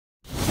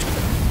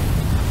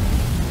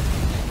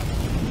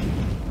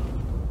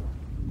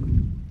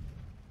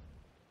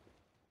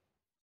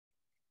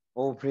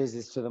All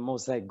praises to the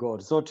Most High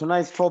God. So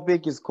tonight's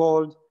topic is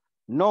called,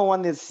 No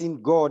one has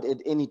seen God at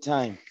any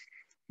time.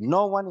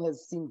 No one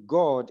has seen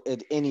God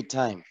at any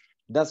time.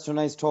 That's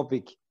tonight's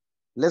topic.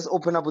 Let's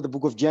open up with the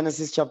book of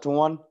Genesis chapter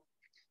 1.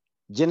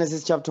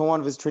 Genesis chapter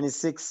 1 verse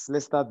 26.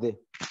 Let's start there.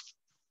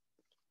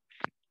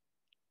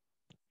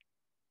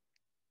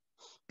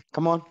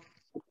 Come on.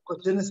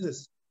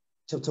 Genesis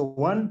chapter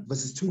 1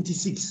 verses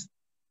 26.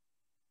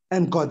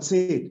 And God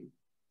said,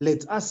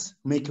 let us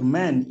make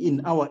man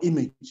in our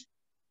image,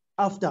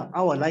 after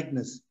our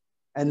likeness,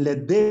 and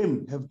let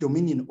them have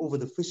dominion over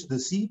the fish of the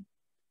sea,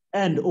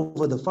 and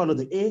over the fowl of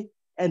the air,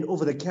 and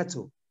over the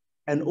cattle,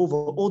 and over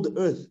all the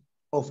earth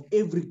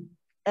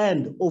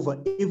and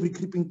over every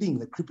creeping thing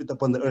that creepeth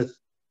upon the earth.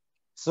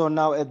 So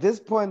now at this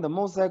point, the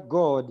Most High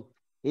God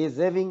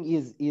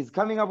is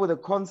coming up with a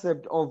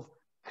concept of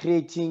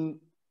creating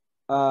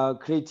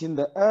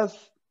the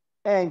earth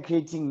and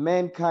creating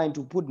mankind,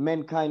 to put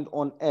mankind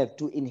on earth,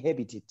 to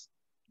inhabit it.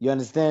 You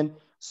understand?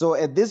 So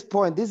at this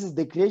point, this is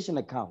the creation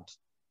account.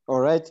 All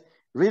right.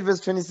 Read verse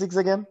 26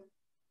 again.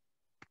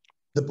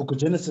 The book of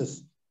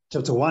Genesis,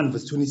 chapter 1,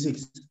 verse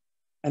 26.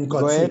 And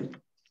God said,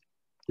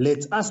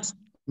 let us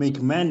make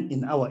man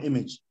in our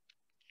image,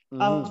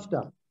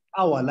 after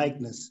our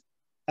likeness,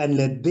 and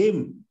let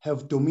them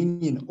have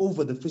dominion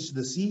over the fish of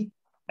the sea,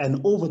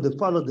 and over the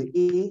fowl of the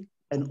air,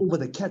 and over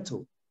the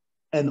cattle,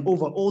 and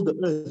over all the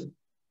earth,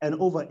 and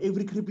over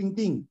every creeping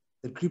thing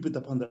that creepeth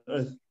upon the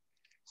earth.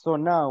 So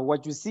now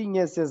what you're seeing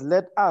here says,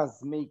 let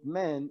us make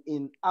man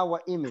in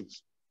our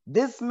image.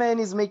 This man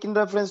is making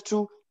reference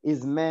to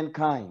is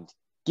mankind.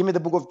 Give me the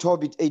book of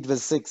Tobit 8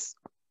 verse 6.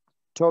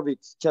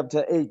 Tobit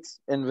chapter 8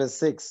 and verse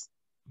 6.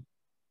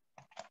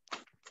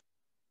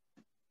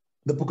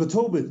 The book of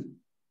Tobit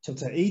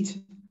chapter 8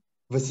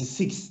 verses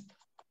 6.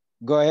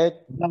 Go ahead.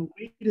 Thou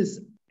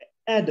madest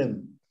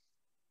Adam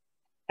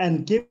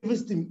and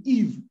gavest him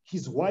Eve,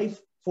 his wife,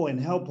 for an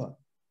helper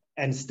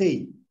and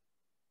stay.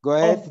 Go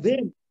ahead. Of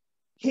them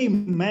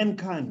came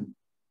mankind.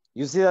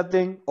 You see that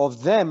thing?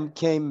 Of them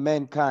came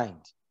mankind.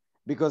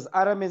 Because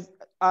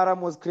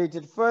Adam was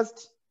created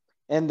first,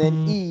 and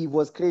then Eve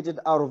was created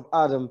out of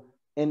Adam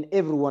and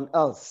everyone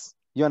else.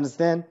 You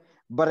understand?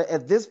 But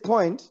at this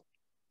point,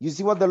 you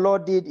see what the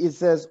Lord did? It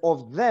says,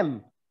 of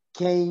them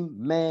came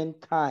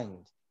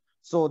mankind.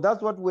 So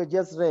that's what we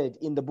just read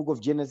in the book of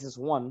Genesis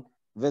 1,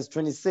 verse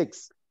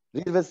 26.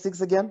 Read verse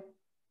 6 again.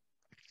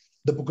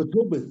 The book of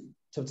Tobit,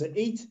 chapter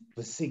 8,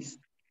 verse 6.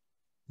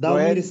 Thou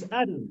madest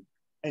Adam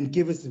and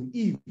gavest him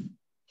Eve,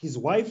 his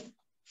wife,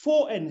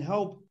 for an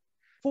helper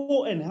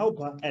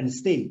and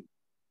stay.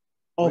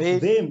 Of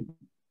them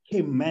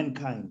came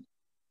mankind.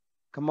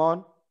 Come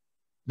on.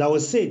 Thou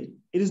hast said,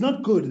 it is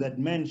not good that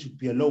man should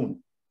be alone.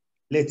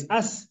 Let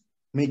us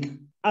make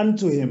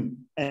unto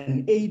him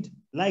an aid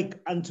like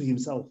unto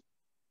himself.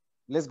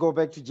 Let's go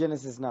back to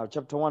Genesis now,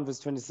 chapter 1, verse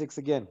 26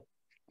 again.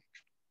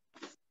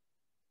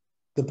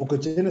 The book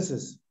of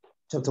Genesis,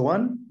 chapter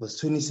 1, verse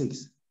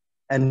 26.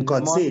 And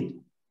God said,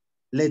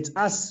 let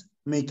us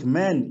make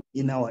man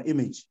in our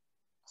image.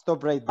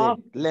 Stop right there.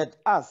 Let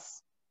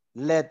us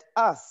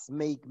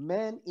make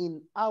man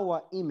in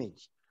our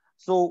image.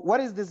 So what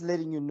is this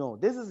letting you know?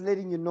 This is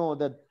letting you know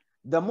that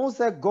the Most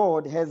High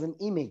God has an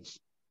image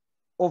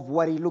of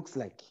what he looks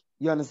like.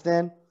 You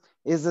understand?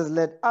 It says,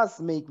 let us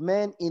make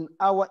man in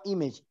our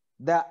image.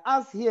 The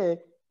us here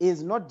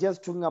is not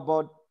just talking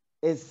about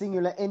a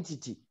singular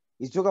entity.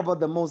 It's talking about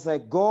the Most High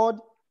God,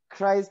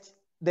 Christ,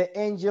 the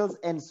angels,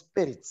 and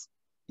spirits.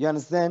 You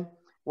understand?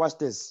 Watch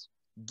this.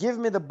 Give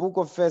me the book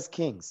of 1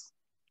 Kings.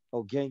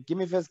 Okay, give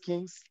me 1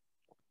 Kings.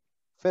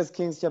 1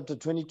 Kings chapter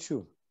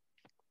 22.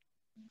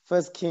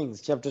 1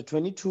 Kings chapter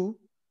 22,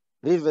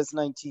 read verse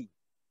 19.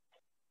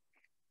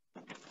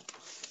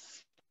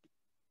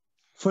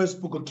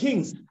 First book of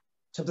Kings,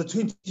 chapter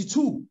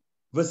 22,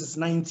 verses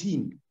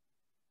 19.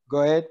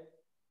 Go ahead.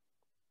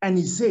 And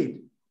he said,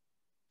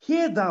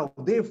 hear thou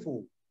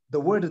therefore the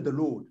word of the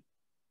Lord.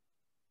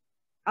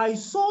 I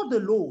saw the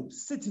Lord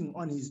sitting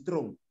on his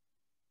throne,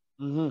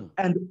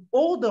 and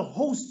all the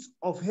hosts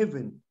of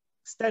heaven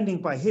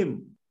standing by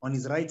him on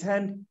his right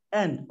hand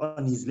and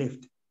on his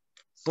left.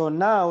 So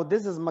now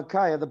this is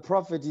Micaiah, the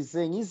prophet. He's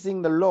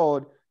seeing the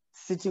Lord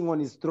sitting on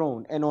his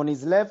throne, and on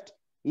his left,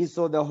 he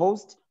saw the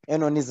host,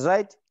 and on his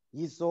right,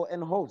 he saw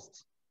an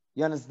host.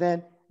 You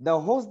understand? The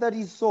host that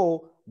he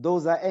saw,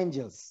 those are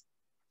angels.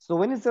 So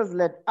when it says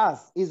let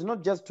us, it's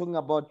not just talking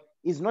about,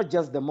 it's not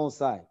just the Most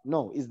High.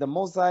 No, it's the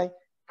Most High,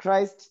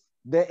 Christ,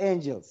 the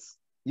angels.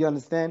 You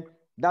understand?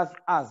 That's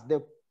us,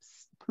 the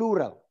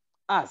plural,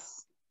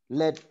 us.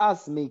 Let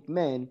us make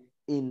man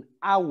in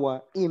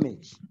our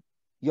image.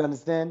 You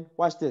understand?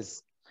 Watch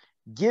this.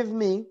 Give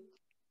me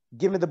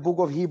the book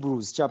of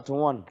Hebrews, chapter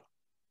 1.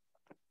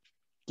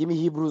 Give me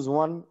Hebrews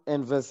 1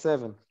 and verse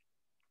 7.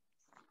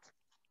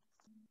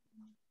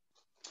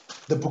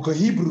 The book of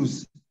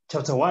Hebrews,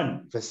 chapter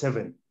 1, verse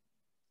 7.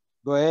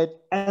 Go ahead.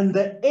 And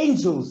the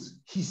angels,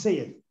 he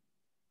saith.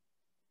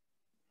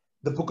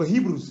 The book of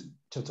Hebrews,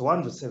 chapter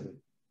 1, verse 7.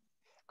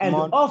 And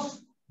of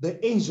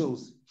the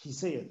angels, he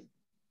saith,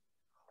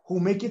 who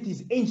maketh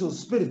his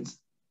angels spirits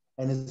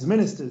and his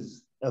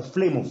ministers a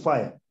flame of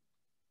fire.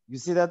 You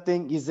see that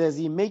thing? He says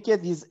he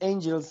maketh his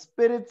angels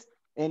spirits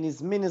and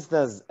his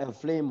ministers a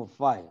flame of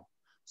fire.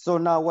 So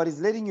now what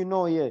is letting you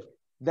know here,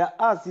 the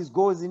us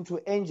goes into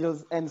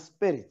angels and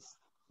spirits.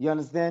 You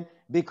understand?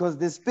 Because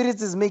the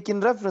spirits is making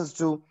reference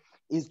to,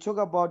 is talk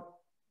about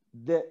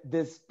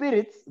the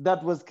spirits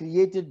that was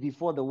created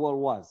before the world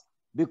was.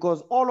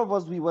 Because all of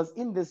us, we was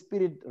in the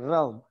spirit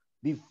realm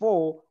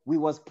before we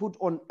was put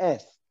on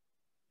earth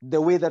the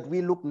way that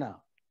we look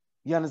now.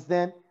 You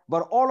understand?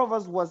 But all of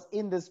us was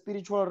in the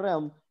spiritual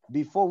realm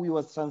before we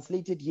was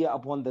translated here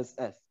upon this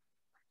earth.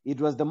 It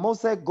was the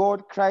Most High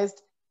God,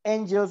 Christ,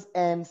 angels,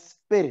 and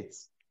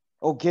spirits.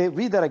 Okay,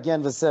 read that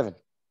again, verse 7.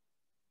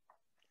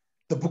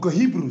 The book of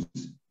Hebrews,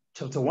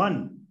 chapter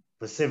 1,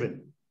 verse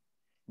 7.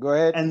 Go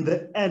ahead.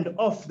 And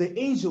of the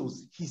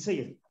angels he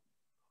saith,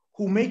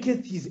 who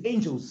maketh his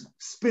angels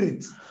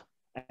spirits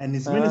and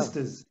his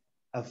ministers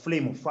a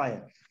flame of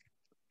fire.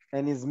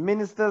 And his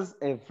ministers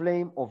a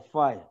flame of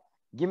fire.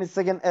 Give me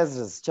 2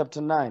 Ezra chapter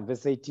 9,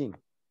 verse 18.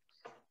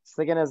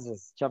 2 Ezra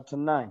chapter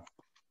 9,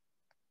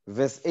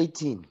 verse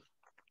 18.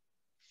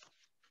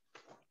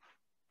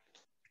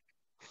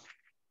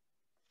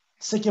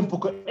 2nd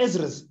book of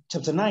Ezra,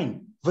 chapter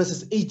 9,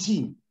 verses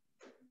 18.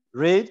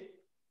 Read.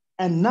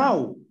 And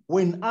now,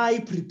 when I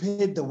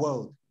prepared the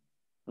world,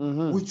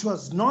 which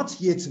was not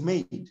yet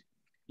made.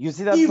 You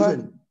see that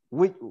even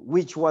part?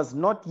 Which was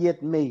not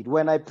yet made.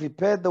 When I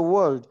prepared the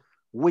world,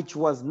 which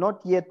was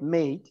not yet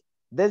made,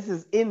 this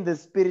is in the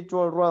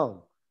spiritual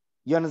realm.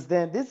 You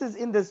understand? This is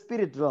in the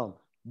spirit realm.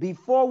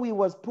 Before we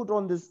was put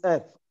on this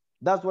earth.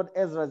 That's what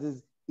Ezra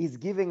is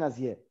giving us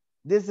here.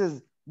 This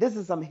is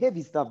some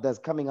heavy stuff that's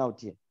coming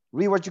out here.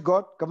 Read what you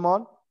got. Come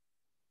on.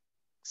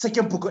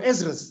 2nd book of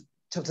Ezra,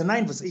 chapter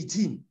 9, verse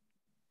 18.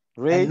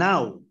 Read. And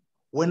now,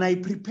 when I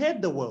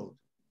prepared the world,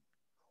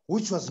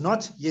 which was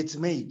not yet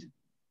made.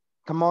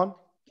 Come on.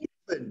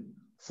 Even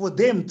for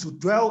them to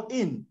dwell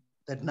in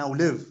that now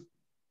live.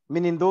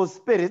 Meaning those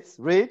spirits,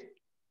 read.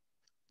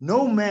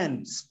 No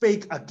man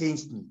spake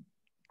against me.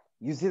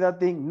 You see that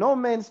thing? No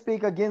man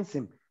spake against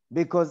him.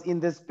 Because in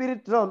the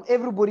spirit realm,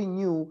 everybody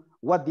knew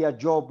what their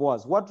job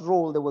was, what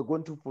role they were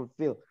going to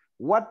fulfill,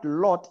 what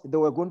lot they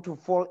were going to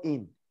fall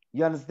in.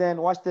 You understand?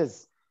 Watch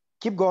this.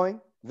 Keep going.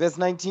 Verse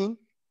 19.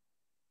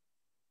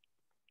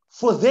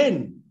 For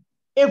then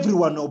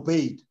everyone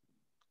obeyed.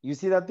 You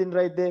see that thing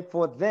right there?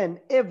 For then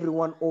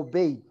everyone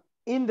obeyed.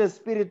 In the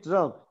spirit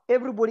realm,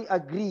 everybody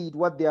agreed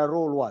what their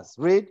role was.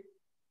 Read.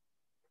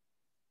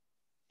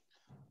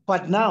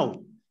 But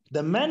now,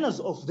 the manners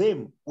of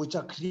them which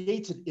are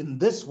created in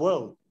this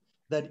world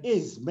that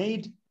is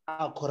made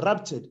are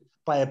corrupted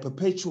by a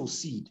perpetual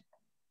seed.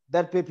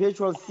 That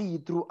perpetual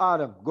seed through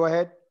Adam. Go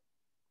ahead.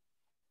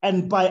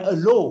 And by a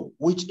law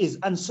which is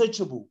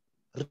unsearchable,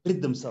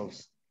 rid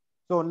themselves.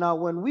 So now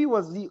when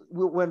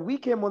we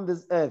came on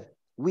this earth,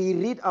 we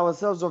rid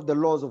ourselves of the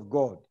laws of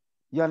God.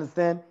 You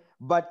understand?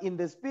 But in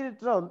the spirit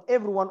realm,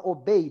 everyone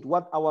obeyed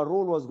what our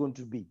role was going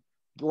to be.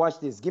 Watch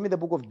this. Give me the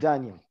book of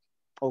Daniel.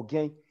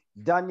 Okay?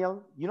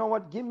 Daniel, you know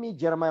what? Give me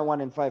Jeremiah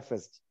 1 and 5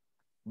 first.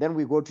 Then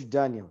we go to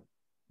Daniel.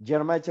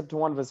 Jeremiah chapter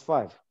 1 verse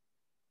 5.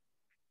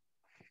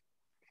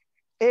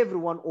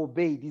 Everyone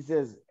obeyed. He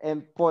says,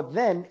 and for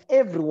then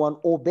everyone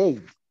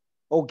obeyed.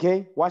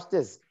 Okay? Watch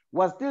this.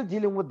 We're still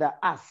dealing with the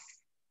us.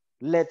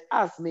 Let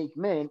us make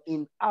man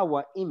in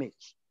our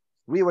image.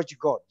 Read what you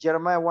got.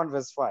 Jeremiah 1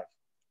 verse 5.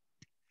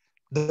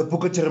 The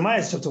book of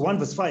Jeremiah chapter 1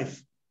 verse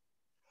 5.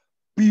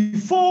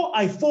 Before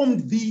I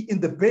formed thee in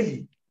the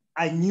belly,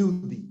 I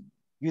knew thee.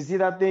 You see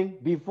that thing?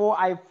 Before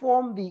I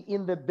formed thee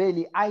in the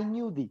belly, I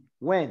knew thee.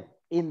 When?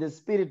 In the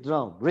spirit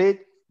realm. Read.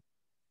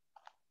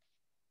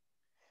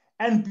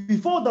 And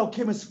before thou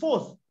camest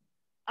forth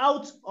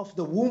out of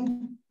the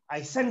womb,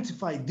 I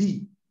sanctified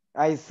thee.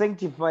 I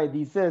sanctified thee.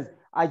 He says,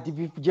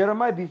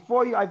 Jeremiah,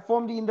 before I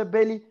formed thee in the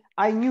belly,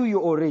 I knew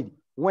you already.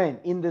 When?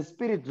 In the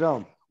spirit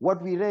realm.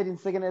 What we read in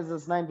 2 Ezra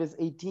 9 verse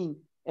 18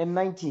 and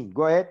 19.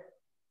 Go ahead.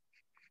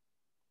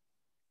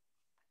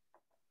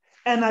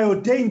 And I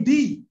ordained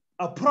thee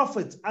a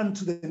prophet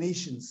unto the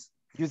nations.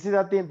 You see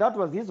that thing? That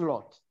was his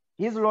lot.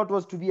 His lot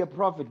was to be a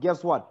prophet.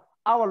 Guess what?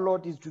 Our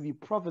lot is to be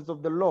prophets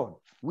of the Lord.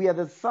 We are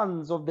the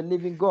sons of the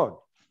living God.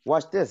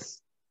 Watch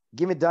this.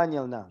 Give me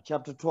Daniel now,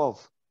 chapter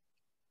 12.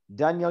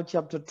 Daniel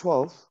chapter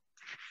 12,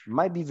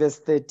 might be verse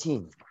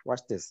 13.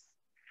 Watch this.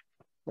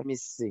 Let me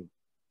see.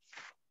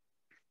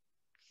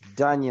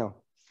 Daniel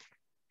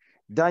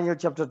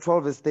chapter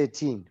 12, verse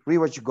 13. Read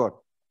what you got.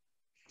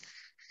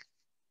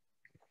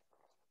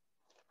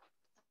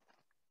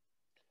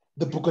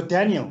 The book of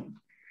Daniel,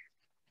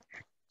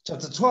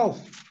 chapter 12,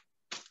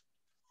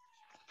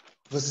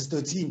 verses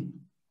 13.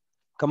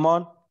 Come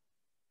on.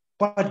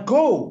 But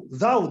go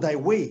thou thy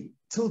way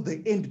till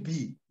the end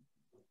be.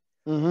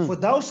 For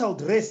thou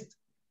shalt rest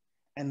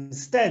and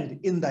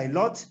stand in thy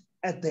lot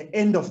at the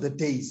end of the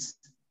days.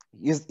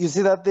 You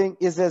see that thing?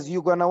 It says,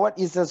 you're going to what?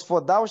 It says, for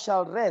thou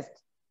shalt rest.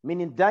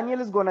 Meaning Daniel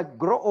is going to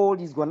grow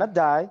old. He's going to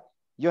die.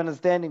 You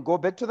understand? And go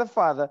back to the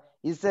Father.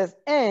 He says,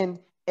 and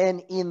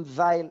and in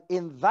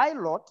thy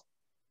lot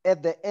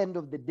at the end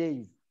of the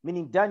days,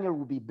 meaning Daniel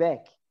will be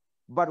back.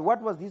 But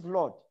what was his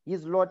lot?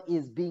 His lot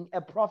is being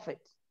a prophet.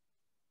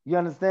 You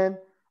understand?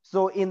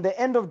 So in the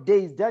end of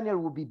days, Daniel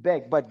will be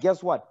back. But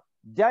guess what?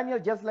 Daniel,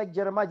 just like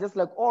Jeremiah, just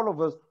like all of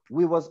us,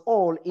 we was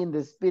all in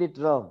the spirit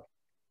realm.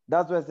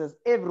 That's why it says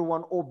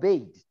everyone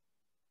obeyed.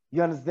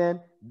 You understand?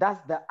 That's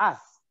the us.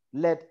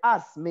 Let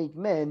us make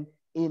men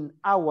in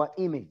our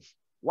image.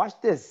 Watch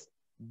this.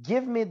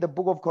 Give me the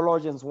book of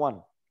Colossians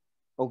 1.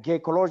 Okay,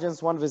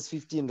 Colossians 1 verse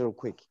 15 real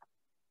quick.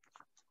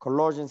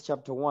 Colossians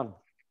chapter 1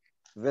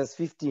 verse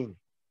 15.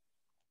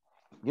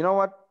 You know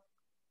what?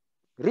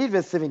 Read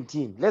verse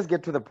 17. Let's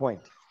get to the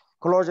point.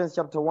 Colossians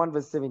chapter 1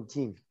 verse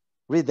 17.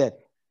 Read that.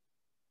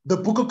 The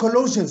book of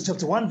Colossians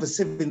chapter 1 verse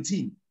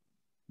 17.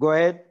 Go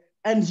ahead.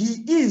 And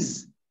he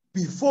is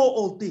before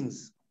all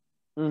things.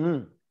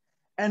 Mm-hmm.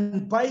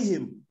 And by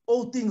him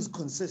all things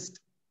consist.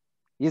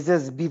 He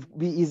says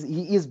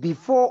he is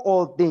before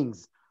all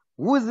things.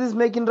 Who is this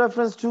making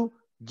reference to?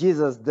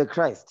 Jesus the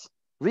Christ.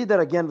 Read that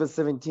again, verse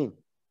 17.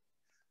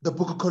 The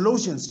book of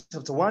Colossians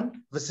chapter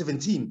 1 verse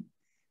 17.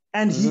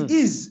 And he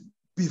is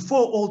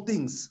before all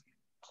things.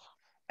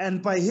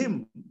 And by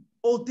him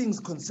all things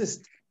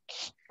consist.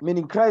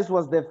 Meaning Christ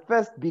was the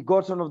first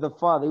begotten of the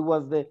Father. He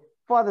was the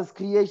Father's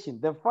creation,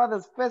 the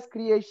Father's first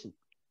creation.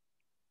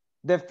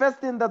 The first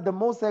thing that the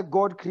Most High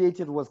God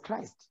created was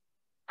Christ.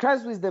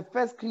 Christ was the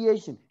first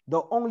creation,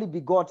 the only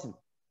begotten,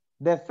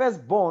 the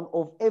firstborn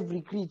of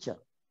every creature.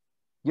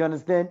 You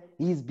understand?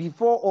 He is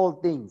before all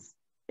things,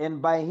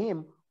 and by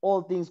him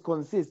all things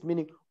consist,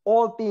 meaning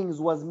all things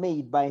was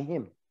made by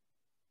him.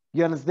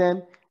 You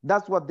understand?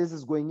 That's what this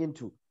is going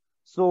into.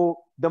 So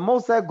the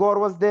Most High God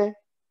was there.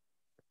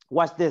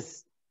 Watch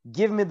this.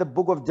 Give me the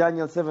book of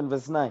Daniel 7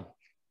 verse 9.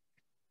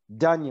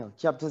 Daniel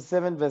chapter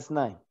 7 verse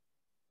 9.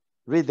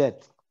 Read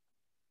that.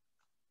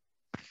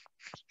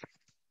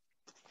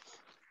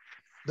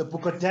 The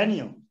book of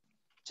Daniel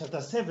chapter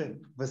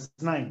 7 verse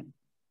 9.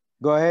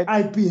 Go ahead.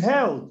 I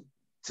beheld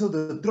till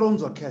the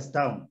thrones were cast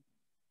down.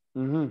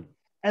 Mm-hmm.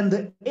 And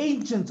the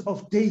Ancient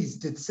of Days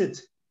did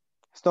sit.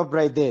 Stop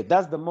right there.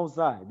 That's the Most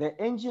High.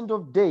 The Ancient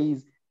of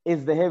Days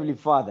is the Heavenly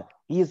Father.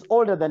 He is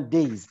older than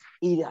days.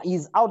 He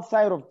is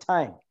outside of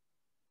time.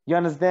 You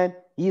understand?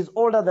 He is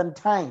older than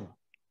time.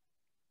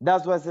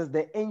 That's why it says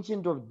the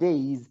Ancient of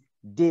Days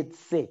did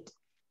sit.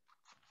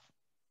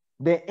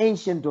 The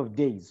Ancient of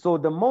Days. So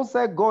the Most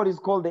High God is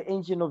called the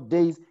Ancient of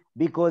Days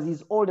because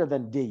he's older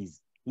than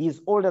days. He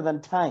is older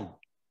than time.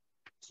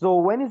 So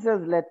when he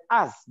says, let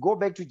us, go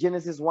back to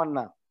Genesis 1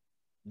 now.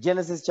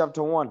 Genesis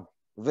chapter 1,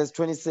 verse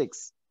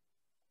 26.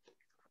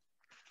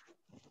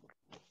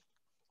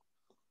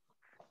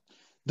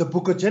 The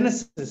book of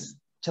Genesis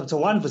chapter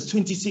 1, verse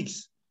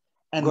 26.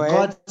 And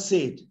God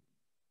said,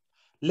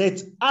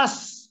 let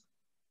us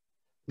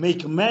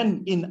make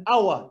man in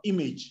our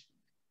image.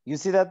 You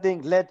see that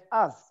thing? Let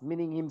us,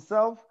 meaning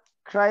himself,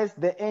 Christ,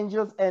 the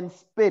angels, and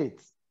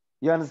spirits.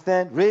 You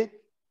understand? Read.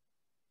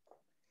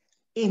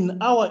 In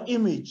our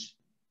image,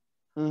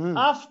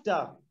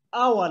 after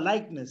our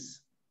likeness.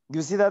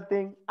 You see that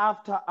thing?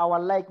 After our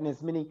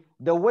likeness, meaning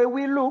the way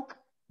we look,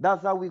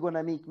 that's how we're going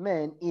to make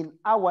man in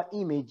our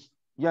image,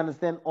 you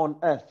understand, on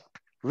earth.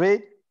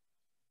 Read.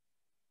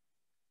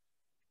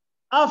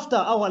 After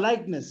our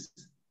likeness,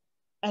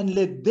 and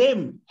let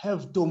them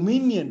have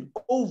dominion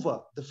over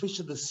the fish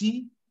of the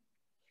sea,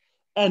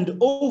 and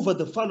over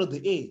the fowl of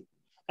the air,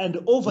 and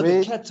over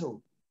the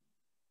cattle,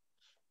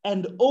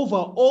 and over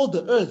all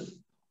the earth,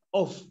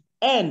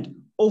 and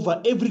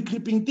over every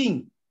creeping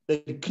thing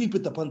that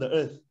creepeth upon the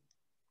earth.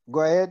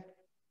 Go ahead.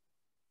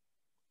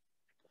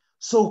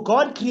 So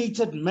God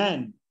created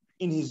man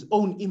in his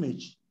own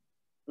image.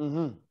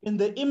 In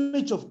the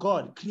image of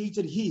God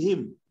created he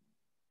him.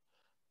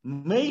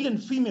 Male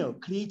and female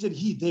created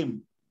he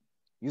them.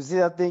 You see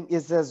that thing?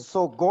 It says,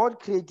 so God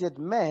created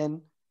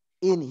man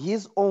in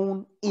his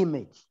own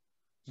image.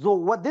 So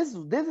what this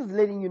is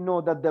letting you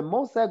know that the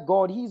Most High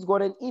God, he's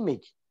got an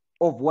image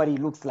of what he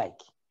looks like.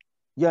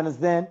 You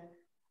understand?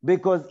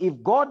 Because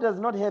if God does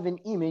not have an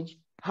image,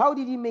 how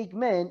did he make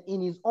man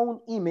in his own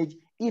image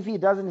if he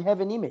doesn't have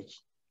an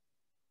image?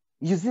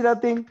 You see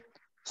that thing?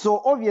 So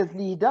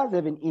obviously he does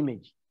have an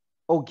image.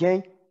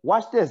 Okay,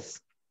 watch this.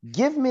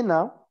 Give me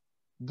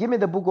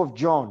the book of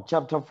John,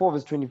 chapter 4,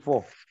 verse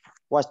 24.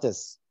 Watch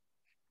this.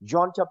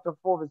 John chapter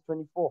 4, verse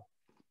 24.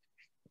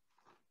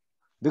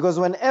 Because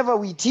whenever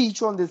we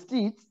teach on the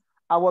streets,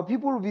 our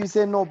people will be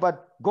saying, no,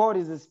 but God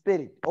is a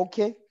spirit.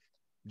 Okay.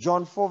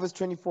 John 4, verse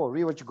 24.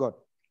 Read what you got.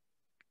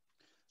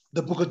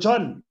 The book of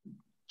John,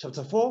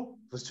 chapter 4,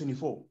 verse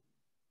 24.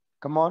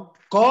 Come on.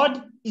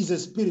 God is a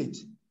spirit.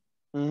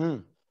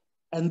 And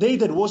they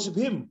that worship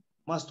him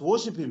must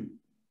worship him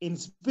in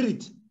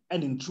spirit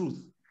and in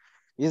truth.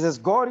 He says,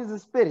 God is a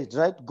spirit,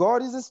 right?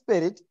 God is a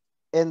spirit,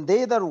 and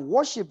they that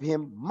worship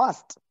him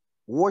must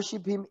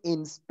worship him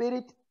in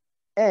spirit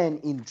and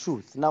in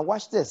truth. Now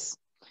watch this.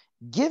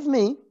 Give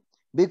me,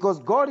 because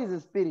God is a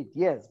spirit,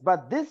 yes,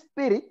 but this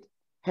spirit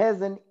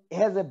has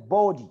a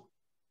body.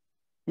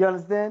 You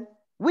understand?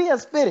 We are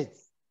spirits.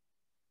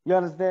 You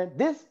understand?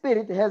 This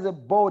spirit has a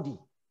body.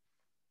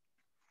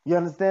 You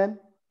understand?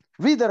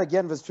 Read that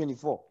again, verse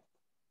 24.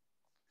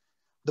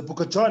 The book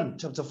of John,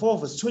 chapter 4,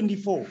 verse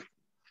 24.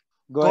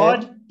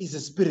 God ahead. Is a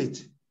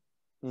spirit,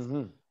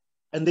 mm-hmm.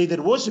 and they that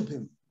worship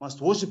him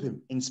must worship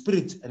him in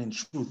spirit and in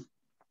truth.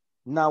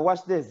 Now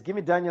watch this. Give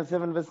me Daniel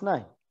 7, verse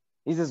 9.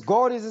 He says,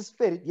 God is a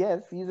spirit.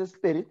 Yes, he is a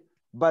spirit,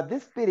 but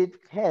this spirit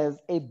has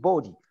a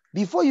body.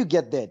 Before you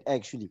get that,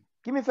 actually,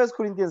 give me 1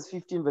 Corinthians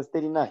 15, verse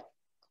 39.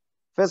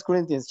 1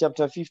 Corinthians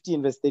chapter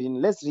 15, verse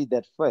 39. Let's read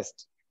that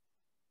first.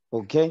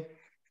 Okay?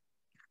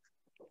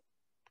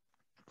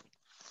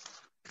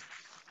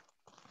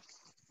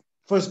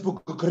 First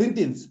book of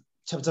Corinthians,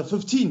 chapter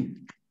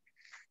 15,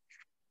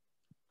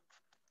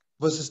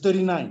 verses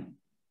 39.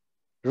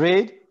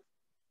 Read.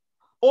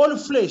 All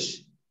flesh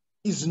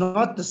is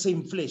not the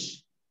same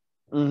flesh,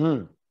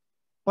 mm-hmm.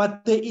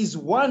 but there is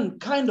one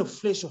kind of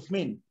flesh of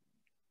men.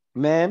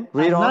 Man,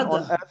 read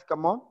on earth,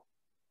 come on.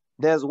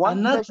 There's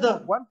one flesh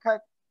of one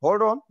kind.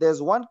 Hold on.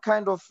 There's one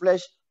kind of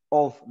flesh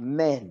of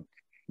men.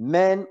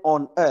 Men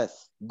on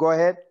earth. Go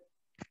ahead.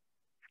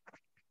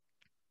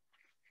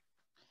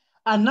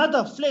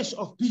 Another flesh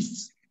of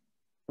beasts.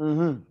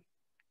 Mm-hmm.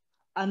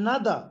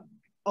 Another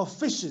of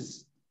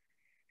fishes.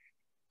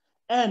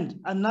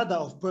 And another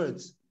of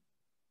birds.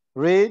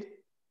 Read.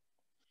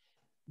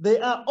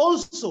 There are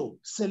also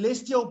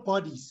celestial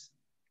bodies.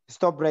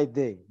 Stop right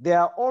there. There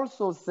are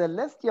also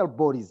celestial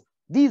bodies.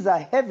 These are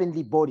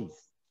heavenly bodies.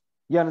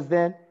 You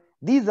understand?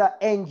 These are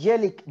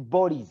angelic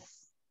bodies.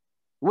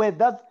 Where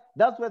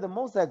that's where the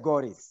Most High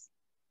God is.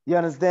 You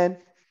understand?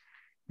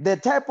 The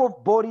type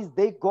of bodies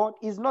they got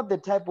is not the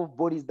type of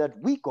bodies that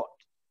we got.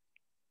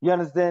 You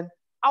understand?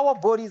 Our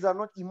bodies are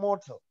not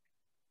immortal.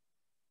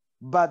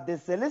 But the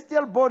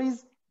celestial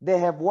bodies, they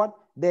have what?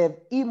 They have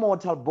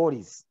immortal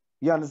bodies.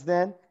 You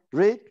understand?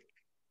 Read.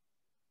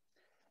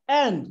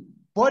 And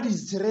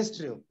bodies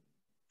terrestrial.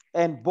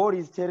 And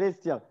bodies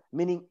terrestrial,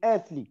 meaning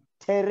earthly,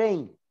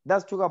 terrain.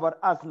 That's talking about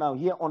us now,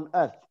 here on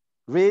earth.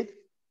 Read.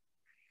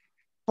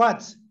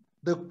 But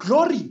the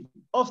glory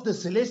of the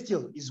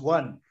celestial is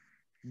one.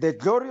 The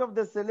glory of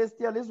the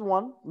celestial is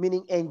one,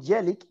 meaning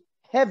angelic,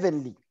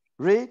 heavenly.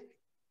 Read.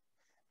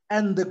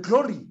 And the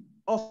glory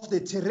of the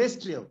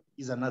terrestrial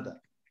is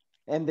another.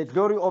 And the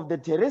glory of the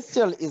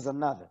terrestrial is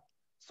another.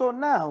 So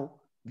now,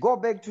 go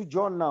back to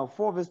John now,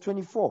 4 verse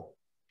 24.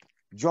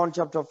 John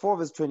chapter 4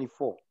 verse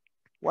 24.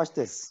 Watch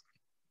this.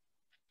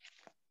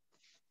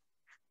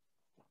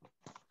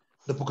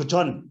 The book of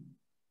John,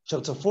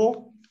 chapter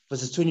 4,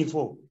 verses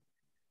 24.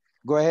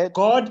 Go ahead.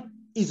 God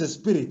is a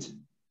spirit.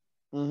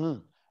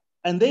 Mm-hmm.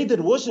 And they that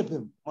worship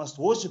him must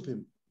worship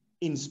him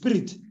in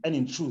spirit and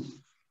in truth.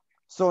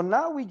 So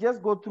now we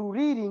just go through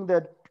reading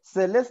that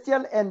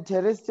celestial and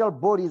terrestrial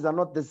bodies are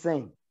not the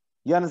same.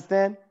 You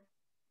understand?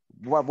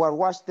 Well,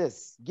 watch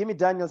this. Give me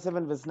Daniel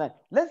 7 verse 9.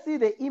 Let's see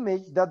the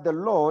image that the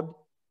Lord,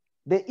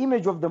 the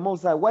image of the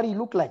Most High, what he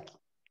looked like.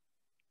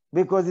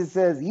 Because it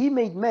says he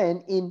made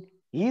man in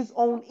his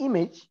own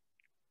image,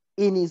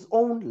 in his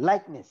own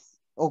likeness.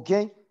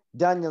 Okay?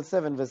 Daniel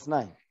 7 verse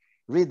 9.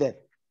 Read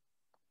that.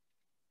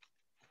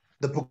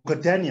 The book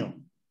of Daniel,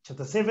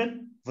 chapter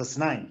 7, verse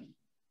 9.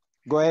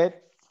 Go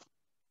ahead.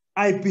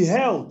 I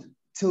beheld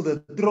till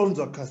the thrones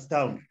were cast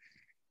down,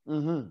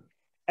 mm-hmm.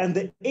 and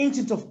the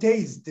Ancient of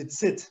Days did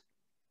sit.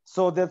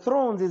 So the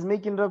thrones is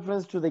making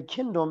reference to the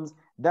kingdoms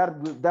that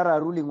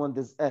are ruling on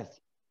this earth.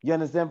 You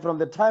understand? From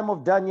the time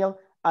of Daniel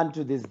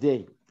unto this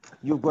day.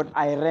 You've got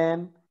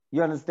Iran,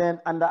 you understand,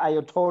 under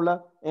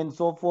Ayatollah and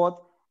so forth.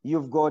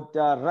 You've got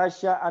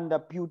Russia under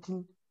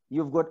Putin.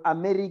 You've got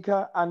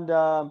America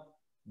under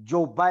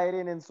Joe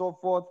Biden and so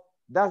forth.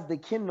 That's the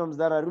kingdoms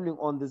that are ruling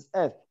on this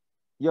earth.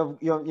 You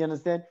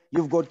understand?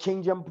 You've got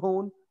King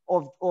Jong-un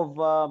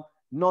of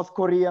North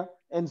Korea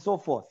and so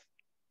forth.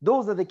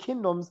 Those are the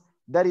kingdoms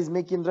that is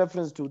making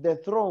reference to the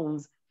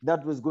thrones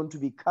that was going to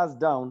be cast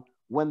down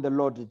when the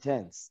Lord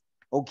returns.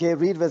 Okay,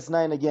 read verse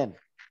 9 again.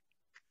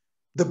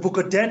 The book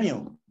of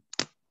Daniel,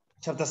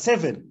 chapter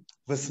 7,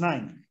 verse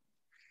 9.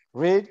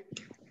 Read.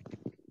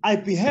 I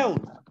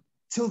beheld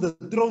till the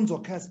thrones were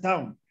cast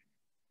down,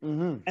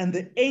 mm-hmm. and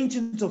the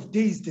Ancient of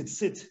Days did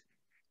sit.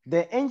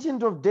 The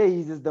Ancient of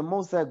Days is the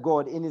Most High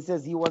God, and it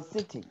says he was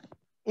sitting.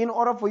 In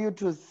order for you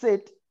to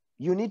sit,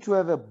 you need to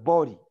have a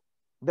body.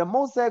 The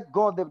Most High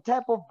God, the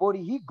type of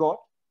body he got,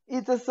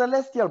 it's a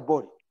celestial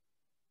body.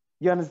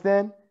 You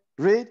understand?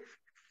 Read.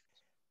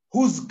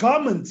 Whose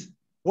garment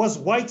was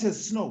white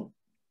as snow.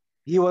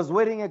 He was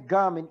wearing a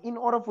garment. In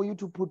order for you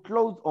to put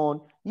clothes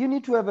on, you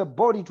need to have a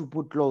body to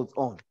put clothes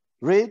on.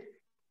 Read.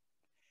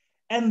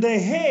 And the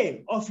hair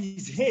of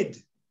his head,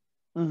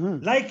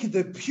 mm-hmm. like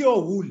the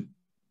pure wool.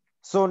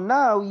 So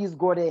now he's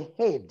got a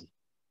head.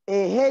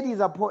 A head is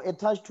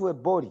attached to a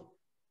body.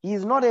 He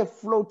is not a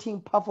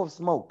floating puff of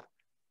smoke.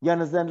 You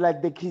understand?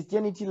 Like the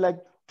Christianity like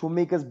to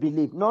make us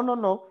believe.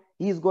 No.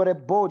 He's got a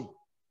body.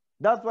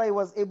 That's why he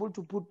was able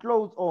to put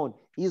clothes on.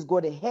 He's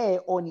got a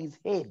hair on his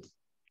head.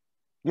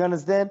 You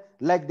understand?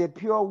 Like the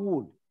pure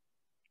wool.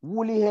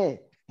 Woolly hair.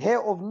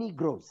 Hair of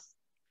Negroes.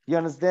 You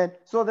understand?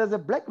 So there's a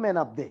black man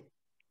up there.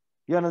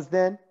 You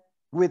understand?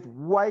 With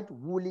white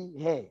woolly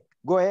hair.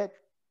 Go ahead.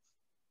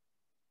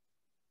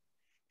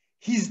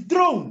 His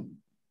throne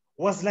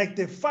was like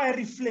the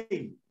fiery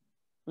flame,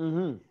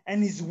 and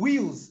his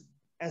wheels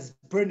as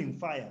burning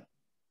fire.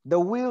 The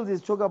wheels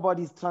is talking about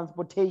his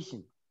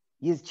transportation,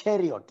 his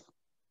chariot.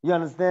 You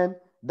understand?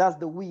 That's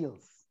the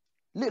wheels.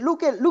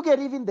 Look at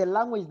even the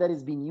language that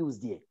is being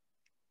used here.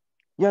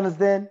 You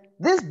understand?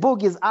 This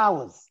book is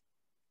ours.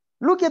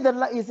 Look at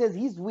it says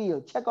his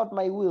wheel. Check out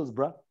my wheels,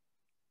 bro.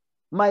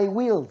 My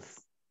wheels.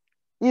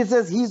 It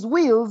says his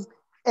wheels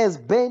as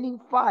burning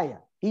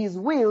fire. His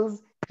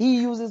wheels,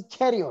 he uses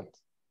chariot.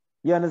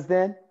 You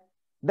understand?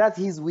 That's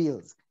his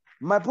wheels.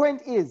 My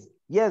point is,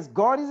 yes,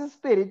 God is a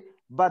spirit,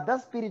 but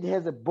that spirit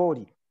has a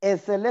body, a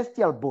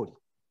celestial body,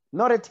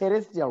 not a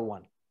terrestrial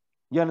one.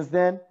 You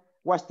understand?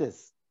 Watch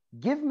this.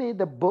 Give me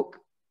the book.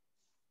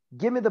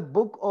 Give me the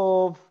book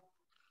of,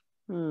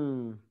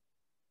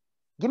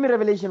 give me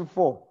Revelation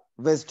 4,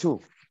 verse 2.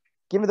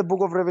 Give me the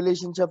book of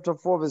Revelation chapter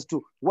 4, verse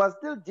 2. We're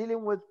still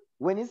dealing with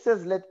when it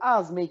says, let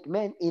us make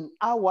man in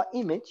our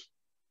image.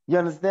 You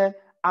understand?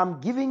 I'm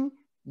giving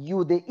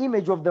you the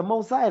image of the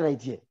Most High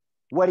right here.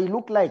 What he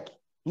looked like.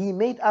 He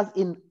made us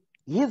in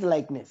his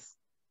likeness.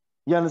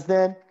 You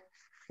understand?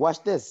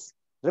 Watch this.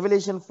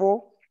 Revelation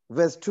 4,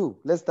 verse 2.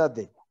 Let's start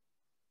there.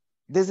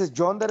 This is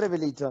John the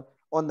Revelator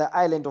on the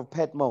island of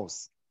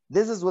Patmos.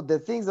 This is what the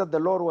things that the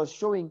Lord was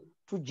showing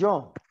to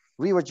John.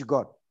 Read what you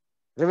got.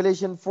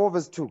 Revelation 4,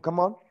 verse 2. Come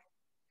on.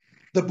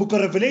 The book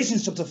of Revelation,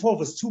 chapter 4,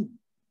 verse 2.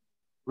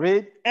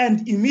 Read.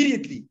 And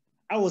immediately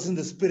I was in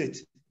the spirit.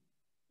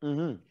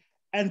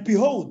 And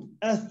behold,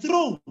 a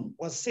throne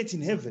was set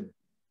in heaven.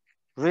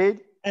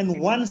 Read.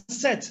 And one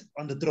sat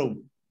on the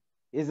throne.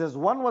 It says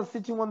one was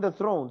sitting on the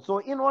throne. So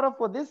in order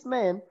for this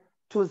man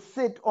to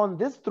sit on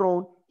this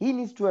throne, he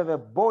needs to have a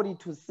body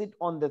to sit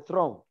on the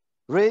throne.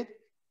 Read.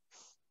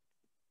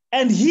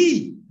 And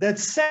he that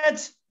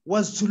sat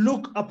was to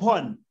look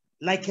upon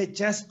like a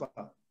jasper.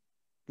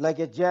 Like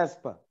a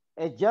jasper.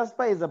 A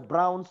jasper is a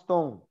brown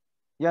stone.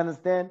 You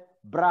understand?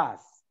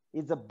 Brass.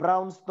 It's a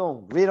brown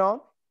stone. Read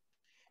on.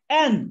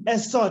 And a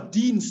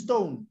sardine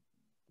stone.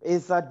 A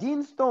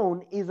sardine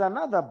stone is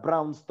another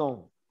brown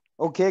stone.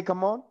 Okay,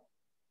 come on.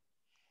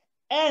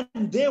 And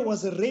there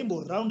was a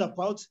rainbow round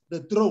about the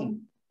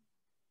throne,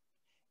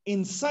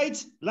 in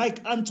sight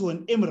like unto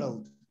an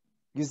emerald.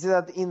 You see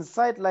that in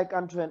sight like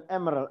unto an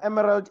emerald.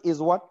 Emerald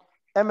is what?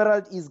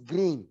 Emerald is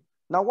green.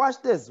 Now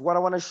watch this. What I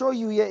want to show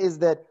you here is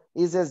that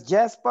it says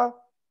jasper,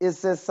 it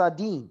says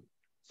sardine.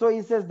 So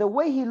it says the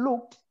way he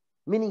looked,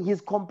 meaning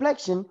his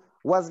complexion,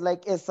 was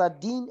like a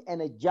sardine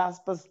and a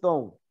jasper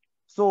stone.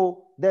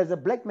 So there's a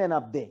black man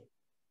up there.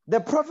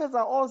 The prophets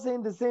are all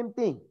saying the same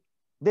thing.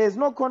 There's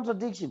no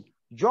contradiction.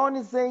 John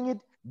is saying it,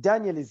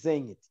 Daniel is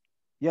saying it.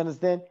 You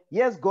understand?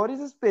 Yes, God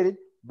is a spirit,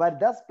 but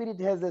that spirit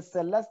has a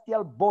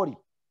celestial body.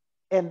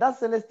 And that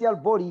celestial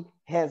body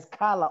has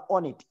color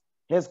on it,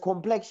 has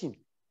complexion.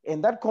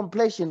 And that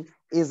complexion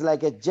is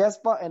like a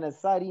jasper and a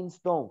sardine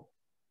stone.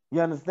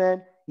 You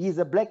understand? He's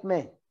a black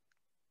man.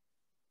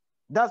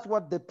 That's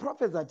what the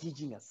prophets are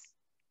teaching us.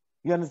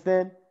 You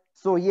understand?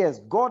 So yes,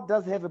 God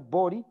does have a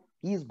body.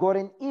 He's got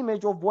an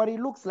image of what he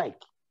looks like.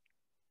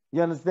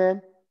 You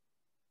understand?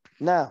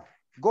 Now,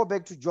 go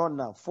back to John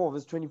now, 4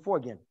 verse 24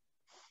 again.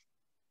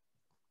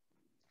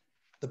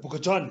 The book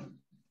of John,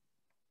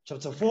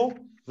 chapter 4,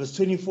 verse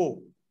 24.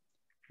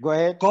 Go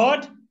ahead.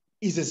 God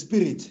is a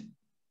spirit.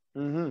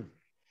 And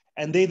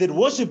they that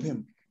worship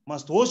him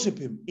must worship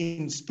him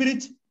in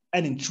spirit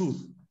and in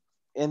truth.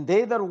 And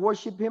they that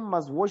worship him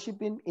must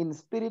worship him in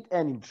spirit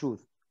and in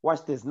truth.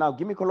 Watch this. Now,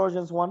 give me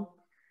Colossians 1.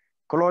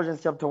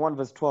 Colossians chapter 1,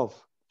 verse 12.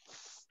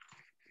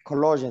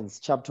 Colossians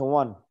chapter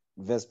 1,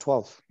 verse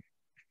 12.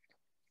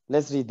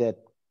 Let's read that.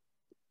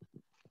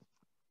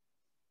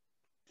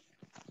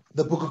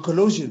 The book of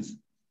Colossians,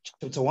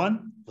 chapter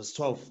 1, verse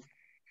 12.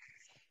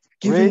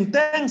 Giving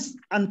thanks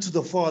unto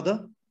the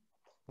Father,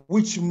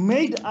 which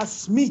made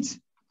us meet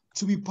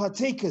to be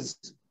partakers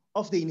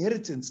of the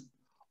inheritance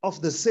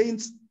of the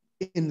saints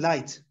in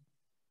light.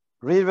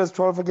 Read verse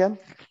 12 again.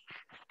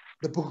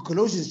 The book of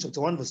Colossians,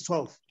 chapter 1, verse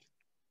 12.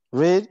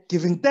 Read.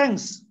 Giving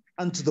thanks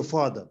unto the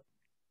Father,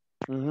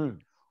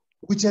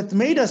 which hath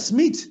made us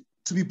meet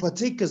to be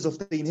partakers of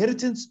the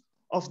inheritance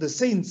of the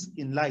saints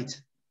in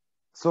light.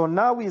 So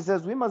now he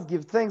says we must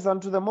give thanks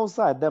unto the Most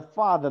High, the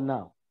Father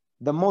now.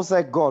 The Most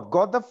High God,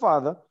 God the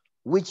Father,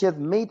 which hath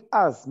made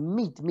us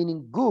meet,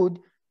 meaning good,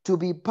 to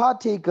be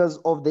partakers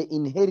of the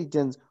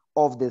inheritance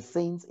of the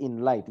saints in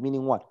light.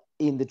 Meaning what?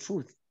 In the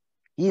truth.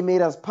 He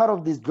made us part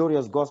of this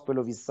glorious gospel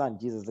of his Son,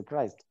 Jesus the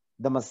Christ,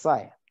 the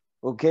Messiah.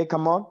 Okay,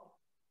 come on.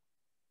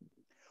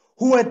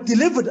 Who had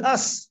delivered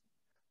us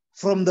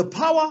from the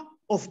power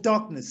of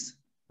darkness.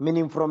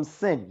 Meaning from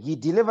sin. He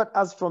delivered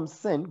us from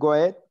sin. Go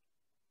ahead.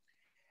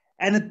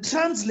 And it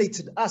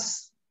translated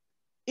us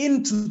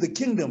into the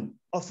kingdom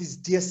of his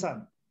dear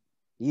Son.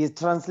 He has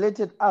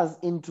translated us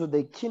into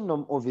the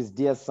kingdom of his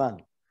dear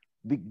Son.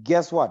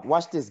 Guess what?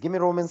 Watch this. Give me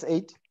Romans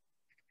 8.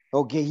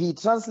 Okay, he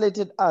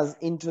translated us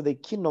into the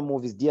kingdom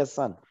of his dear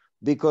Son.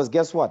 Because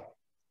guess what?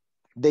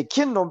 The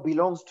kingdom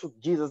belongs to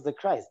Jesus the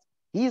Christ.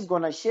 He's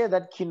going to share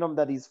that kingdom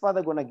that his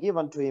Father going to give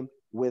unto him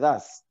with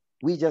us.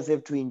 We just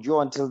have to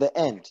endure until the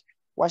end.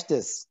 Watch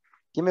this.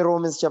 Give me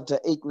Romans chapter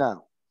 8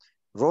 now.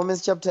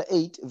 Romans chapter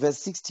 8, verse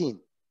 16.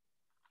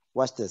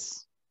 Watch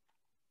this.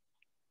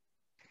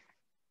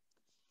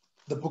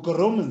 The book of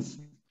Romans,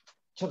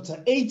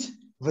 chapter 8,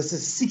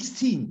 verses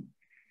 16.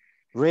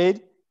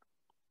 Read.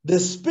 The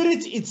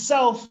Spirit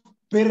itself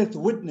beareth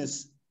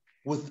witness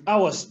with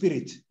our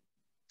spirit.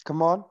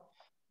 Come on.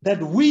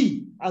 That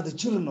we are the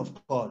children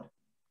of God.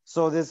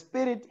 So the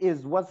Spirit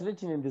is what's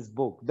written in this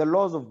book, the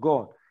laws of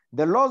God.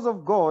 The laws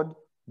of God,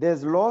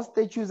 there's laws,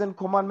 statutes, and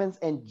commandments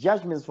and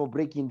judgments for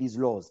breaking these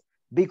laws.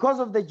 Because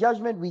of the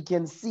judgment, we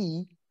can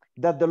see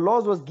that the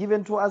laws was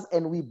given to us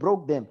and we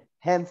broke them.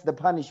 Hence the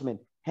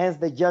punishment, hence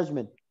the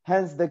judgment,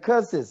 hence the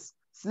curses,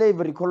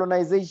 slavery,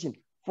 colonization,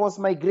 forced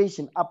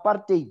migration,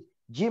 apartheid,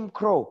 Jim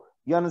Crow,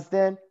 you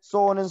understand?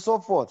 So on and so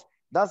forth.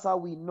 That's how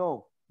we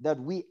know that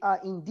we are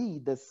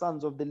indeed the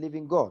sons of the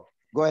living God.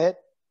 Go ahead.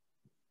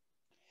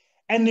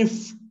 And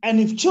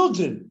if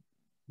children,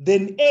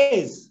 then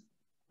heirs,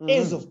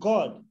 heirs of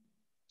God,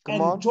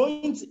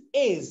 joint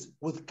heirs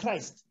with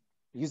Christ.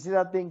 You see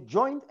that thing?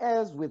 Joint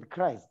heirs with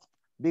Christ.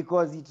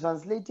 Because you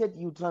translate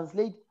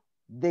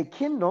the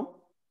kingdom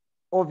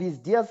of his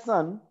dear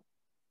son.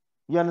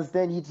 You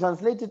understand? He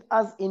translated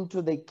us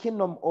into the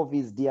kingdom of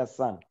his dear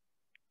son.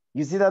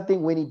 You see that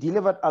thing? When he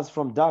delivered us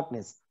from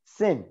darkness,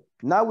 sin.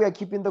 Now we are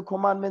keeping the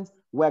commandments.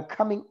 We are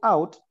coming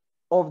out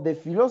of the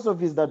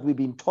philosophies that we've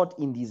been taught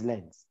in these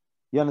lands.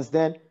 You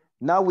understand?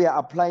 Now we are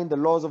applying the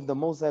laws of the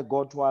Most High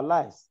God to our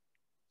lives.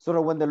 So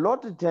that when the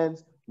Lord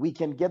returns, we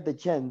can get the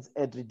chance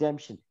at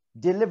redemption,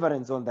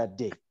 deliverance on that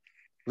day.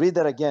 Read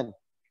that again,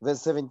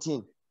 verse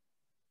 17.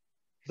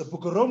 The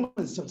book of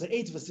Romans, chapter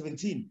 8, verse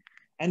 17.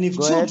 And if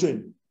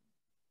children,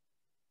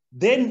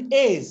 then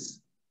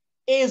heirs,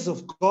 heirs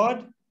of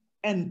God,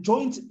 and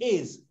joint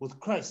heirs with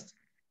Christ.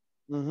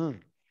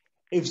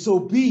 If so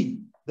be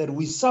that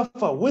we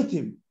suffer with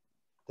him,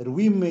 that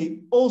we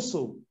may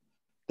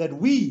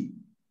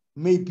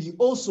be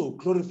also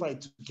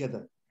glorified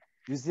together.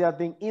 You see, I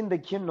think in the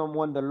kingdom,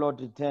 when the Lord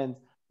returns,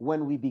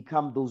 when we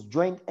become those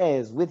joint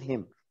heirs with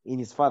him in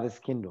his Father's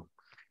kingdom.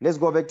 Let's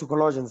go back to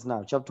Colossians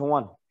now, chapter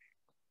 1.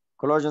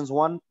 Colossians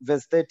 1,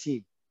 verse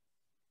 13.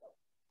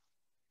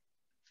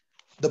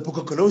 The book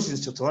of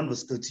Colossians, chapter 1,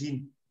 verse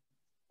 13.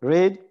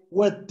 Read.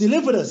 What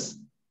delivered us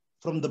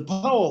from the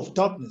power of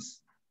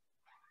darkness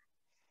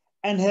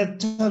and have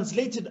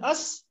translated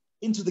us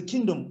into the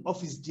kingdom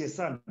of his dear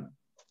son.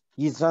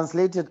 He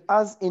translated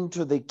us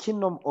into the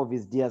kingdom of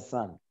his dear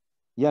son.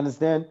 You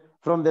understand?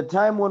 From the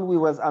time when we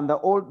was under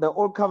the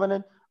old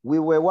covenant, we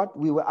were what?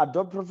 We were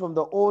adopted from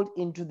the old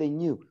into the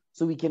new.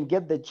 So we can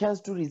get the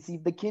chance to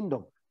receive the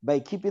kingdom by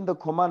keeping the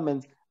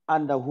commandments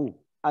under who?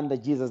 Under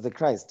Jesus the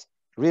Christ.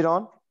 Read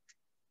on.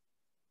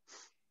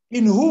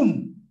 In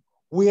whom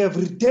we have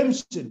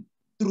redemption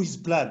through his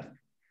blood.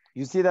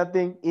 You see that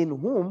thing? In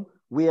whom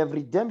we have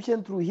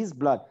redemption through his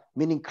blood.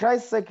 Meaning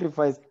Christ's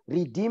sacrifice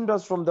redeemed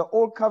us from the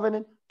old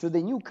covenant to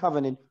the new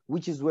covenant,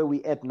 which is where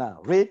we at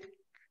now. Read.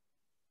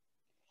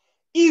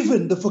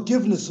 Even the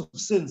forgiveness of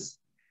sins.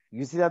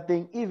 You see that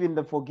thing? Even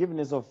the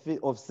forgiveness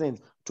of sins.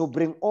 To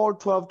bring all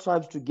 12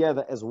 tribes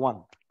together as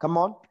one. Come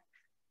on.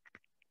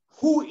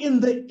 Who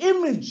in the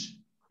image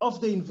of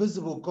the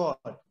invisible God.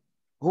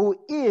 Who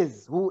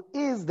is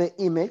the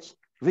image.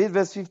 Read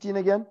verse 15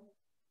 again.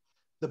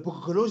 The book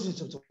of Colossians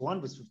chapter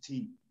 1 verse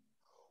 15.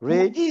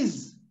 Read. Who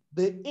is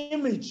the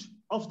image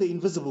of the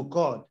invisible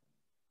God.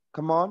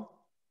 Come on.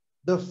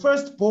 The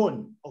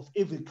firstborn of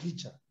every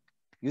creature.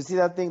 You see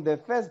that thing? The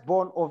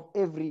firstborn of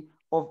every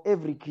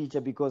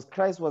creature, because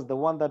Christ was the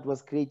one that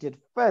was created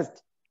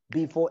first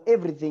before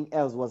everything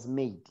else was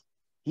made.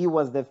 He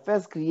was the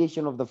first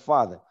creation of the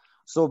Father.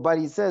 So, but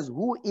he says,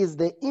 who is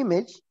the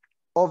image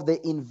of the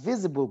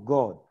invisible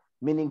God?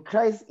 Meaning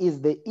Christ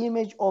is the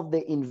image of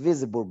the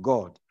invisible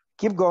God.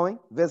 Keep going.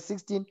 Verse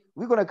 16.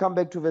 We're going to come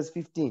back to verse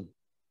 15.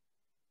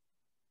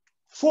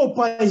 For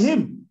by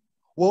him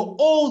were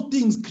all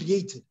things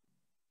created.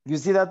 You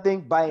see that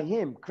thing? By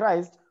him,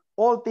 Christ,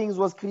 all things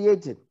was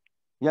created.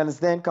 You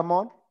understand? Come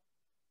on.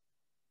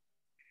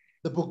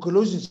 The book of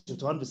Colossians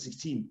chapter 1 verse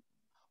 16.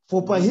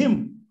 For by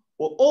him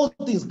were all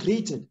things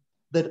created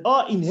that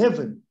are in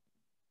heaven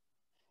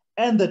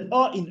and that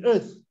are in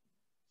earth,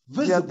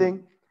 visible.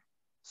 Thing?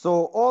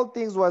 So all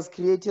things was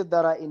created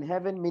that are in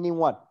heaven, meaning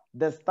what?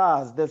 The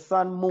stars, the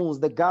sun, moons,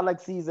 the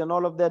galaxies, and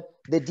all of that,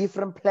 the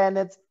different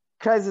planets.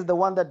 Christ is the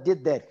one that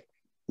did that.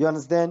 You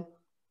understand?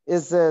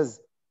 It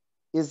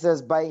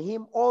says, by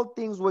him all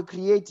things were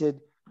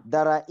created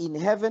that are in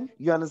heaven,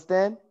 you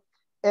understand?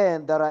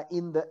 And that are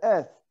in the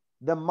earth,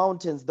 the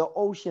mountains, the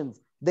oceans,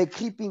 the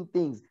creeping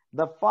things,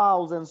 the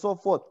fowls, and so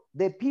forth,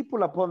 the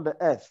people upon the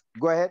earth.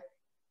 Go ahead.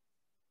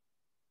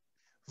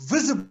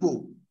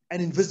 Visible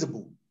and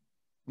invisible.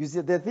 You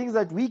see, the things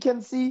that we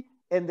can see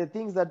and the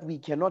things that we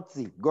cannot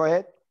see. Go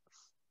ahead.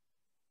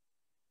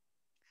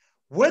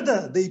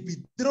 Whether they be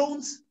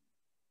thrones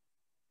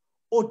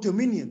or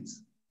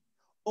dominions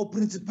or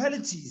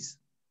principalities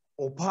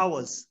or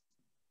powers.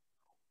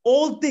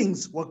 All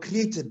things were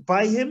created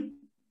by him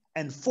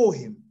and for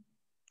him.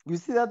 You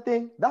see that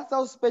thing? That's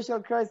how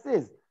special Christ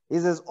is. He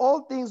says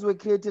all things were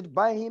created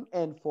by him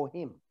and for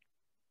him.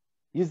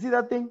 You see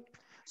that thing?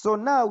 So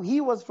now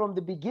he was from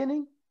the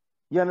beginning.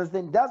 You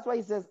understand? That's why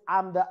he says,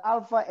 I'm the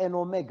Alpha and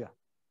Omega.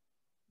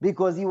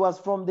 Because he was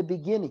from the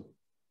beginning.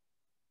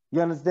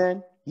 You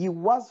understand? He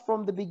was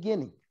from the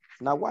beginning.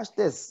 Now watch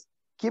this.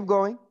 Keep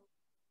going.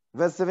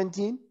 Verse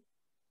 17.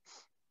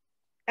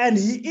 And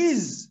he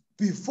is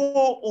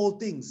before all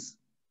things.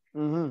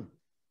 Mm-hmm.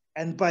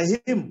 And by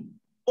him,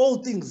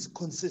 all things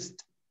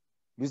consist.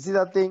 You see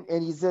that thing?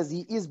 And he says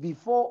he is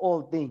before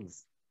all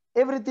things.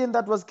 Everything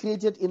that was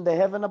created in the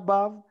heaven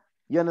above,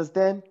 you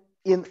understand?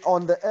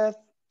 On the earth,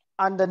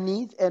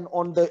 underneath, and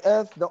on the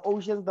earth, the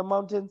oceans, the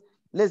mountains.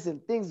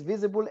 Listen, things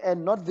visible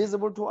and not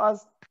visible to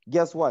us.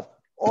 Guess what?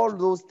 All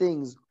those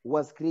things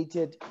was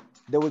created.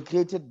 They were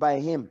created by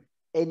him.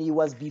 And he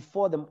was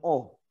before them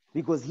all.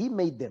 Because he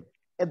made them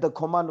at the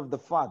command of the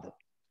Father.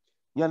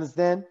 You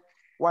understand?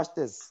 Watch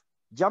this.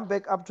 Jump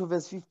back up to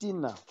verse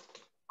 15 now.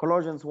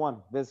 Colossians 1,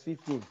 verse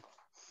 15.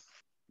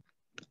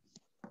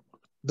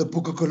 The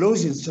book of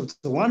Colossians,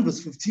 chapter 1,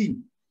 verse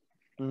 15.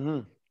 Mm-hmm.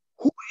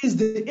 Who is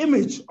the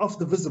image of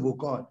the visible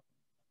God?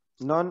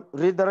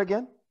 Read that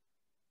again.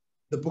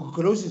 The book of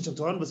Colossians,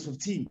 chapter 1, verse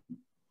 15.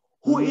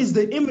 Who is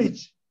the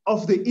image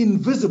of the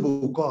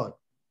invisible God?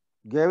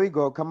 There we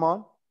go. Come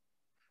on.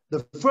 The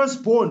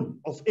firstborn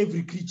of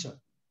every creature.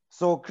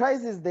 So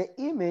Christ is the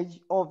image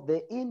of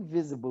the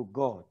invisible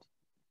God.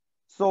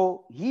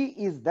 So he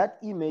is that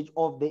image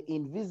of the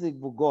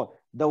invisible God,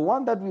 the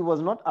one that we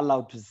was not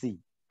allowed to see.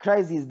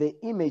 Christ is the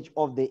image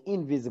of the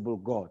invisible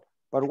God.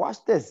 But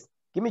watch this.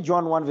 Give me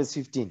John 1 verse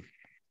 15.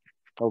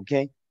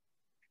 Okay.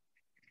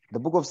 The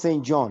book of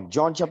St. John,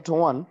 John chapter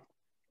 1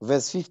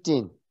 verse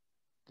 15.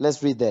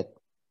 Let's read that.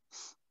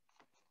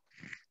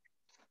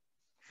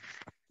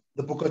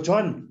 The book of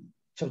John,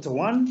 chapter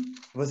 1,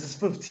 verses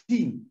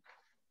 15.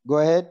 Go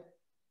ahead.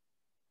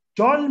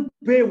 John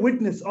bare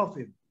witness of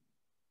him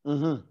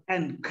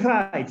and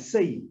cried,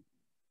 saying,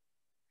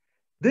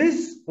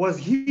 This was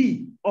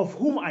he of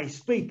whom I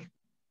spake.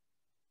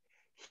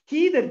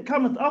 He that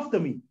cometh after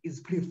me is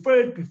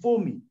preferred before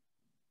me.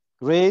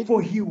 Read.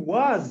 For he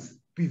was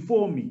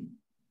before me.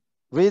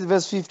 Read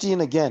verse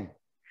 15 again.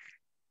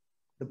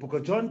 The book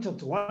of John,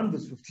 chapter 1,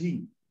 verse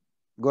 15.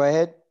 Go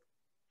ahead.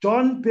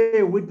 John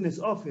bare witness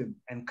of him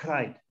and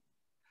cried,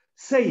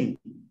 saying,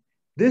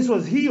 This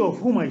was he of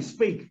whom I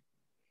spake.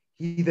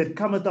 He that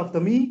cometh after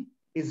me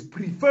is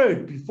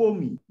preferred before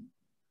me,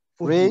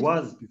 for Read. he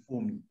was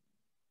before me.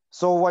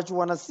 So what you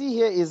want to see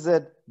here is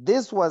that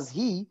this was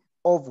he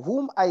of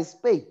whom I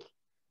spake.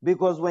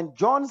 Because when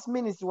John's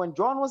ministry, when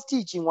John was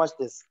teaching, watch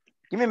this.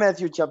 Give me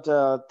Matthew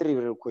chapter 3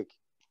 real quick.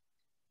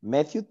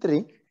 Matthew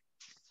 3.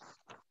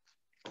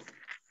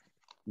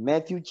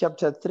 Matthew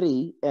chapter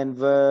 3 and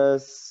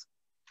verse...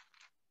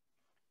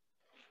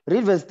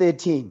 Read verse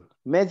 13.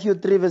 Matthew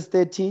 3 verse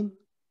 13.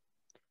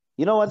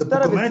 You know what?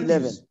 Start at verse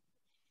 11.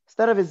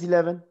 Start at verse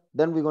 11.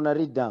 Then we're going to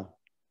read down.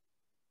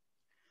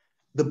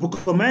 The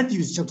book of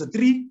Matthew, chapter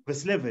 3,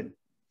 verse 11.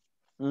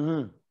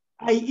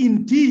 I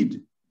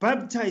indeed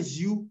baptize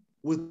you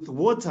with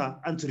water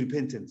unto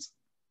repentance.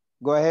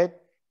 Go ahead.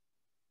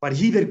 But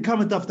he that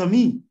cometh after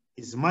me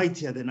is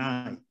mightier than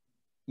I.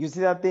 You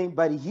see that thing?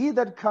 But he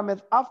that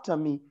cometh after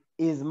me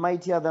is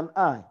mightier than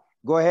I.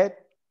 Go ahead.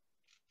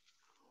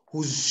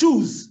 Whose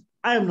shoes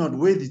I am not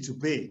worthy to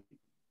bear.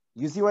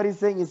 You see what he's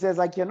saying? He says,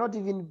 I cannot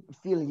even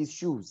feel his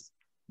shoes.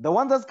 The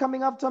one that's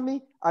coming after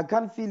me, I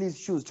can't feel his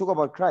shoes. Talk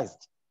about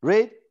Christ.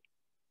 Read.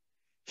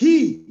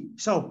 He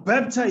shall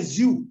baptize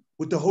you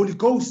with the Holy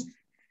Ghost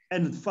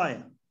and with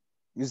fire.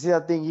 You see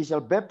that thing? He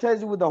shall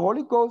baptize you with the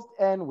Holy Ghost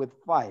and with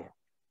fire.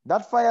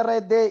 That fire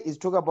right there is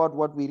talk about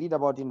what we read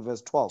about in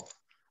verse 12.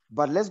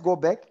 But let's go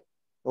back.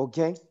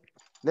 Okay.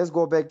 Let's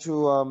go back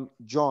to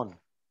John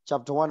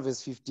chapter 1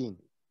 verse 15.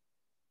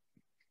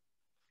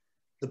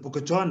 The book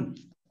of John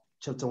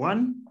chapter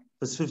 1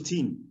 verse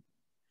 15.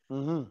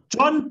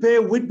 John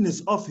bare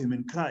witness of him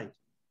and cried,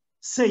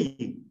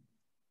 saying,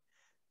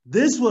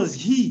 This was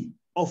he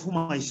of whom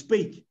I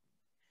spake.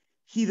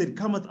 He that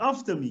cometh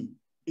after me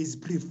is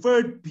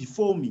preferred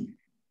before me.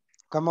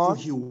 Come on.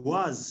 For he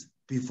was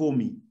before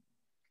me.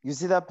 You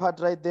see that part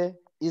right there?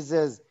 It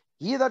says,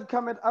 he that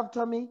cometh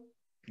after me,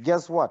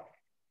 guess what?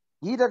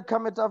 He that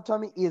cometh after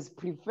me is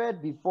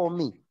preferred before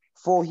me,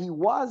 for he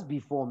was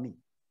before me.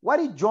 What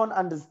did John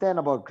understand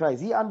about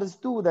Christ? He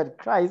understood that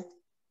Christ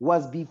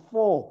was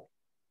before.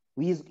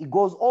 It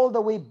goes all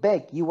the way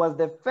back. He was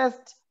the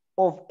first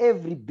of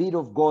every bit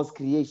of God's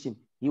creation.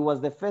 He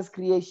was the first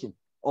creation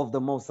of the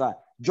Most High.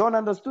 John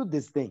understood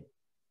this thing.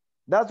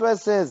 That's why it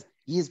says,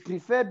 he is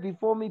preferred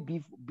before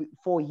me,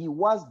 for he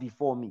was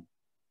before me.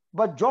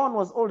 But John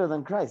was older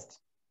than Christ.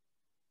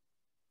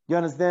 You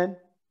understand?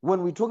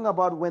 When we're talking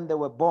about when they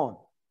were born,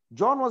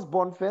 John was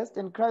born first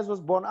and Christ was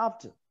born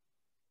after.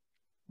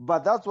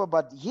 But that's what,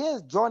 but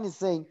here John is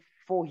saying,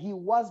 for he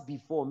was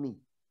before me.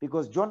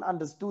 Because John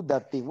understood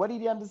that thing. What did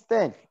he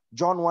understand?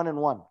 John 1 and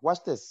 1.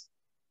 Watch this.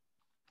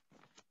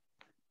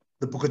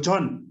 The book of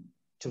John,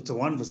 chapter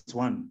 1, verse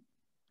 1.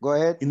 Go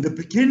ahead. In the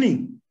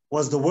beginning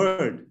was the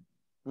Word,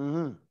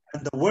 Mm-hmm.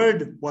 and the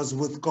Word was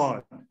with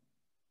God,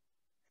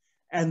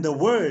 and the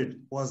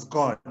Word was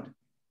God.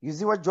 You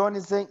see what John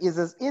is saying? He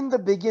says, in the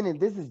beginning,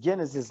 this is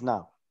Genesis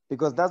now,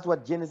 because that's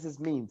what Genesis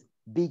means,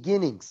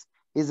 beginnings.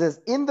 He says,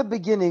 in the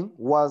beginning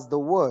was the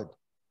Word,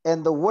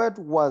 and the Word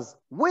was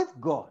with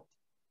God.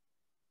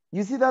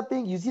 You see that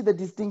thing? You see the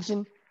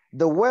distinction?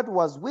 The Word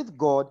was with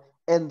God,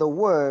 and the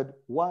Word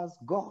was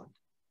God.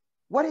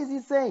 What is he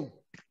saying?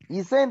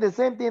 He's saying the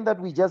same thing that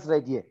we just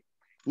read here.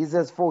 He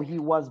says, for he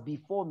was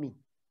before me.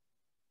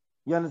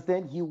 You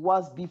understand? He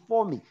was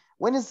before me.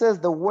 When it says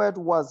the Word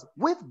was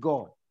with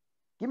God,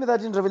 give me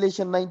that in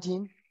Revelation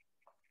 19.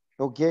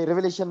 Okay,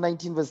 Revelation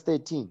 19 verse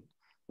 13.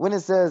 When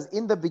it says,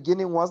 in the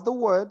beginning was the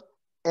Word,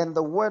 and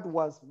the Word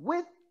was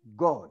with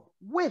God.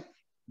 With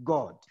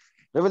God.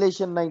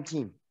 Revelation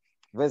 19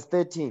 verse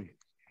 13.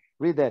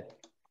 Read that.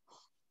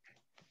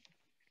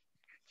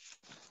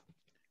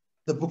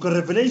 The book of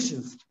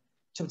Revelations,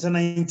 chapter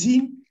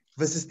 19,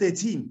 verses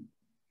 13.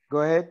 Go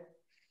ahead.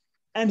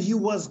 And he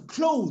was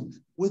clothed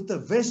with a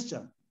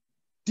vesture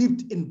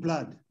dipped in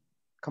blood.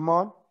 Come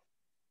on.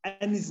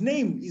 And his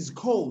name is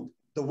called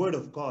the Word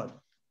of God.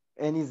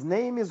 And his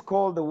name is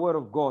called the Word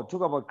of God.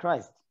 Talk about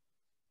Christ.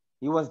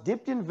 He was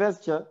dipped in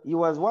vesture. He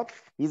was what?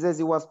 He says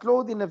he was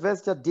clothed in a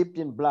vesture dipped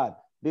in blood.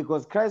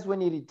 Because Christ,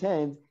 when he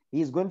returns, he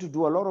is going to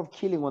do a lot of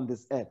killing on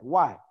this earth.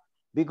 Why?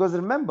 Because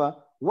remember,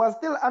 we're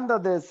still under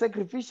the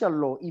sacrificial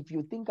law if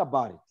you think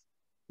about it.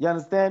 You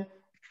understand?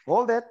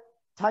 Hold that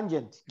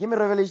tangent. Give me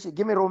Revelation.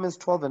 Give me Romans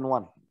 12 and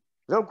 1.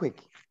 Real quick.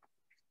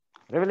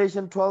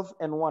 Revelation 12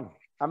 and 1.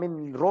 I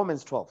mean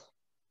Romans 12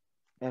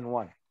 and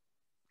 1.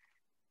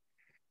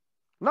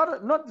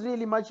 Not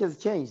really much has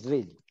changed,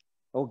 really.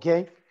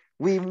 Okay?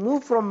 We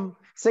moved from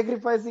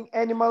sacrificing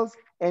animals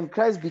and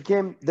Christ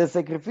became the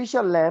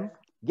sacrificial lamb.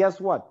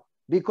 Guess what?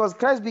 Because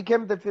Christ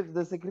became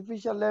the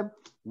sacrificial lamb,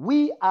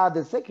 we are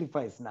the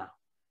sacrifice now.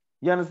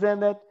 You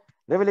understand that?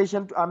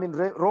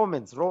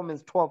 Romans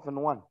 12 and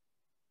 1.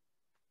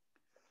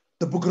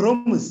 The book of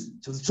Romans,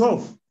 chapter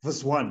 12,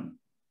 verse 1.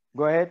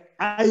 Go ahead.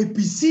 I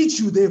beseech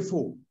you,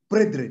 therefore,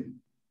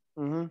 brethren,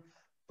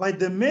 by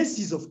the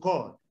mercies of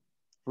God,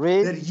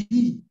 that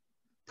ye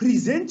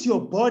present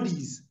your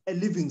bodies a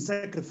living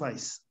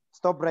sacrifice.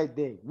 Stop right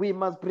there. We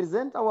must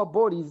present our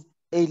bodies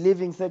a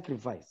living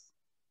sacrifice.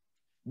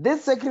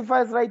 This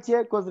sacrifice right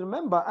here, because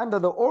remember, under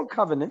the old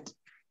covenant,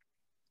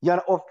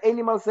 of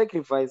animal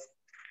sacrifice,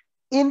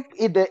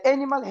 the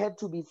animal had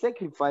to be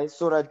sacrificed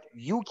so that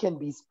you can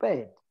be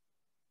spared.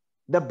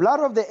 The blood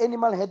of the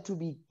animal had to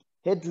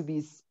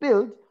be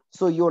spilled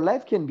so your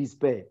life can be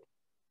spared.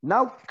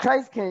 Now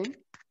Christ came,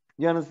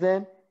 you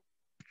understand?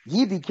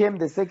 He became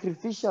the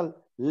sacrificial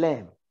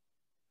lamb.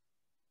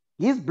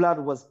 His blood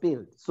was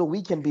spilled so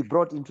we can be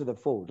brought into the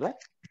fold, right?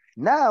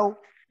 Now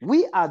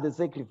we are the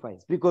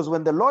sacrifice, because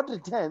when the Lord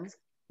returns,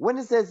 when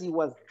he says he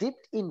was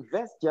dipped in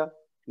vesture,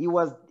 he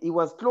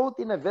was clothed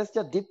in a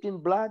vesture dipped in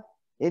blood,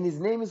 and his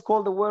name is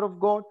called the Word of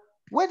God.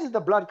 Where did the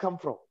blood come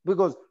from?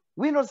 Because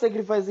we're not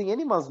sacrificing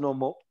animals no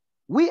more.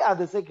 We are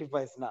the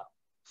sacrifice now.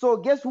 So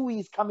guess who he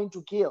is coming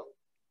to kill?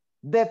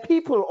 The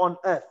people on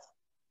earth.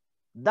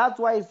 That's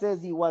why it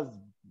says he was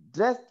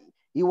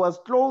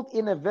clothed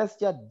in a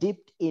vesture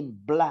dipped in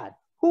blood.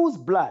 Whose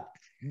blood?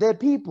 The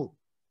people.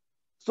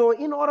 So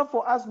in order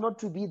for us not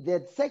to be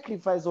that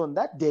sacrifice on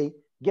that day,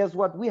 guess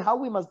what? How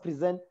we must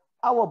present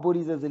our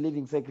bodies as a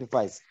living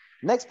sacrifice.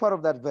 Next part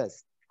of that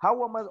verse.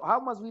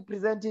 How must we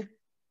present it?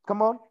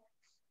 Come on.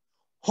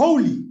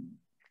 Holy.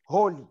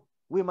 Holy.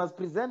 We must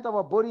present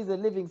our bodies a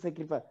living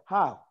sacrifice.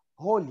 How?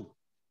 Holy.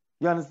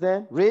 You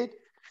understand? Read.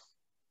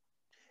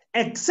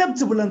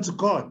 Acceptable unto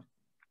God.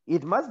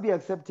 It must be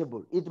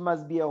acceptable. It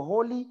must be a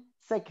holy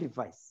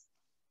sacrifice.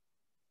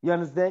 You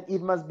understand?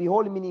 It must be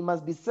holy, meaning it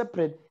must be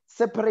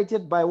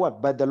separated by what?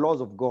 By the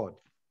laws of God.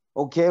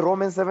 Okay,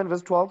 Romans 7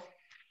 verse 12.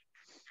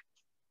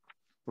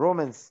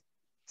 Romans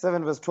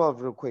 7 verse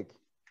 12 real quick.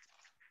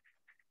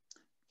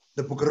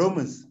 The book of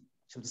Romans,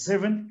 chapter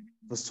 7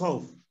 verse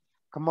 12.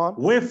 Come on.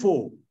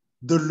 Wherefore,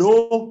 the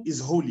law is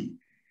holy.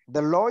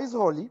 The law is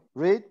holy.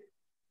 Read.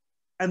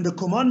 And the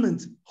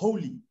commandment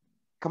holy.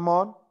 Come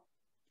on.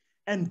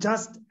 And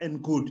just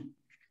and good.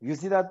 You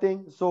see that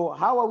thing? So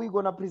how are we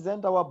going to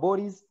present our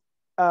bodies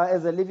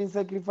as a living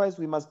sacrifice?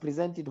 We must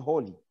present it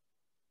holy.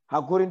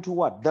 According to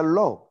what? The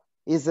law.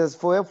 It says,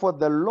 for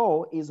the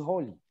law is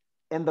holy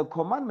and the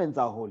commandments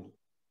are holy.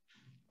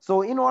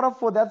 So in order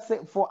for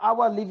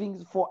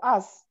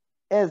us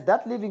as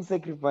that living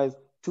sacrifice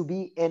to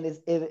be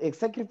a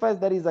sacrifice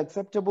that is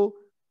acceptable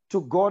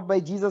to God by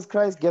Jesus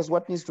Christ, guess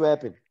what needs to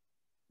happen?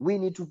 We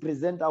need to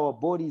present our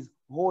bodies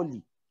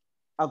holy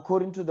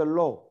according to the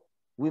law.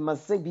 We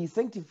must be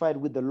sanctified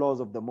with the laws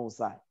of the Most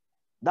High.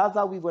 That's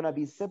how we're going to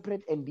be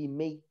separate and be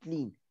made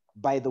clean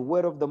by the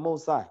word of the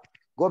Most High.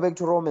 Go back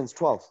to Romans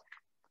 12,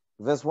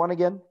 verse 1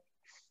 again.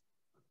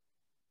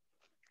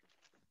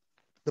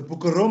 The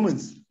book of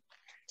Romans,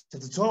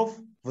 chapter 12,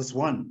 verse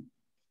 1.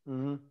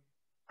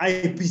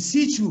 I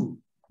beseech you,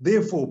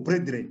 therefore,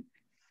 brethren,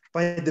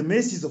 by the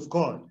mercies of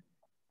God,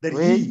 that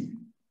ye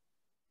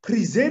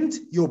present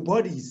your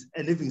bodies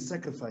a living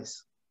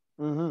sacrifice,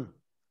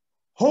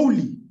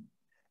 holy,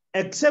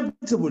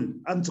 acceptable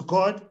unto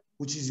God,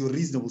 which is your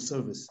reasonable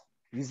service.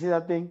 You see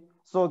that thing?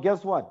 So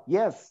guess what?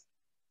 Yes,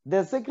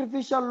 the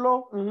sacrificial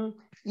law,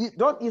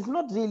 it's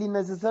not really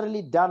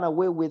necessarily done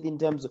away with in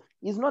terms of,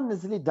 it's not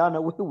necessarily done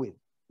away with.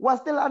 We're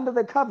still under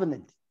the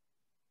covenant.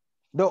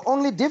 The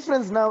only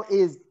difference now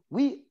is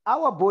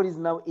our bodies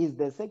now is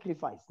the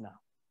sacrifice now,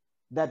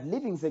 that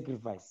living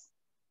sacrifice.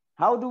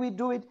 How do we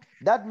do it?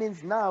 That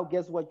means now,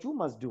 guess what you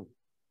must do?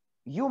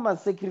 You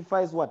must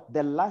sacrifice what?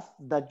 The lust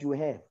that you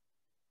have.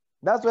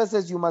 That's why it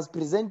says you must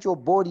present your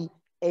body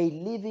a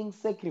living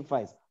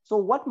sacrifice. So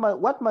what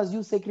must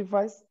you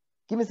sacrifice?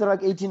 Give me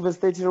Sirach 18 verse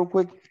 30 real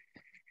quick.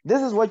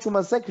 This is what you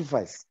must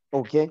sacrifice.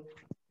 Okay.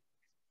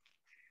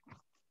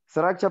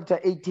 Sirach chapter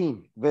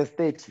 18 verse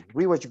 30.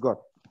 Read what you got.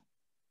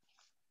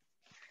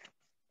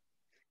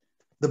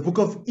 The book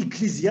of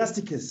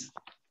Ecclesiasticus,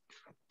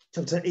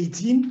 chapter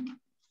 18,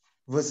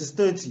 verses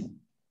 30.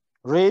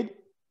 Read.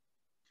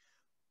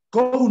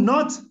 Go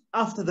not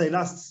after thy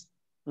lusts,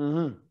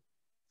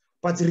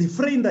 but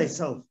refrain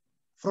thyself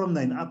from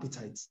thine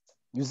appetites.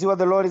 You see what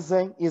the Lord is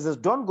saying? He says,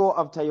 don't go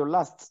after your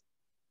lusts,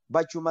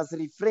 but you must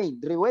refrain.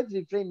 The word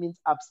refrain means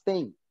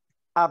abstain.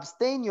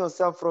 Abstain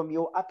yourself from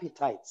your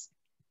appetites.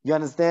 You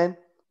understand?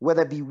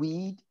 Whether it be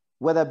weed,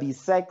 whether it be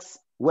sex,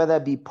 whether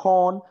it be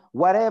porn,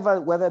 whatever,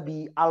 whether it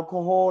be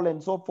alcohol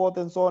and so forth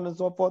and so on and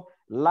so forth,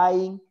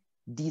 lying,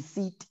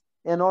 deceit,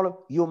 and all of,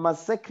 you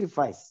must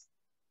sacrifice.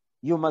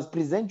 You must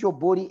present your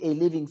body a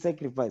living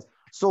sacrifice.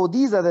 So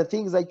these are the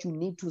things that you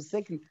need to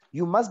sacrifice.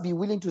 You must be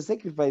willing to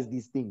sacrifice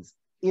these things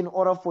in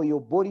order for your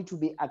body to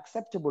be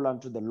acceptable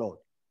unto the Lord.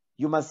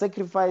 You must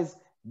sacrifice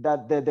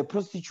that the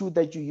prostitute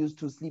that you used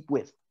to sleep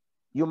with.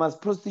 You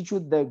must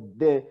prostitute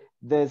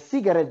the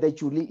cigarette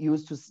that you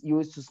used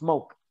to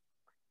smoke.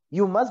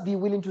 You must be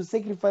willing to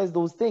sacrifice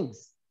those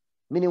things.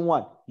 Meaning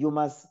what? You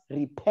must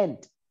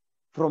repent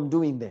from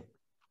doing them.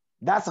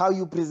 That's how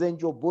you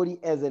present your body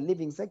as a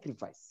living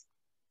sacrifice.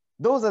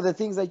 Those are the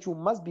things that you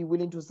must be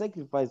willing to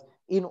sacrifice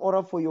in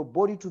order for your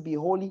body to be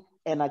holy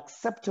and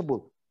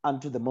acceptable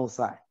unto the Most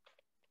High.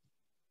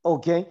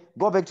 Okay,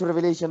 go back to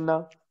Revelation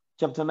now,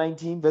 chapter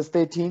 19, verse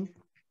 13.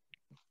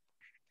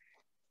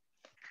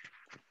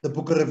 The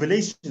book of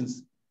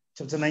Revelations,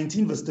 chapter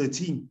 19, verse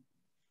 13.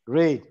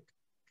 Read.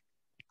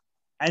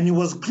 And he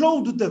was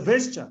clothed with a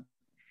vesture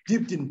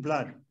dipped in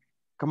blood.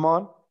 Come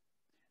on.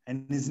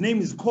 And his name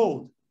is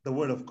called the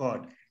Word of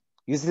God.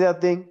 You see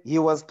that thing? He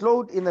was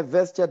clothed in a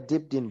vesture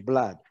dipped in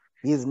blood.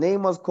 His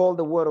name was called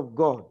the Word of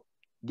God.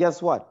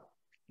 Guess what?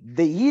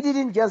 He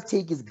didn't just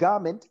take his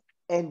garment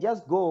and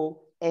just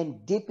go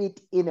and dip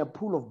it in a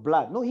pool of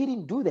blood. No, he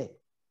didn't do that.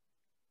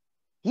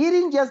 He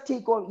didn't just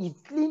take on his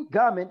clean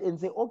garment and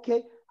say,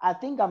 okay, I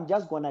think I'm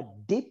just going to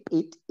dip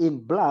it in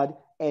blood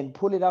and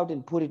pull it out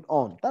and put it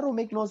on. That will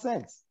make no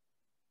sense.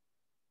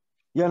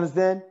 You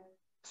understand?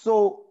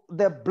 So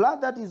the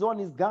blood that is on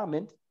his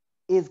garment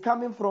is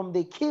coming from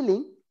the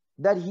killing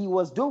that he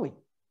was doing.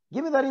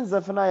 Give me that in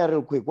Zephaniah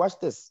real quick. Watch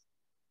this.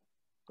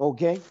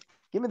 Okay?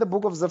 Give me the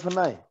book of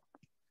Zephaniah.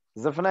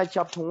 Zephaniah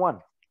chapter 1.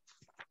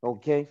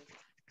 Okay?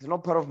 It's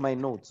not part of my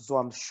notes, so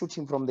I'm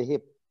shooting from the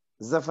hip.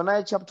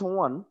 Zephaniah chapter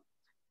 1,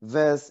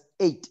 verse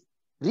 8.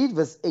 Read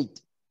verse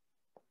 8.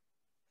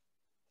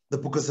 The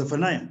book of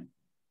Zephaniah,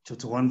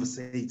 chapter 1, verse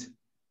 8.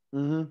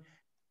 And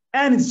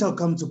it shall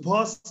come to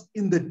pass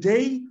in the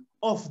day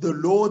of the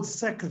Lord's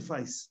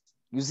sacrifice.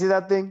 You see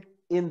that thing?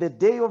 In the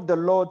day of the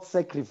Lord's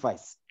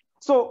sacrifice.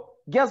 So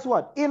guess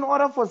what? In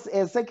order for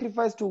a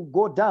sacrifice to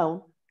go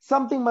down,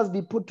 something must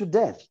be put to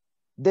death.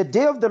 The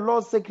day of the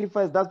Lord's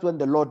sacrifice, that's when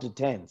the Lord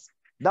returns.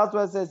 That's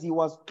why it says he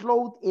was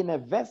clothed in a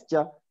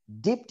vesture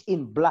dipped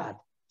in blood.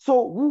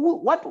 So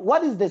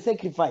what is the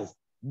sacrifice?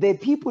 The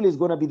people is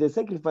going to be the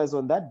sacrifice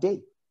on that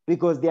day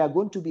because they are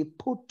going to be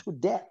put to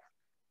death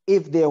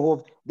if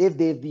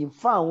they've been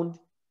found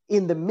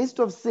in the midst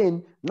of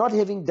sin, not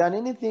having done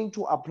anything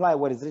to apply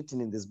what is written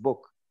in this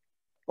book.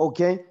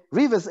 Okay,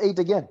 read verse 8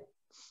 again.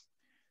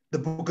 The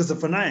book of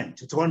Zephaniah,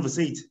 chapter 1, verse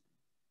 8.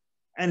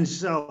 And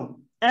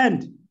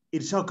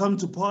it shall come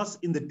to pass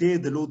in the day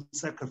of the Lord's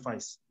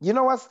sacrifice. You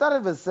know what? Start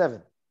at verse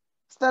 7.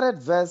 Start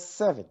at verse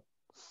 7.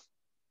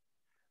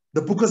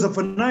 The book of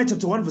Zephaniah,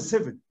 chapter 1, verse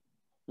 7.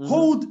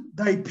 Hold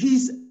thy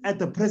peace at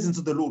the presence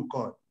of the Lord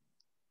God.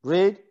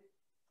 Read.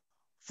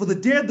 For the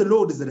day of the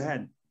Lord is at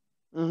hand.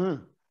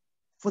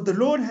 For the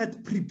Lord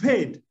hath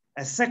prepared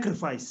a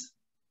sacrifice.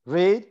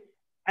 Read.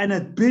 And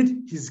hath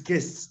bid his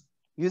guests.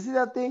 You see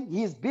that thing?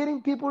 He's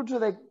bidding people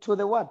to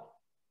the what?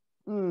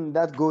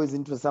 That goes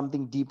into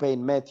something deeper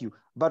in Matthew.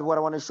 But what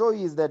I want to show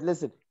you is that,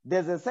 listen,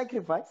 there's a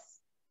sacrifice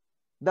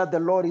that the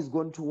Lord is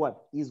going to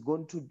what? He's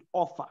going to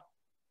offer.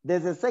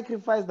 There's a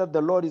sacrifice that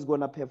the Lord is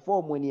going to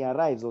perform when he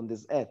arrives on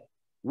this earth.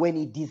 When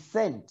he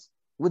descends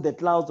with the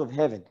clouds of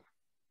heaven,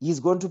 he's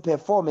going to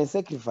perform a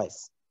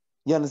sacrifice.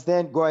 You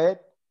understand? Go ahead.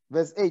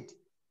 Verse 8.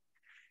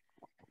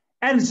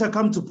 And it shall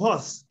come to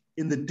pass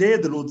in the day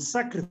of the Lord's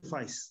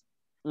sacrifice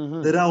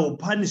that I will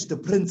punish the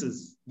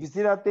princes. You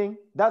see that thing?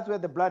 That's where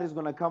the blood is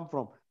going to come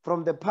from.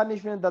 From the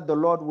punishment that the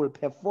Lord will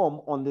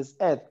perform on this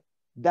earth.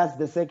 That's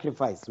the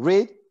sacrifice.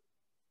 Read.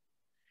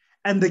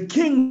 And the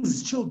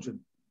king's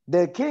children.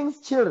 The king's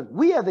children.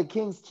 We are the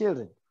king's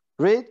children.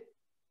 Read.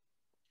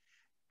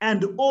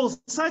 And all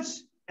such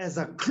as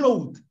are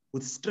clothed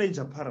with strange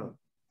apparel.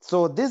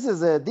 So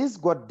this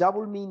got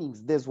double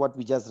meanings. This is what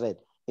we just read.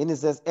 And it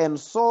says,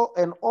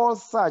 and all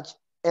such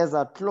as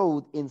are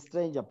clothed in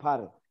strange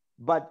apparel.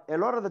 But a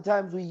lot of the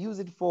times we use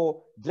it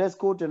for dress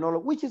code and all,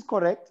 which is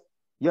correct.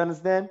 You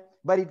understand?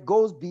 But it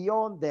goes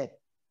beyond that.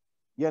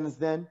 You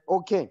understand?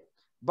 Okay.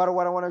 But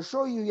what I want to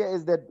show you here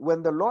is that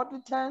when the Lord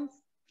returns,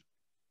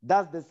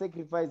 that's the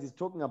sacrifice he's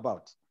talking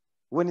about.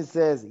 When it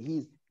says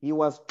he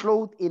was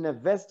clothed in a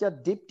vesture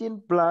dipped in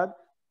blood,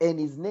 and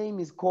his name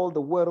is called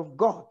the Word of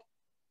God.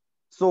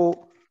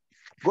 So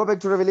go back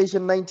to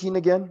Revelation 19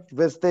 again,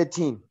 verse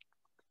 13.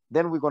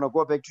 Then we're going to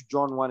go back to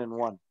John 1 and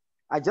 1.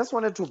 I just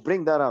wanted to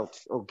bring that out,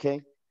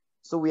 okay?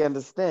 So we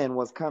understand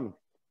what's coming.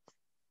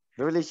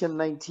 Revelation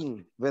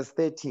 19, verse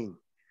 13.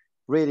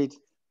 Read it.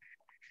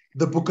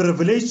 The book of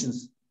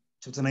Revelations,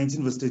 chapter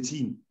 19, verse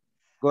 13.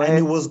 Go ahead.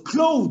 And he was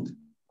clothed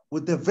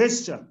with a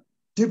vesture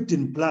dipped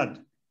in blood.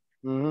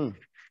 Mm-hmm.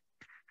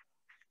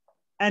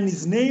 And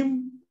his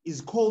name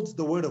is called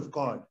the Word of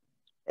God.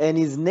 And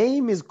his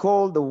name is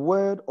called the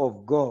Word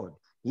of God.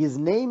 His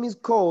name is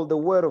called the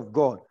Word of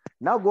God.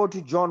 Now go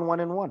to John 1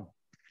 and 1.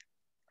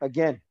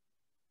 Again.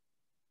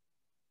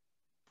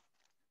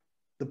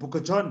 The book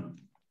of John,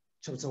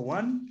 chapter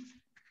 1,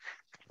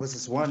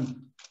 verses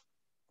 1.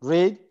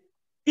 Read.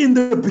 In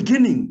the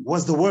beginning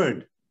was the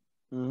Word.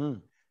 Mm-hmm.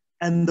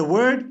 And the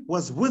Word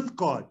was with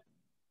God.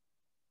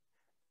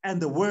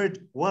 And the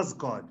Word was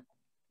God.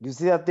 You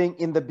see that thing?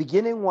 In the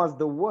beginning was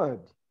the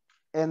Word.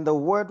 And the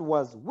Word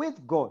was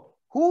with God.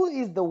 Who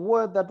is the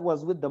Word that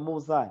was with the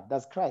Most High?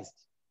 That's Christ.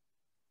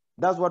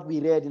 That's what we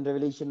read in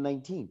Revelation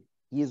 19.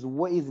 His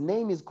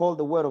name is called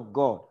the Word of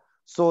God.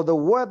 So the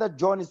word that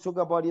John is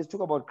talking about, he's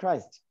talking about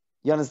Christ.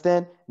 You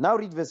understand? Now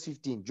read verse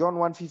 15. John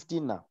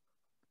 1:15 now.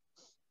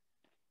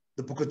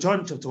 The book of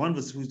John, chapter 1,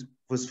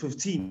 verse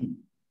 15.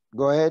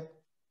 Go ahead.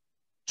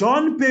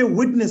 John bare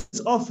witness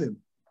of him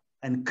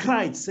and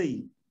cried,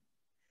 saying,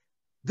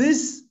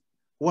 this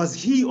was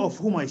he of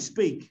whom I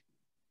spake.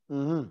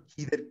 Mm-hmm.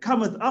 He that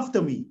cometh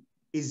after me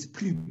is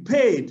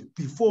prepared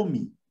before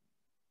me,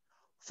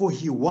 for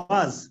he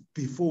was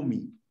before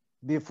me.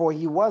 Before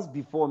he was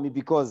before me,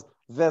 because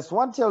verse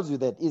 1 tells you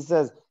that. It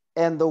says,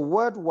 and the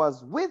Word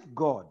was with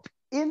God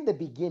in the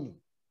beginning.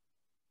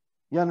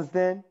 You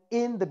understand?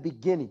 In the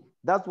beginning.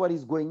 That's what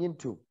he's going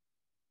into.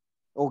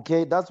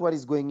 Okay, that's what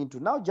he's going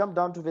into. Now jump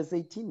down to verse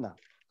 18 now.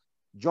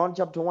 John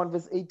chapter 1,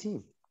 verse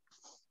 18.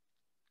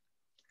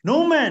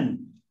 No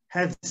man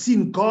hath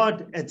seen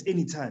God at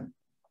any time.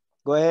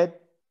 Go ahead.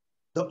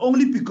 The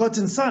only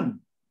begotten Son,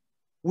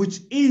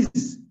 which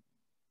is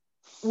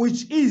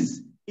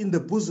in the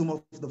bosom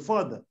of the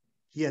Father,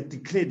 he hath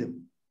declared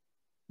him.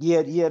 He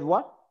had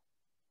what?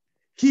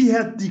 He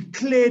hath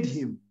declared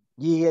him.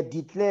 He had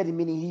declared him,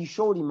 meaning he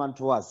showed him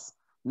unto us.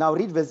 Now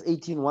read verse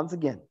 18 once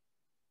again.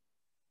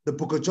 The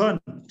book of John,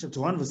 chapter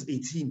 1, verse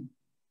 18.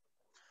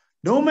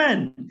 No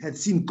man had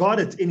seen God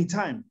at any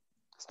time.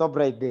 Stop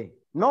right there.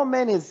 No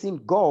man has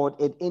seen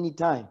God at any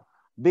time.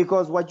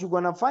 Because what you're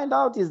going to find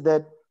out is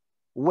that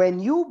when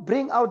you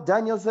bring out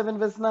Daniel 7,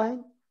 verse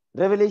 9,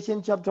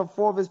 Revelation chapter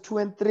 4, verse 2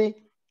 and 3,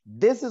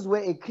 this is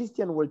where a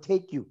Christian will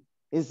take you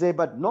and say,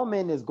 but no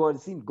man has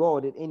seen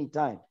God at any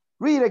time.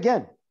 Read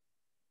again.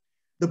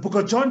 The book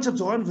of John,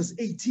 chapter 1, verse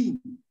 18.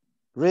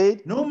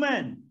 Read. No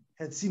man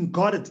had seen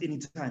God at any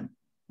time.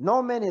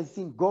 No man has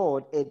seen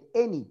God at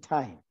any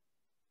time.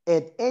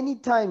 At any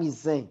time, he's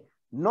saying,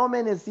 no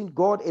man has seen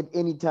God at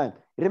any time.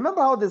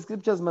 Remember how the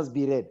scriptures must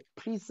be read.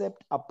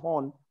 Precept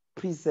upon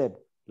precept.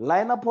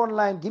 Line upon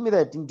line. Give me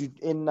that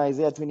in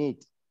Isaiah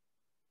 28.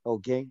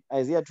 Okay,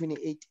 Isaiah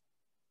 28.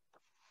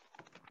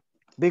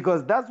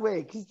 Because that's where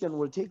a Christian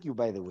will take you,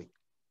 by the way.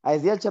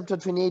 Isaiah chapter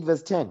 28,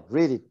 verse 10.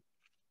 Read it.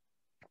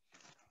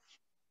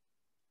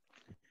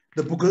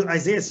 The book of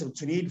Isaiah,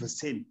 chapter 28, verse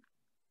 10.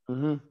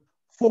 Mm-hmm.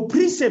 For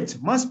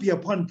precept must be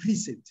upon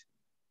precept.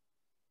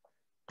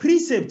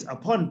 Precept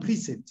upon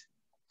precept.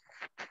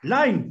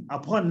 Line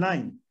upon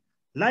line.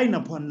 Line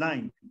upon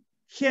line.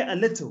 Here a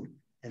little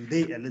and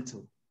there a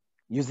little.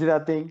 You see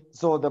that thing?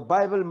 So the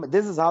Bible,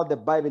 this is how the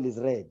Bible is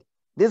read.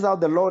 This is how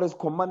the Lord has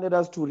commanded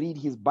us to read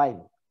his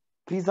Bible.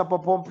 Precept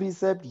upon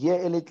precept, here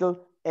a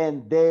little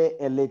and there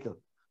a little.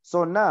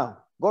 So now,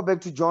 go back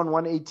to John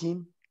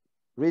 1:18.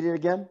 Read it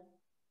again.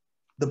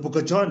 The book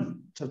of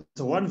John,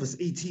 chapter 1, verse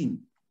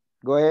 18.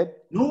 Go ahead.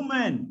 No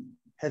man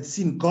hath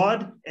seen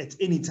God at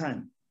any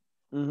time.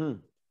 Mm-hmm.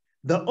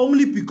 The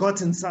only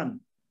begotten Son.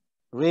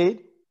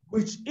 Read.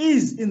 Which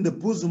is in the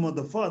bosom of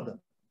the Father.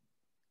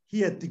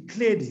 He hath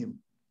declared him.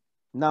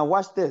 Now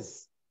watch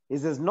this. It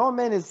says, no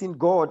man has seen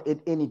God at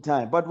any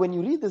time. But when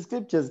you read the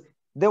scriptures,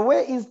 there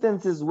were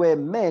instances where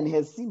man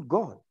has seen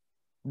God.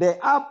 There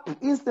are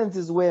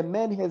instances where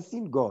man has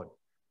seen God.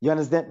 You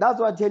understand? That's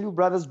why I tell you,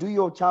 brothers, do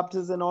your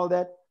chapters and all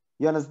that.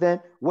 You understand?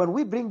 When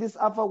we bring this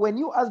up, when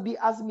you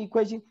ask me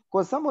questions,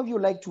 because some of you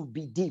like to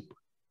be deep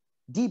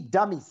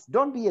dummies.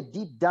 Don't be a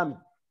deep dummy.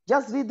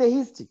 Just read the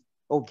history.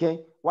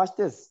 Okay? Watch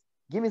this.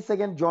 Give me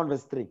 2 John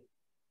verse 3.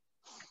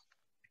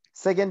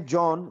 2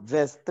 John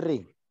verse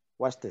 3.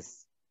 Watch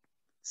this.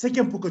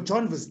 2nd book of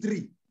John verse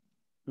 3.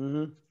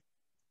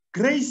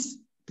 Grace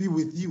be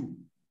with you,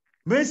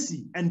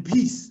 mercy and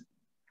peace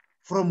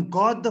from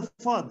God the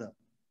Father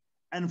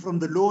and from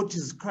the Lord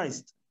Jesus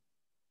Christ,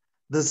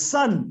 the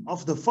Son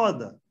of the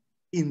Father,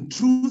 in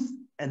truth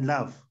and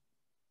love.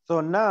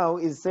 So now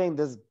he's saying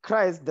this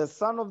Christ, the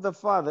Son of the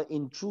Father,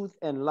 in truth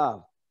and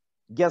love.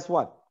 Guess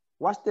what?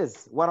 Watch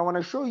this. What I want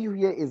to show you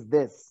here is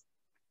this.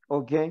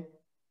 Okay?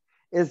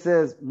 It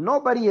says,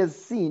 nobody has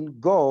seen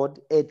God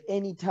at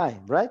any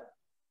time, right?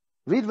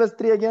 Read verse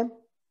 3 again.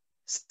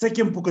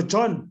 2nd book of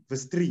John,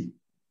 verse 3.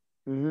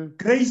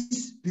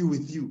 Grace be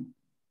with you.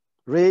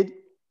 Read.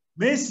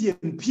 Mercy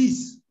and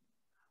peace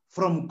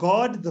from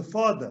God the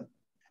Father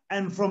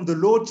and from the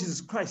Lord Jesus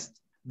Christ,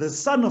 the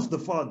Son of the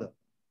Father,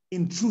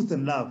 in truth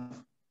and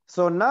love.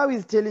 So now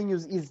he's telling you,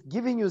 he's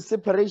giving you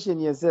separation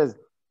here. He says,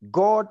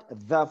 God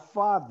the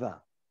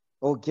Father.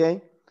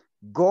 Okay?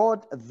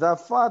 God the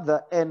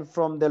Father and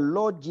from the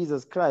Lord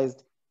Jesus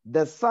Christ,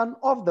 the Son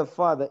of the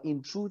Father,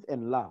 in truth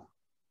and love.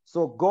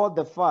 So God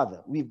the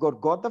Father. We've got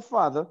God the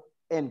Father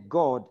and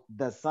God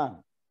the Son.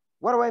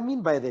 What do I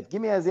mean by that?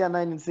 Give me Isaiah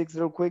 9 and 6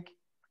 real quick.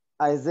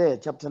 Isaiah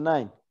chapter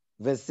 9,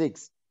 verse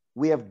 6.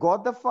 We have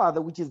God the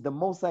Father, which is the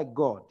Most High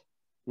God.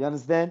 You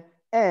understand?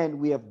 And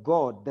we have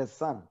God the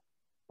Son.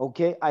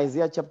 Okay?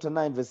 Isaiah chapter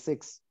 9, verse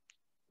 6.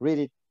 Read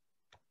it.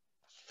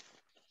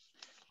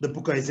 The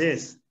book of Isaiah,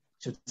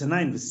 chapter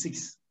 9, verse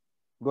 6.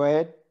 Go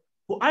ahead.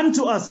 For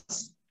unto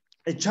us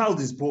a child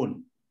is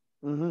born.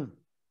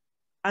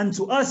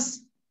 Unto us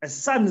a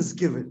son is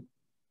given.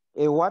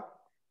 A what?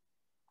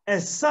 A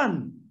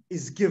son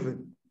is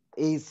given.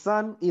 A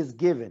son is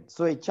given.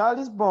 So a child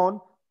is born,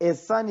 a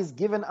son is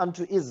given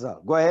unto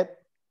Israel. Go ahead.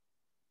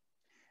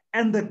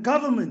 And the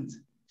government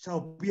shall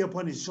be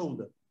upon his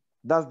shoulder.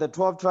 That's the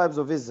 12 tribes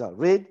of Israel.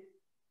 Read.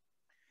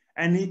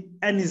 And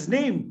his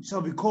name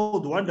shall be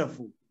called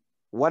Wonderful.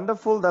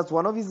 Wonderful, that's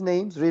one of his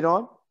names. Read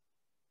on.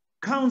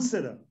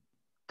 Counselor.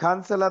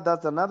 Counselor,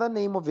 that's another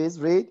name of his.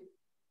 Read.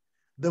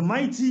 The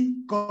mighty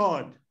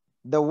God.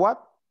 The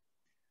what?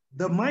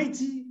 The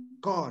mighty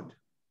God.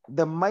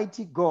 The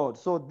mighty God.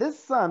 So this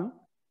son,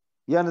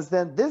 you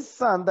understand, this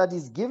son that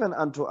is given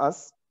unto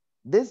us,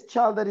 this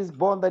child that is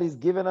born that is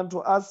given unto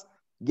us,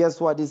 guess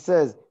what it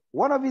says?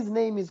 One of his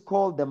name is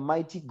called the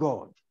mighty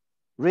God.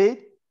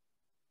 Read.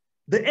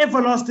 The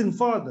everlasting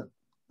Father.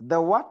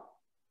 The what?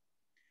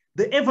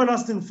 The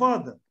everlasting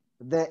Father.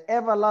 The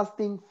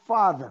everlasting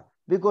Father.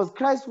 Because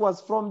Christ was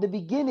from the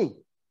beginning.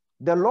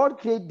 The Lord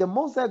created, the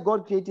Most High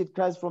God created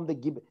Christ from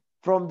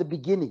the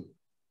beginning.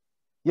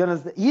 You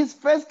understand? His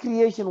first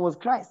creation was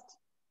Christ.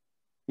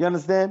 You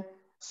understand?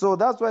 So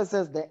that's why it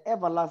says the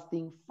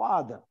everlasting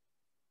Father.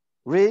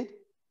 Read.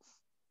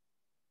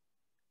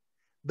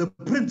 The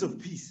Prince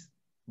of Peace.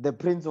 The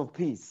Prince of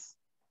Peace.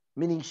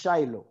 Meaning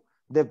Shiloh.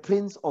 The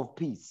Prince of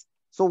Peace.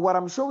 So what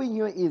I'm showing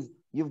you is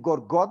you've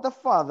got God the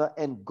Father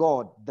and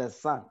God the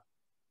Son.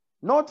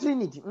 No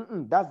Trinity.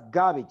 That's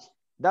garbage.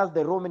 That's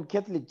the Roman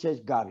Catholic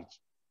Church garbage.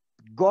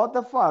 God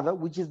the Father,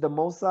 which is the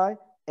Most High,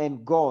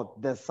 and God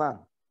the Son.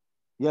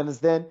 You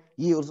understand?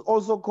 He was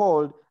also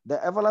called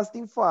the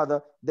Everlasting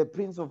Father, the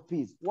Prince of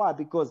Peace. Why?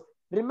 Because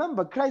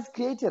remember, Christ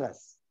created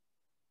us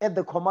at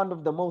the command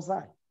of the Most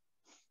High.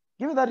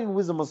 Give me that in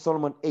Wisdom of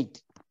Solomon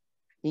 8,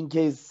 in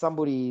case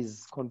somebody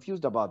is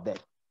confused about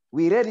that.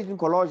 We read it in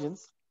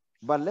Colossians,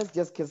 but let's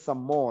just get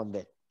some more on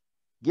that.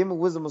 Give me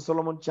Wisdom of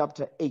Solomon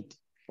chapter 8.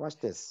 Watch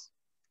this.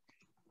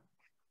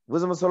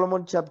 Wisdom of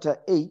Solomon chapter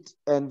 8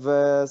 and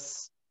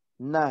verse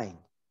 9.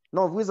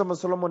 No, Wisdom of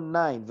Solomon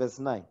 9, verse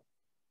 9.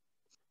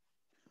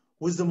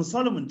 Wisdom of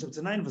Solomon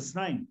chapter 9, verse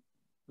 9.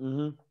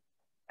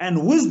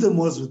 And wisdom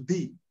was with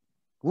thee.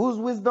 Whose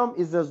wisdom?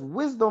 It says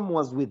wisdom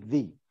was with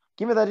thee.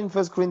 Give me that in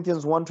 1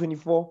 Corinthians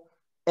 1:24.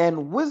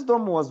 And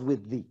wisdom was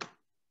with thee.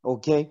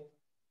 Okay.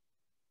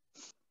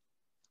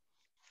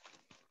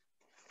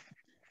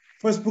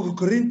 First book of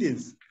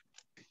Corinthians,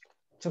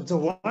 chapter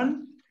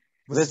 1,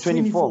 verse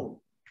 24.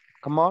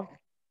 Come on.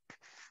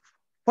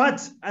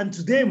 But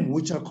unto them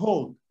which are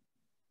called,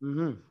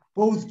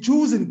 both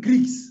Jews and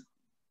Greeks,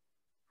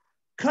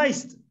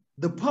 Christ,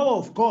 the power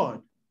of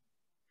God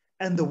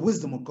and the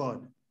wisdom of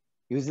God.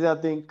 You see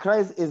that thing?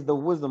 Christ is the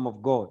wisdom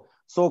of God.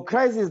 So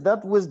Christ is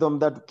that wisdom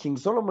that King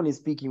Solomon is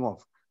speaking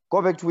of.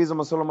 Go back to Wisdom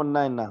of Solomon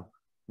 9 now.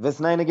 Verse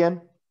 9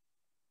 again.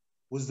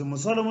 Wisdom of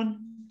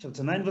Solomon,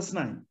 chapter 9, verse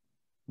 9.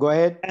 Go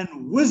ahead.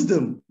 And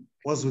wisdom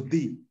was with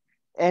thee.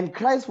 And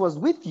Christ was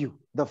with you,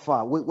 the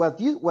Father.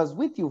 Was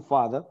with you,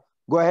 Father.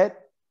 Go ahead.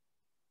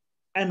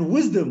 And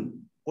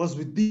wisdom was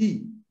with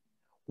thee,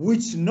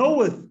 which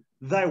knoweth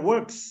thy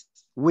works.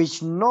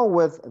 Which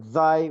knoweth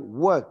thy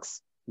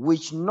works.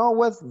 Which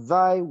knoweth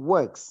thy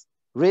works.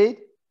 Read.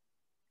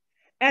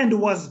 And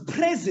was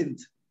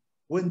present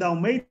when thou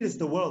madest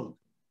the world.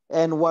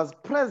 And was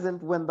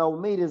present when thou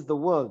madest the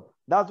world.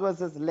 That's why it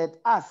says, let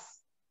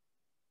us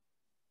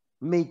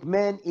make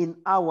man in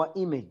our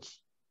image.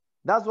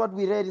 That's what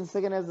we read in 2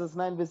 Ezra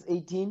 9 verse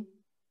 18.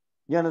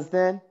 You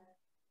understand?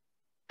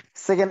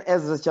 2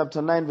 Ezra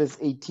chapter 9 verse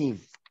 18.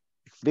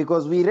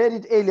 Because we read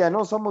it earlier. I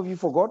know some of you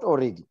forgot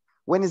already.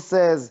 When it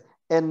says,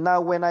 and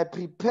now when I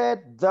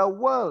prepared the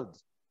world,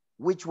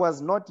 which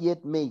was not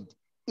yet made,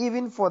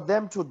 even for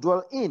them to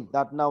dwell in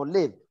that now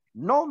live,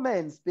 no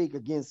man spake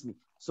against me.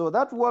 So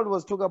that world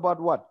was talking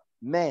about what?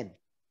 Man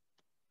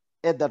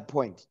at that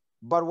point.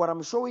 But what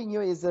I'm showing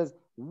you is says,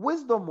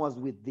 wisdom was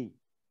with thee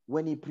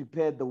when he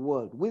prepared the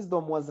world.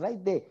 Wisdom was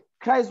right there.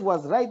 Christ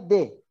was right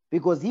there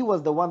because he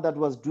was the one that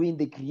was doing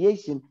the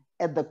creation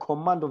at the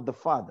command of the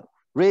Father.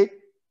 Read.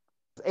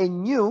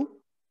 And knew,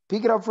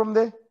 pick it up from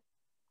there.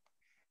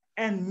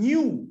 And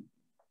knew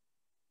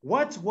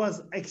what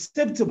was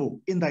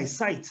acceptable in thy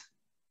sight.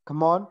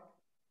 Come on.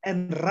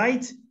 And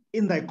right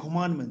in thy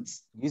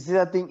commandments. You see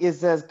that thing? It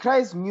says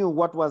Christ knew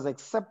what was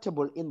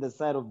acceptable in the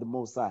sight of the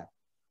Most High.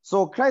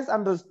 So Christ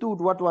understood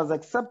what was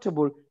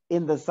acceptable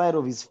in the sight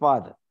of his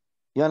Father.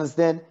 You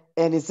understand?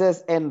 And it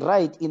says, and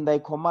right in thy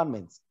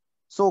commandments.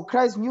 So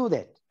Christ knew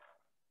that.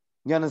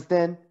 You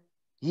understand?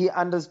 He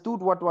understood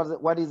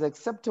what is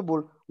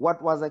acceptable,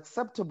 what was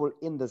acceptable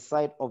in the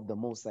sight of the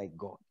Most High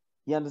God.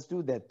 He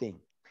understood that thing.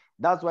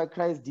 That's why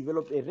Christ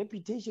developed a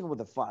reputation with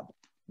the Father.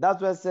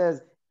 That's why it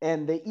says,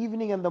 and the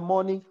evening and the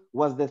morning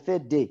was the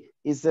third day.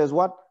 It says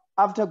what?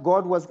 After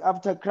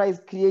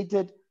Christ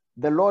created,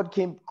 the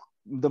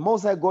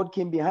Most High God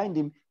came behind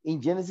him.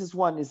 In Genesis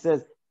 1, it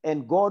says,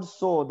 and God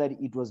saw that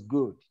it was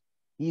good.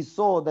 He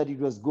saw that it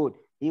was good.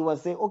 He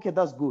was saying, okay,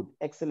 that's good.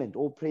 Excellent.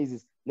 All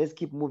praises. Let's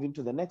keep moving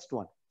to the next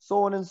one.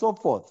 So on and so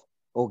forth.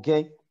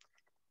 Okay.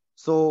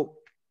 So,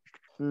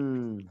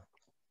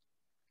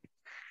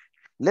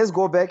 let's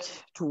go back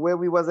to where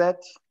we was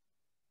at.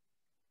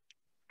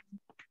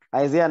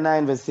 Isaiah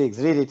 9 verse 6.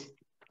 Read it.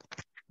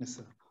 Yes,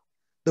 sir.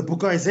 The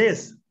book of Isaiah,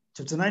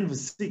 chapter 9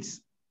 verse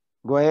 6.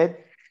 Go ahead.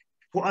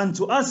 For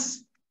unto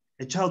us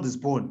a child is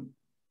born.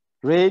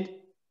 Read.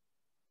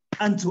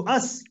 Unto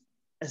us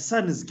a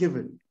son is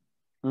given.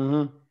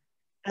 Mm-hmm.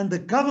 And the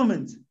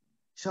government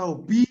shall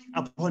be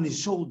upon his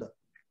shoulder.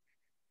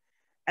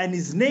 And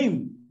his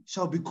name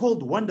shall be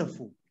called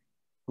Wonderful.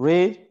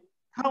 Read.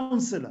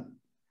 Counselor,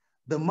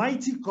 the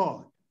mighty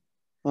God,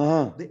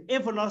 the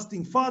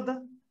everlasting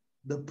Father,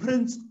 the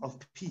Prince of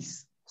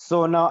Peace.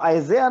 So now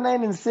Isaiah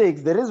 9 and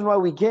 6, the reason why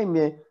we came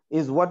here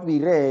is what we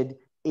read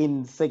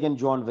in 2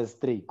 John verse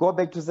 3. Go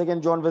back to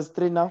 2 John verse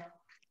 3 now.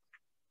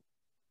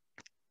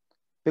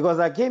 Because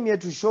I came here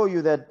to show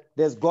you that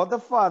there's God the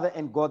Father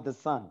and God the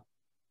Son.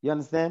 You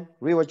understand?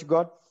 Read what you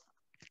got.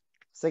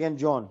 2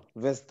 John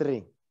verse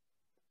 3.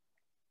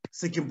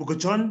 Second book of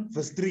John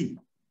verse 3.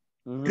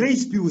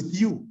 Grace be with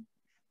you,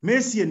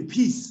 mercy and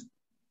peace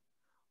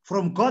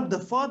from God the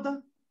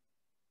Father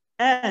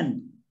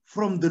and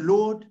from the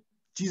Lord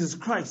Jesus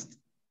Christ,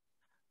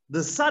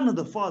 the Son of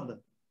the Father,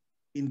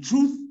 in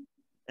truth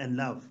and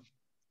love.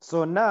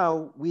 So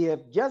now we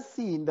have just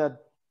seen that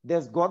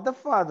there's God the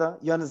Father,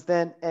 you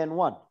understand, and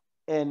what?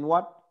 And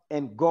what?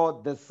 And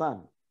God the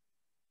Son,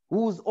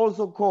 who's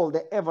also called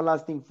the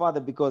everlasting Father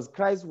because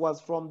Christ was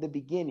from the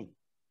beginning.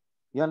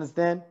 You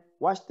understand?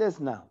 Watch this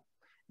now.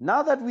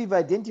 Now that we've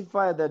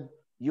identified that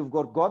you've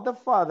got God the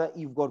Father,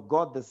 you've got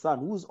God the Son,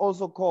 who's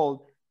also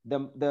called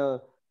the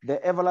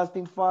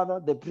everlasting Father,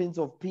 the Prince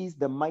of Peace,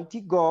 the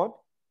mighty God.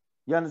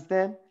 You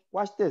understand?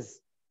 Watch this.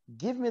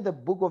 Give me the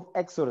book of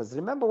Exodus.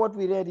 Remember what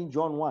we read in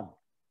John 1.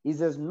 He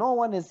says, no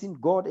one has seen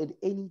God at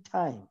any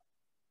time.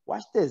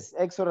 Watch this.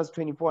 Exodus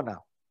 24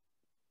 now.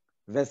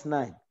 Verse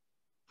 9.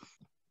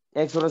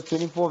 Exodus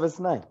 24 verse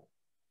 9.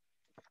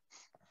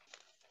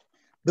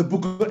 The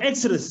book of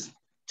Exodus,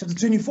 chapter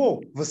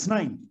 24, verse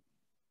 9.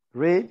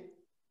 Read.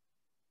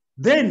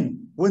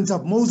 Then went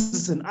up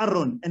Moses and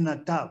Aaron and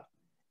Nadab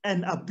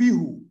and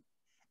Abihu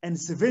and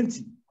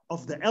 70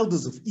 of the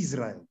elders of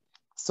Israel.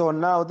 So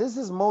now this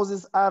is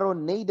Moses,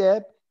 Aaron,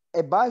 Nadab,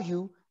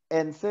 Abihu,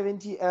 and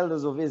 70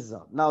 elders of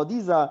Israel. Now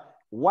these are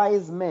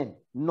wise men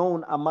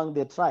known among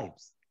their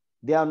tribes.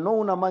 They are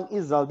known among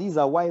Israel. These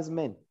are wise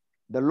men.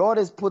 The Lord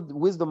has put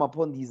wisdom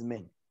upon these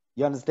men.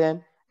 You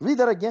understand? Read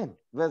that again.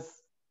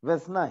 Verse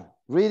 9.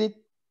 Read it.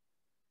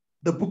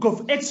 The book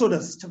of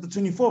Exodus, chapter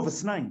 24,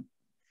 verse 9.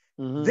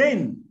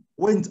 Then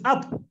went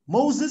up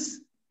Moses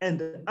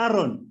and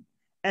Aaron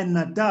and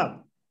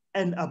Nadab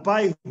and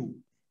Abihu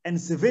and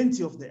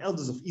 70 of the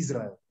elders of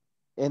Israel.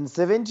 And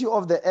 70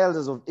 of the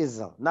elders of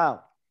Israel.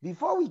 Now,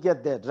 before we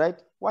get that, right?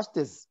 Watch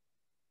this.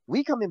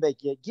 We coming back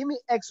here. Give me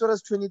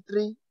Exodus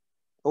 23.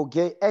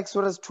 Okay,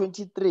 Exodus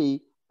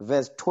 23,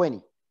 verse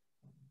 20.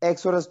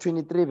 Exodus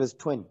 23, verse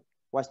 20.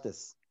 Watch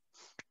this.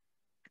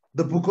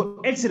 The book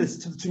of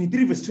Exodus, chapter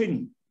 23, verse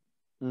 20.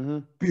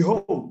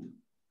 Behold,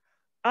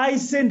 I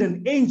send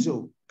an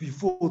angel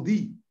before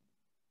thee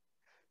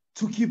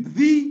to keep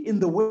thee in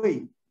the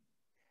way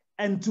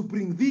and to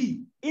bring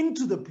thee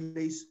into the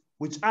place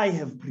which I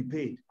have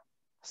prepared.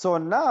 So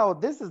now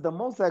this is the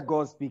Most High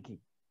God speaking.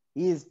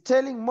 He is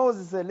telling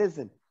Moses,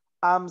 listen,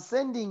 I'm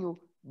sending you.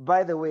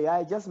 By the way,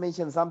 I just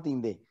mentioned something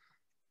there.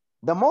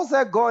 The Most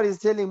High God is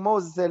telling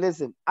Moses,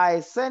 listen, I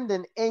send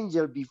an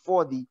angel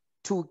before thee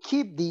to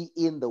keep thee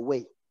in the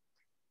way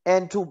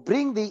and to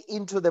bring thee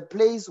into the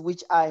place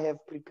which I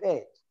have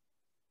prepared.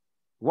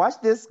 Watch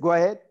this. Go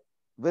ahead.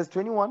 Verse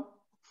 21.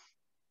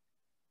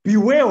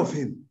 Beware of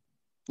him.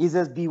 He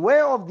says,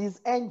 beware of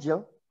this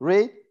angel.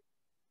 Read.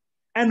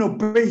 And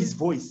obey his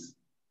voice.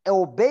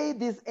 Obey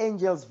this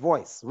angel's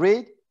voice.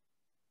 Read.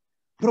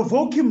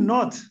 Provoke him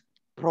not.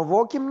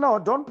 Provoke him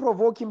not. Don't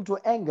provoke him to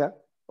anger,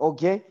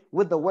 okay,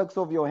 with the works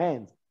of your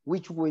hands,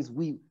 which was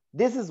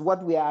this is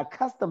what we are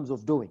accustomed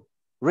of doing.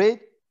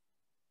 Read.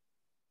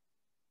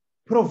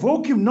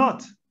 Provoke him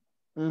not,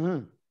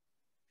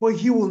 for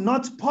he will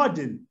not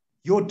pardon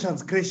your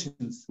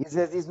transgressions. He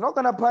says he's not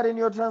going to pardon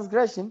your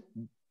transgression.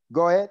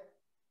 Go ahead.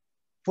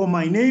 For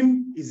my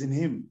name is in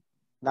him.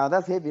 Now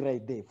that's heavy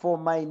right there. For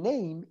my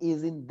name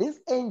is in this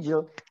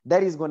angel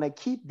that is going to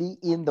keep thee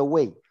in the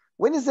way.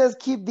 When he says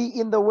keep thee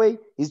in the way,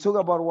 he's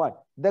talking about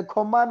what? The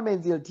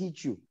commandments he'll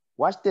teach you.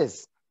 Watch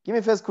this. Give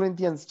me 1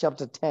 Corinthians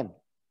chapter 10.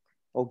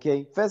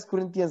 Okay, 1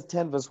 Corinthians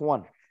 10 verse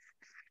 1.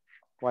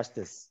 Watch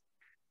this.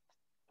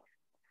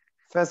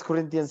 1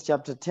 Corinthians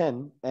chapter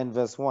 10 and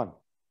verse 1.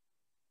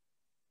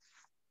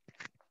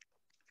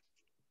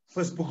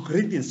 First book of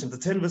Corinthians chapter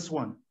 10 verse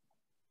 1.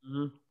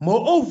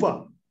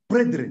 Moreover,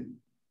 brethren,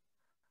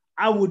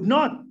 I would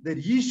not that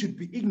ye should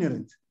be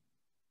ignorant,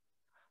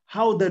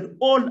 how that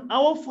all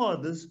our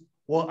fathers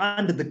were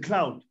under the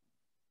cloud,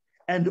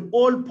 and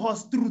all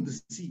passed through the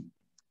sea.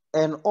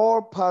 And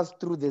all passed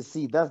through the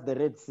sea. That's the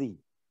Red Sea.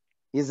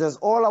 He says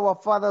all our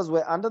fathers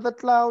were under the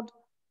cloud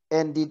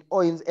and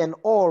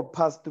all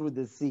passed through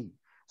the sea.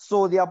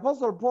 So the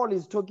Apostle Paul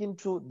is talking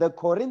to the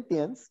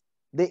Corinthians,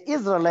 the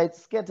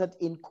Israelites scattered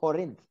in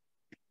Corinth.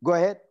 Go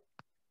ahead.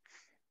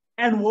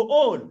 And were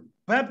all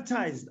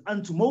baptized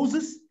unto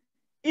Moses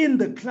in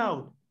the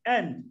cloud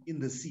and in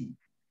the sea.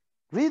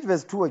 Read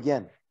verse 2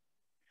 again.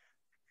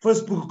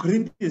 First book of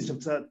Corinthians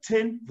chapter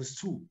 10 verse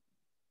 2.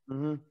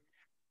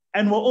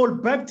 And were all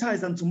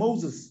baptized unto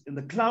Moses in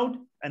the cloud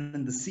and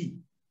in the sea.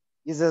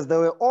 He says they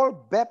were all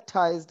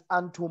baptized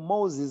unto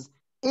Moses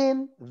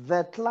in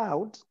the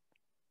cloud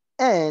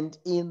and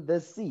in the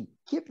sea.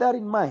 Keep that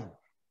in mind.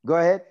 Go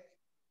ahead.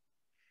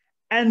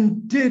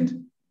 And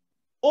did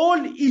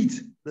all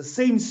eat the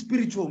same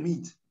spiritual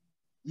meat.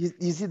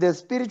 You see, the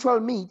spiritual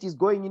meat is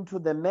going into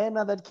the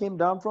manna that came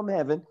down from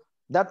heaven.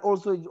 That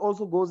also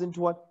goes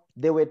into what?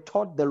 They were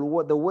taught the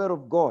word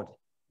of God.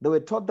 They were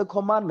taught the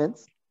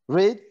commandments.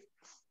 Read.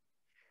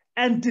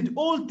 And did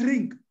all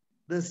drink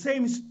the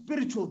same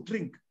spiritual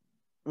drink.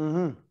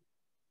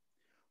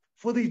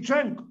 For they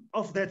drank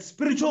of that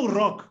spiritual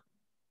rock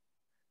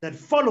that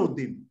followed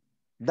them.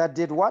 That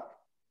did what?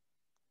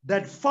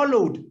 That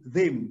followed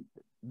them.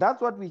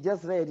 That's what we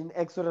just read in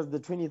Exodus, the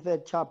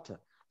 23rd chapter.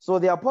 So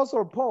the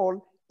Apostle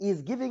Paul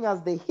is giving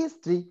us the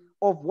history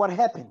of what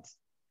happened,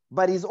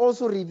 but he's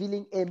also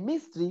revealing a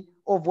mystery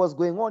of what's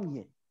going on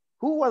here.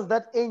 Who was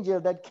that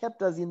angel that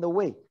kept us in the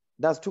way?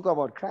 That's talk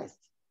about Christ.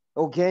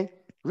 Okay,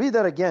 read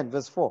that again,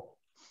 verse 4.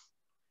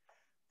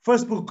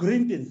 First book of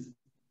Corinthians,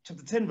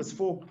 chapter 10, verse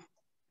 4.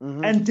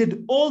 And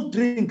did all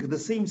drink the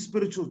same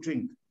spiritual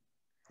drink.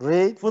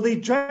 Read. For they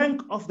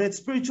drank of that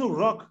spiritual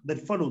rock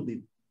that followed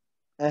them.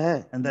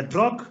 And that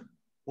rock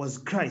was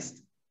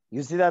Christ.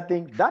 You see that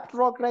thing? That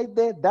rock right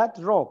there, that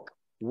rock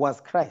was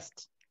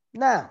Christ.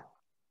 Now,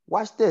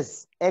 watch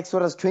this.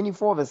 Exodus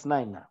 24, verse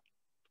 9 now.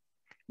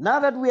 Now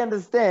that we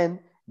understand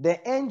the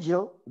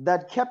angel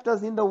that kept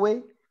us in the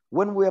way,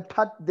 when we were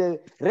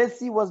the Red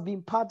Sea was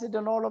being parted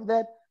and all of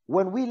that,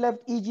 when we left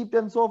Egypt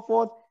and so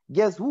forth,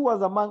 guess who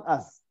was among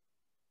us?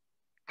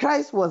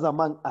 Christ was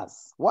among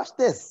us. Watch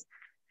this.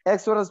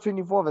 Exodus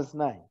 24, verse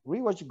 9.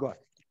 Read what you got.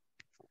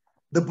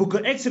 The book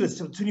of Exodus,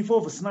 chapter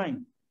 24, verse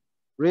 9.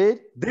 Read.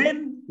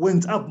 Then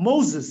went up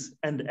Moses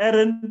and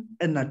Aaron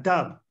and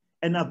Nadab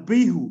and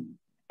Abihu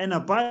and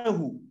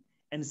Abihu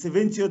and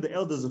 70 of the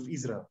elders of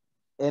Israel.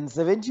 And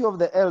 70 of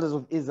the elders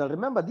of Israel.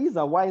 Remember, these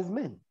are wise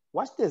men.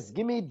 Watch this.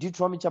 Give me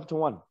Deuteronomy chapter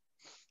 1.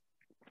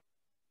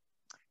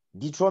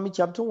 Deuteronomy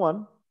chapter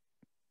 1.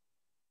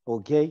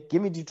 Okay.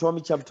 Give me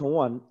Deuteronomy chapter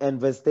 1 and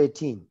verse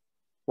 13.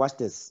 Watch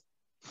this.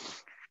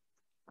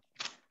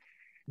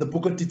 The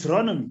book of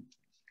Deuteronomy,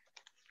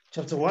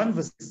 chapter 1,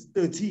 verse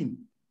 13.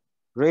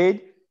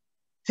 Read.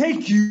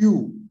 Take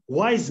you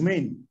wise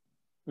men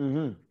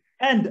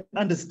and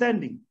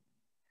understanding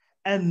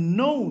and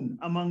known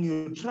among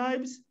your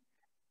tribes,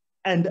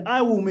 and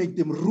I will make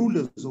them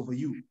rulers over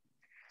you.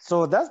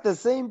 So that's the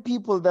same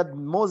people that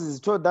Moses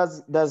told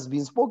that's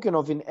been spoken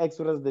of in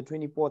Exodus, the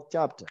 24th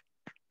chapter.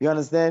 You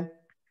understand?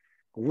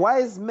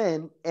 Wise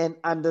men and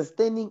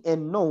understanding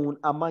and known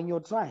among your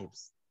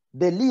tribes.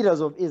 The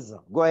leaders of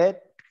Israel. Go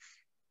ahead.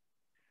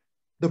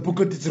 The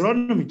book of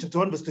Deuteronomy, chapter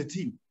 1, verse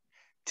 13.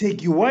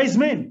 Take you wise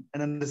men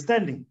and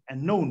understanding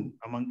and known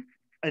among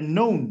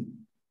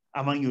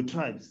your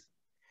tribes.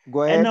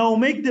 Go ahead. And I will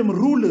make them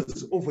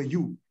rulers over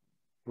you.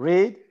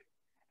 Read.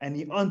 And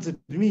he answered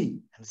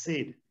me and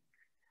said,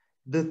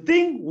 the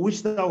thing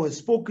which thou hast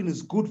spoken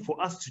is good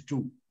for us to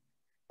do.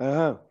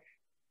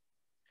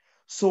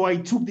 So I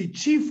took the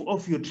chief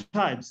of your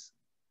tribes,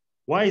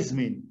 wise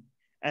men,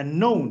 and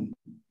known,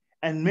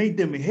 and made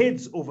them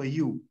heads over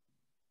you,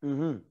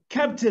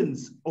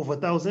 captains over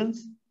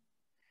thousands,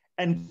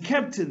 and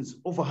captains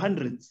over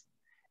hundreds,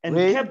 and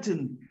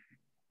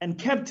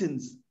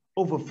captains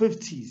over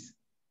 50s,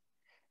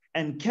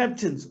 and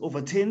captains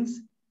over 10s,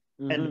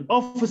 and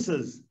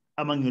officers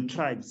among your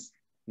tribes.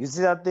 You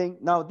see that thing?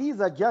 Now, these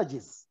are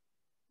judges.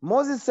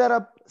 Moses set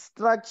up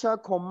structure,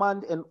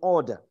 command, and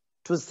order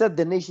to set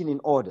the nation in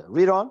order.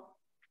 Read on.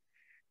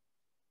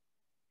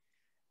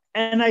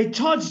 And I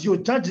charged your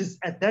judges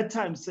at that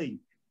time, saying,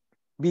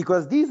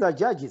 because these are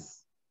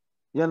judges.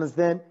 You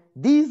understand?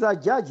 These are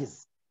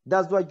judges.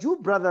 That's what you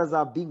brothers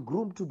are being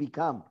groomed to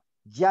become,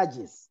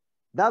 judges.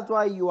 That's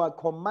why you are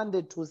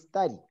commanded to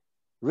study,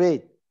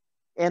 read,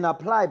 and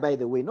apply, by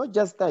the way. Not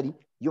just study,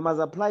 you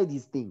must apply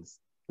these things.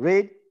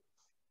 Read.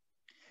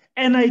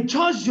 And I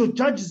charged your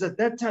judges at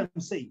that time,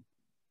 saying,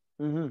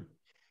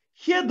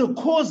 hear the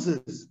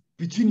causes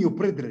between your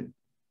brethren,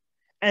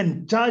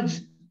 and judge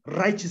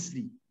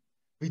righteously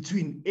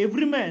between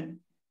every man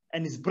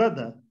and his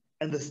brother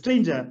and the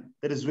stranger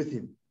that is with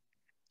him.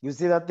 You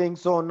see that thing?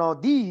 So now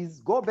these,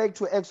 go back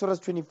to Exodus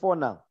 24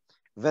 now,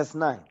 verse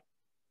 9.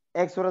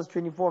 Exodus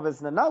 24,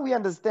 verse 9. Now we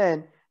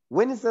understand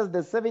when it says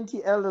the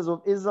 70 elders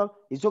of Israel,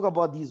 it's talking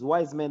about these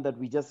wise men that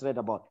we just read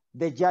about,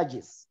 the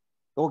judges.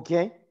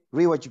 Okay?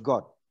 Read what you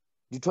got.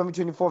 Deuteronomy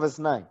 24, verse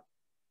 9.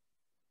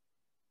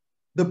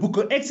 The book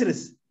of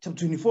Exodus, chapter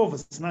 24,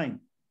 verse 9.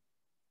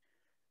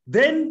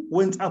 Then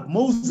went up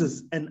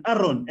Moses and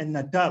Aaron and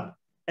Nadab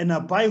and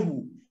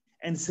Abihu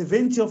and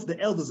 70 of the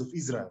elders of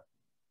Israel.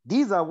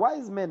 These are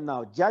wise men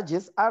now,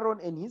 judges, Aaron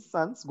and his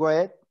sons. Go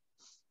ahead.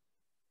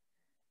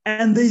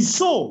 And they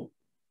saw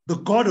the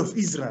God of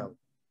Israel.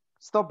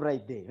 Stop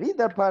right there. Read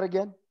that part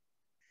again.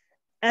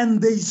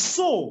 And they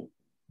saw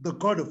the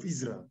God of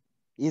Israel.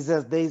 He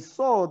says they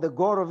saw the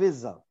God of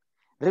Israel.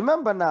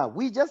 Remember now,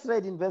 we just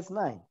read in verse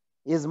 9.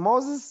 Is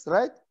Moses,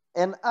 right?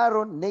 And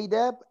Aaron,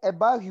 Nadab,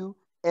 Abihu,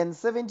 and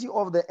 70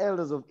 of the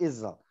elders of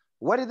Israel.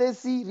 What did they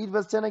see? Read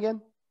verse 10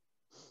 again.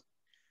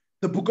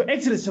 The book of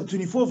Exodus, chapter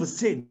 24, verse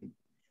 10.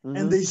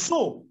 And they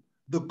saw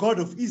the God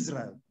of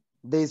Israel.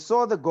 They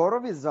saw the God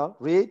of Israel.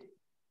 Read.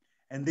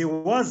 And there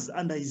was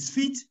under his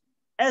feet,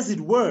 as it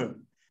were,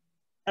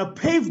 a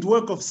paved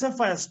work of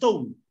sapphire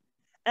stone,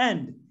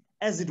 and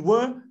as it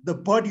were, the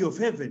body of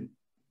heaven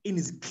in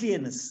its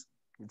clearness.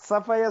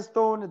 Sapphire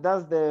stone,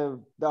 that's the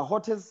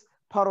hottest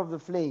part of the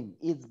flame.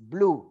 It's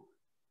blue.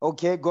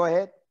 Okay, go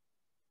ahead.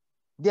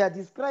 They are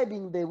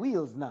describing the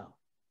wheels now.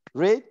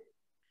 Read.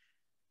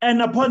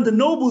 And upon the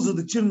nobles of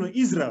the children of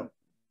Israel,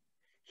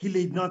 he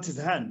laid not his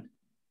hand.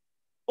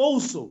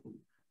 Also,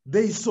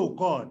 they saw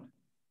God,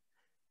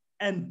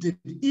 and did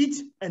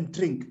eat and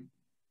drink.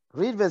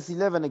 Read verse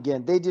 11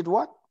 again. They did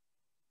what?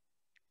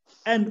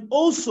 And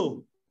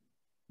also,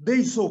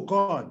 they saw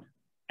God,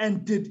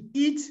 and did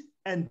eat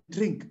and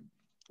drink.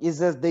 It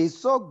says they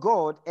saw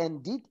God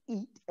and did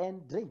eat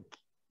and drink.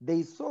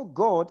 They saw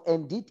God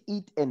and did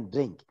eat and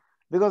drink.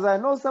 Because I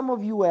know some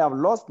of you have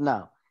lost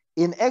now.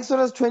 In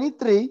Exodus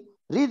 23,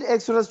 read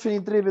Exodus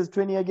 23, verse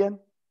 20 again.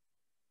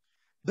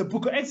 The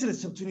book of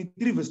Exodus, chapter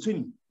 23, verse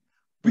 20.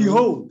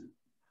 Behold,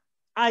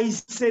 I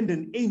send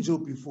an angel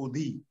before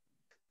thee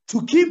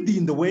to keep thee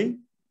in the way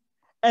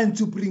and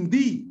to bring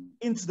thee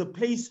into the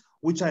place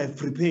which I have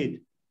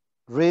prepared.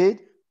 Read.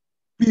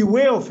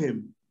 Beware of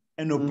him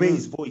and obey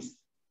his voice.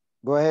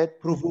 Go ahead.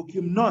 Provoke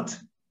him not,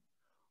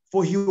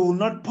 for he will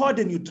not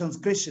pardon your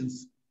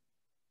transgressions,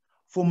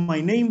 for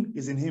my name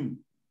is in him.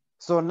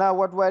 So now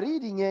what we're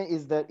reading here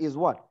is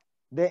what?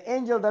 The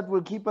angel that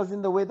will keep us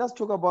in the way. Let's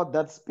talk about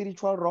that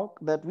spiritual rock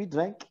that we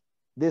drank,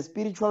 the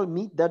spiritual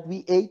meat that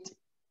we ate,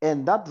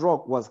 and that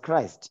rock was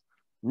Christ.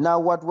 Now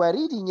what we're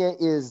reading here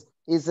is,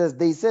 it says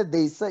they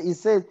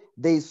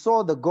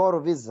saw the God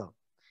of Israel.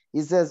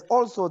 It says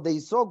also they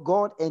saw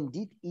God and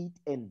did eat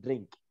and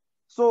drink.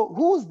 So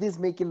who's this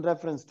making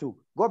reference to?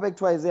 Go back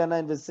to Isaiah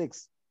 9, verse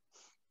 6.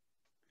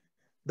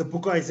 The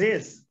book of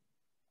Isaiah,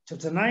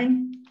 chapter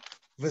 9,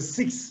 verse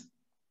 6.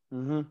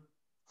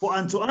 For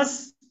unto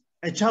us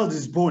a child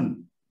is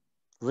born.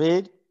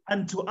 Read.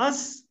 Unto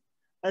us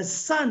a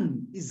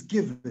son is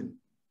given.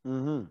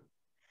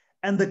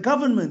 And the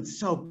government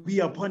shall be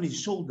upon his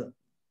shoulder.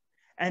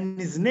 And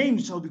his name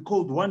shall be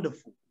called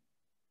Wonderful,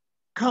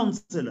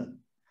 Counselor,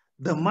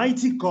 the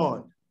Mighty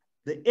God,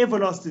 the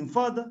Everlasting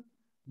Father,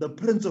 the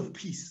Prince of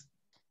Peace.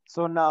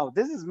 So now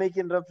this is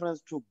making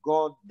reference to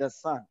God the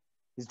Son.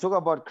 He's talking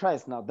about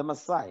Christ now, the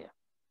Messiah.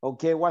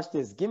 Okay, watch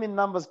this. Give me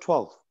Numbers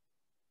 12.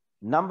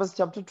 Numbers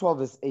chapter 12,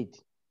 verse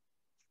 8.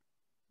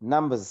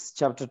 Numbers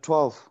chapter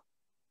 12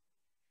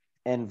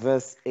 and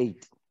verse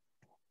 8.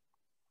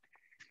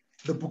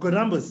 The book of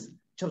Numbers,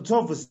 chapter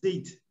 12, verse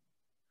 8.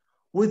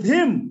 With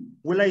him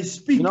will I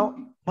speak mouth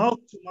to mouth.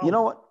 You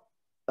know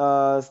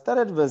what? Start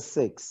at verse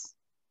 6.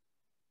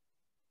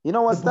 You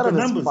know what? Start at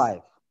verse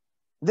 5.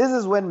 This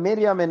is when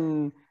Miriam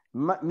and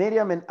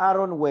Miriam and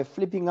Aaron were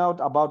flipping out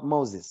about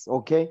Moses.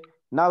 Okay.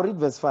 Now read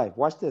verse 5.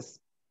 Watch this.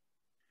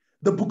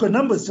 The book of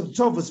Numbers, chapter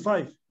 12, verse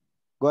 5.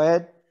 Go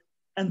ahead.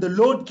 And the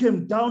Lord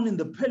came down in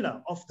the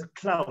pillar of the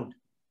cloud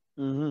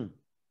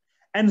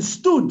and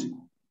stood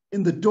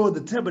in the door of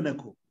the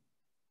tabernacle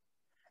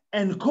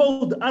and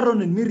called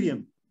Aaron and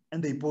Miriam,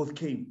 and they both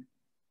came.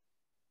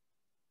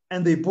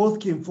 And they both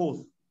came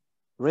forth.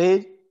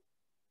 Read.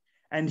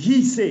 And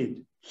he said,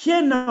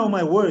 hear now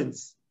my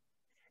words.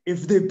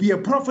 If there be a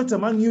prophet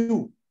among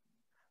you,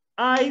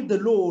 I, the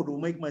Lord, will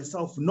make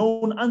myself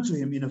known unto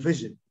him in a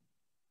vision.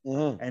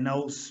 And I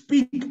will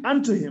speak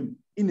unto him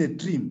in a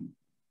dream.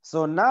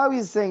 So now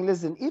he's saying,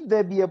 listen, if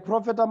there be a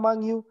prophet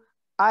among you,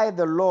 I,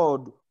 the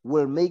Lord,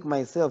 will make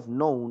myself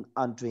known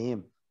unto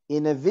him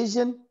in a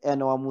vision,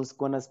 and I'm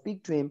going to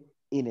speak to him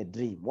in a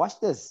dream. Watch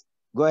this.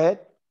 Go ahead.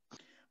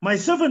 My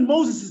servant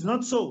Moses is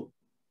not so,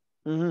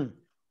 who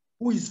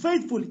is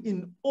faithful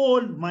in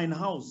all mine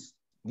house.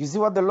 You see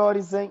what the Lord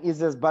is saying? He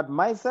says, but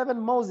my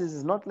servant Moses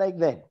is not like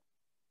that.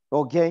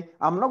 Okay?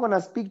 I'm not going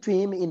to speak to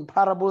him in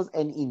parables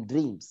and in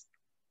dreams.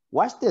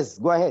 Watch this.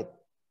 Go ahead.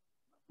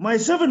 My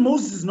servant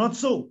Moses is not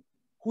so,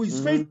 who is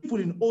faithful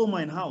in all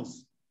mine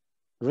house.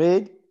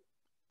 Read.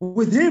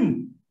 With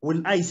him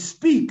will I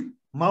speak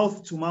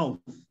mouth to mouth.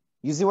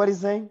 You see what he's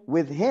saying?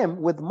 With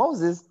him, with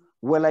Moses,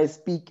 will I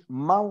speak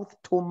mouth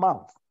to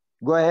mouth.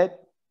 Go ahead.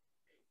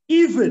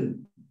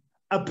 Even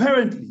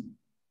apparently.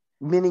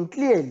 Meaning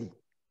clearly.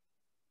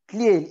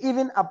 Clearly.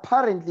 Even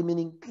apparently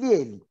meaning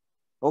clearly.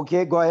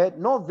 Okay, go ahead.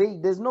 No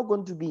vague. There's not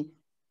going to be,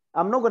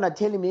 I'm not going to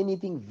tell him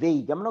anything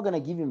vague. I'm not going to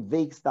give him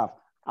vague stuff.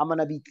 I'm going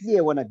to be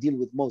clear when I deal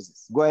with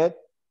Moses. Go ahead.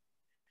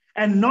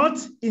 And not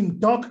in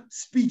dark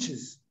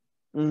speeches.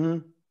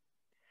 And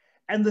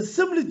the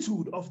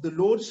similitude of the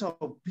Lord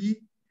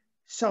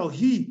shall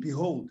he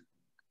behold.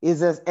 It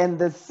says, and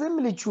the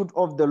similitude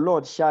of the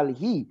Lord shall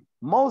he,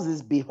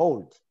 Moses,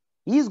 behold.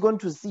 He's going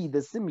to see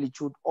the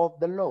similitude of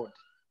the Lord.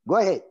 Go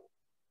ahead.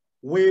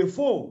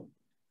 Wherefore,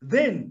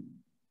 then,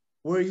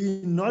 were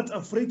ye not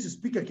afraid to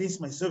speak against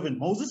my servant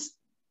Moses?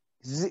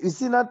 You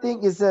see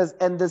nothing? It says,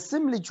 and the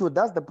similitude,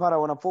 that's the part I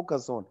want to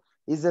focus on.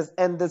 It says,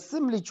 and the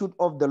similitude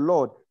of the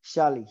Lord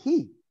shall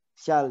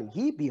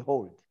he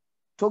behold.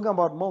 Talking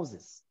about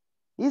Moses.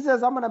 He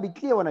says, I'm going to be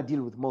clear when I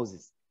deal with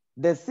Moses.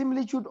 The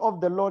similitude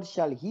of the Lord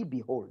shall he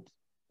behold.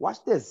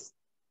 Watch this.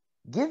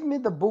 Give me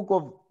the book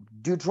of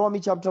Deuteronomy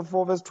chapter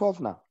 4 verse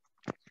 12 now.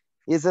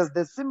 It says,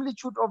 the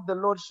similitude of the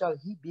Lord shall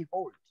he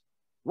behold.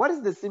 What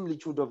is the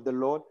similitude of the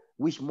Lord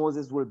which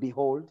Moses will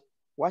behold?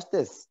 Watch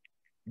this.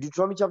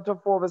 Deuteronomy chapter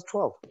 4 verse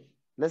 12.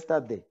 Let's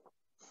start there.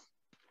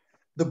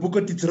 The book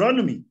of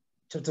Deuteronomy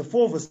chapter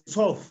 4 verse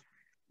 12.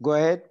 Go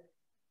ahead.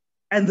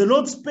 And the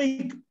Lord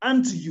spake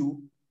unto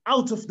you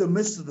out of the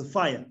midst of the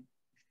fire.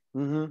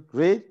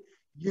 Read.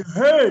 You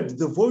heard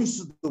the voice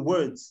of the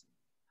words,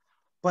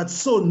 but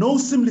saw no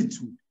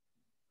similitude.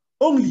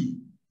 Only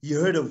you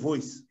heard a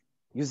voice.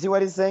 You see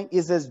what he's saying?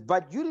 He says,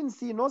 but you didn't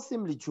see no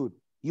similitude.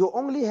 You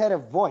only heard a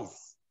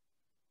voice.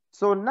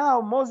 So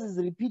now Moses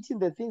is repeating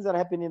the things that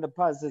happened in the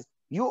past. He says,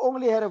 you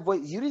only heard a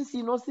voice. You didn't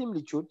see no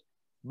similitude.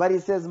 But he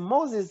says,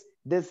 Moses,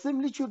 the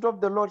similitude of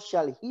the Lord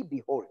shall he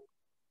behold.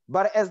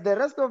 But as the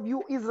rest of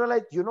you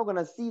Israelites, you're not going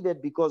to see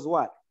that because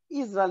what?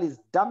 Israel is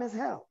dumb as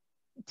hell.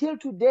 Till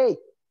today.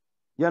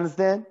 You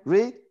understand?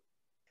 Read.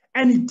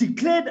 And he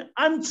declared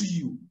unto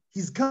you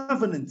his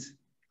covenant,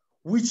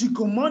 which he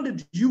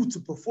commanded you to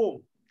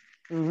perform.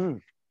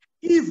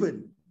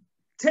 Even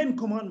 10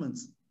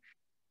 commandments.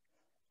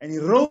 And he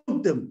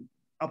wrote them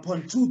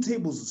upon 2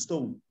 tables of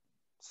stone.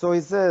 So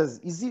he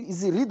says,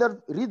 read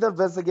that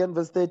verse again,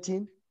 verse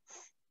 13.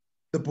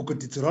 The book of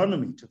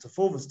Deuteronomy, chapter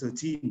 4, verse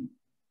 13.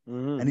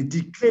 And he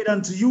declared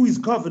unto you his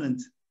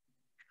covenant,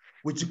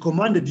 which he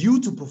commanded you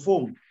to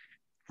perform.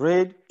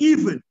 Read.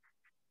 Even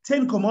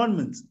 10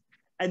 commandments,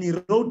 and he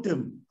wrote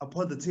them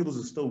upon the tables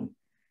of stone.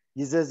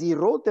 He says he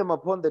wrote them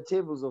upon the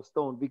tables of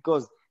stone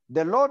because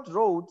the Lord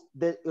wrote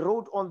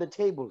on the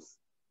tables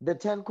the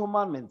 10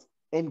 commandments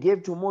and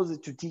gave to Moses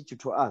to teach it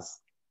to us.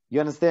 You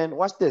understand?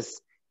 Watch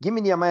this. Give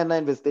me Nehemiah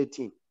 9 verse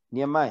 13.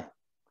 Nehemiah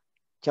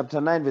chapter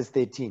 9 verse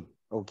 13.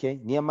 Okay,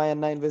 Nehemiah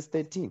 9 verse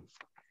 13.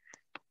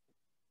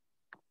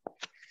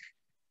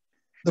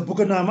 The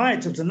book of Nehemiah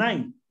chapter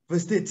 9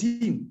 verse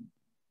 13.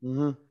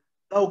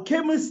 Thou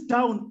camest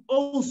down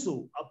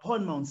also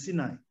upon Mount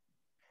Sinai,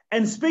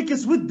 and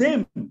spakest with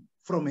them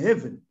from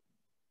heaven,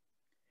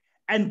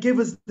 and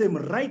gavest them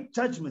right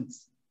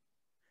judgments,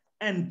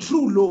 and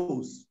true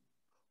laws,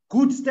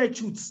 good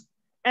statutes,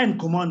 and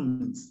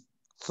commandments.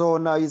 So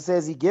now he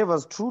says he gave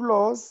us true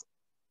laws,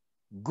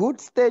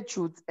 good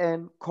statutes,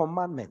 and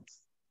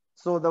commandments.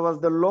 So there was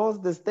the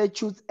laws, the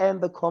statutes, and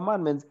the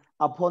commandments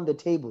upon the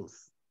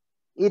tables.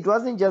 It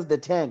wasn't just the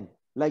 10,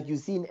 like you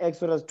see in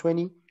Exodus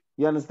 20,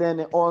 you understand,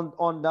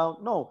 on down.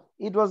 No,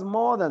 it was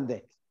more than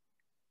that.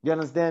 You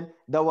understand?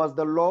 There was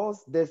the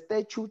laws, the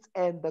statutes,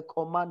 and the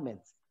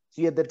commandments.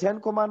 So you had the 10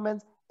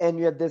 commandments, and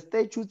you had the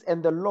statutes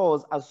and the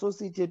laws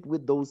associated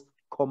with those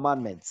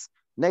commandments.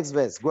 Next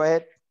verse, go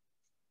ahead.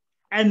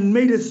 And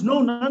made us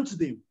known unto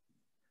them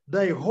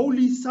thy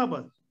holy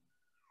Sabbath,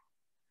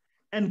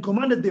 and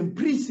commanded them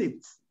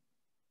precepts,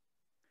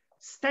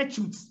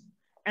 statutes,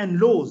 and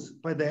laws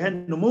by the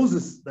hand of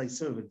Moses, thy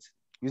servant.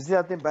 You see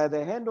that thing? By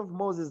the hand of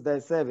Moses, thy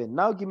servant.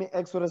 Now give me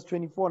Exodus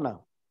 24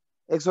 now.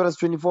 Exodus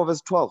 24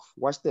 verse 12.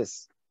 Watch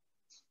this.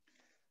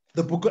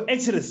 The book of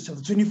Exodus,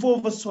 chapter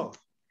 24, verse 12.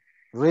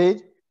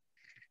 Read.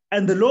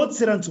 And the Lord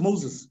said unto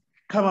Moses,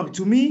 come up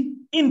to me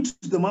into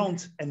the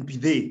mount and be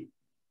there.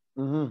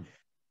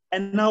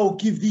 And I will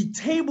give thee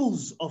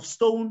tables of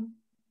stone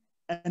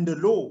and the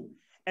law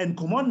and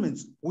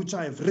commandments which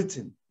I have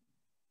written,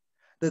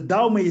 that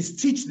thou mayest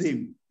teach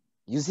them.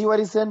 You see what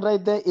he's saying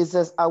right there? It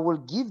says, I will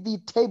give thee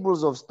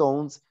tables of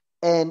stones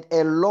and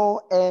a law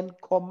and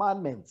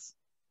commandments.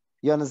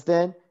 You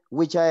understand?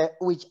 Which I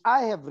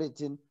have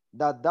written,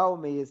 that thou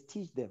mayest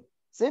teach them.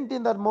 Same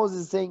thing that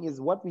Moses is saying is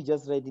what we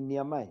just read in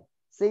Nehemiah.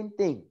 Same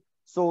thing.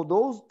 So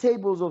those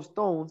tables of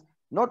stones,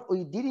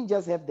 we didn't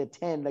just have the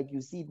 10 like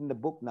you see it in the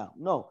book now.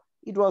 No,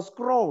 it was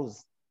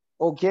scrolls.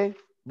 Okay?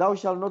 Thou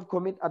shalt not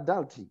commit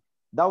adultery.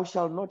 Thou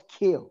shalt not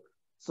kill.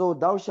 So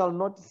thou shalt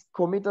not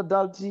commit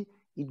adultery.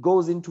 It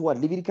goes into what?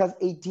 Leviticus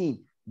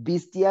 18,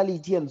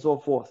 bestiality and so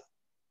forth.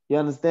 You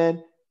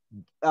understand?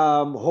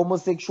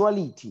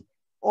 Homosexuality,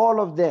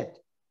 all of that.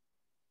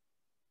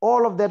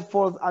 All of that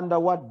falls under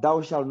what?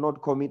 Thou shalt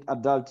not commit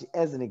adultery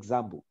as an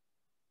example.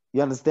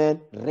 You understand?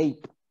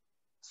 Rape,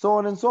 so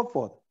on and so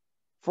forth,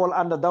 fall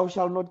under thou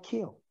shalt not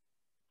kill.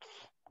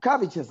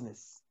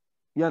 Covetousness.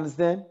 You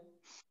understand?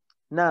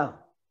 Now,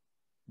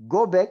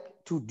 go back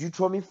to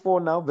Deuteronomy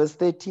 4 now, verse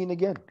 13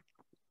 again.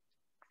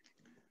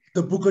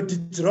 The book of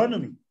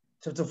Deuteronomy,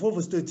 chapter 4,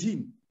 verse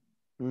 13.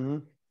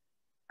 And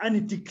he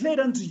declared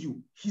unto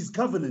you his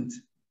covenant,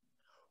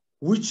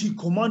 which he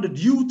commanded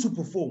you to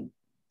perform.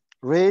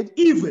 Read.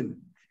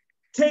 Even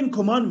 10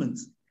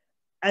 commandments,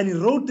 and he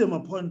wrote them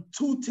upon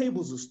 2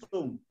 tables of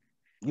stone.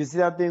 You see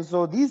that thing?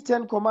 So these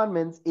 10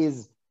 commandments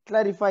is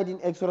clarified in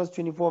Exodus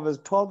 24, verse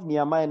 12,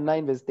 Nehemiah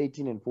 9, verse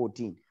 13 and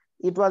 14.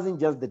 It wasn't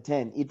just the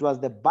 10. It was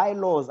the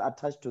bylaws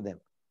attached to them.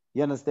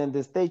 You understand?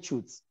 The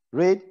statutes.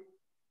 Read.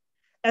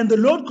 And the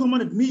Lord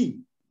commanded me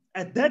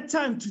at that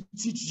time to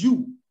teach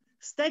you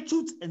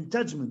statutes and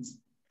judgments,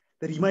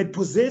 that he might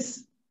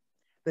possess,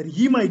 that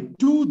he might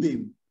do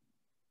them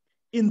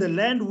in the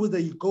land whither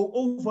you go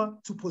over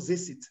to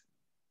possess it.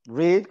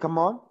 Read, come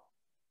on.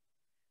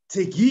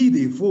 Take ye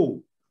therefore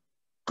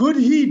good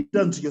heed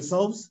unto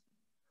yourselves,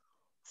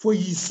 for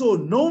ye saw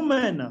no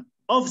manner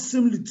of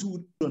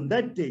similitude on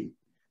that day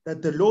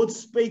that the Lord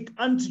spake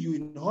unto you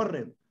in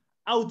Horeb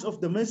out of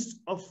the midst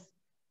of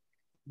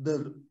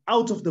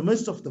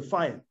the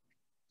fire.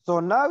 So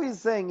now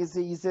he's saying,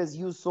 he says,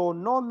 you saw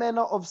no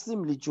manner of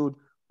similitude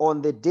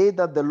on the day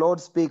that the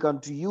Lord spake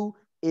unto you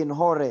in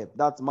Horeb,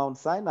 that's Mount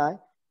Sinai,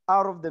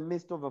 out of the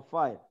midst of a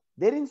fire.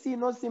 They didn't see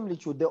no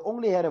similitude. They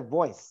only had a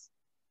voice.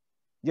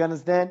 You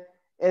understand?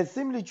 A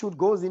similitude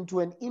goes into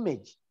an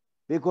image,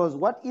 because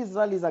what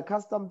Israel is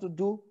accustomed to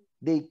do,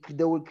 they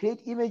will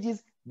create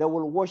images, they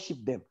will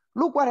worship them.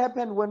 Look what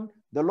happened when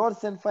the Lord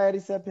sent fiery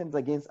serpents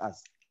against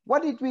us.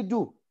 What did we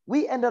do?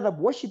 We ended up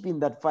worshiping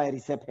that fiery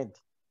serpent.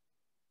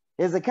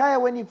 Hezekiah,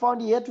 when he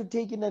found, he had to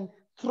take it and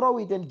throw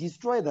it and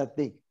destroy that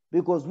thing,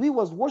 because we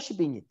was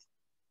worshiping it.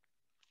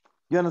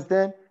 You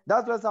understand?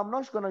 That's why I'm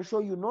not going to show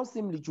you no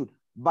similitude.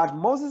 But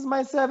Moses,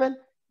 my servant,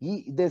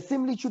 the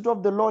similitude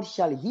of the Lord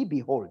shall he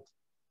behold,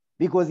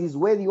 because he's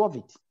worthy of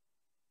it.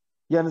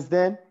 You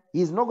understand?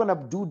 He's not going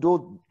to do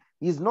those.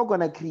 He's not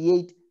going to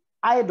create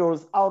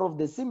idols out of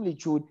the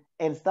similitude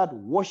and start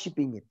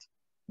worshiping it.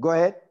 Go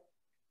ahead.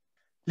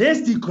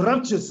 Lest ye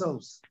corrupt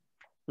yourselves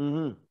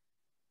and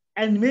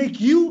make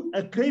you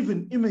a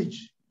graven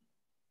image,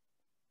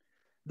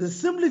 the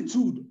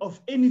similitude of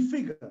any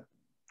figure,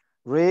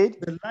 read,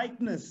 the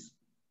likeness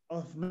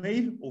of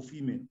male or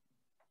female.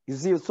 You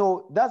see,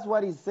 so that's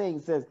what he's saying.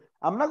 He says,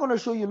 I'm not going to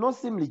show you no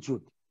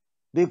similitude,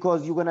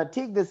 because you're going to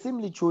take the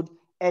similitude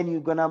and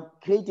you're going to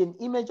create an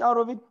image out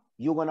of it.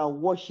 You're going to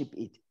worship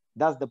it.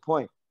 That's the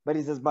point. But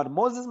he says, but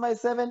Moses, my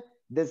servant,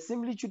 the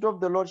similitude of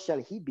the Lord shall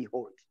he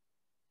behold.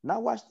 Now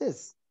watch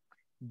this.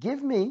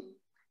 Give me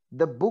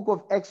the book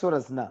of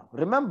Exodus now.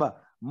 Remember,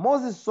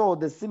 Moses saw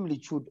the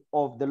similitude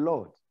of the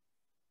Lord.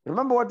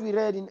 Remember what we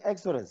read in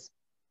Exodus.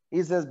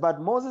 He says,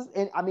 but Moses,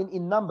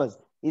 in Numbers,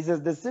 he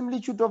says, the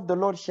similitude of the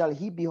Lord shall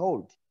he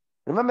behold.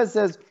 Remember, it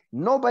says,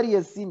 nobody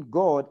has seen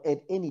God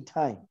at any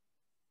time.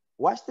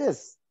 Watch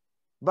this.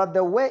 But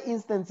there were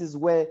instances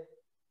where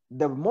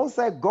the Most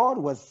High God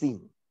was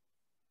seen.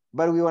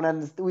 But we're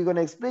going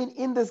to explain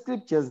in the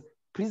scriptures,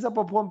 precept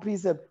upon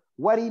precept,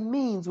 what he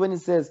means when he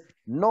says,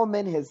 no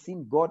man has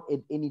seen God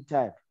at any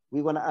time.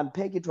 We're going to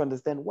unpack it to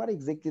understand what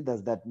exactly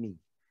does that mean.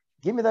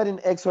 Give me that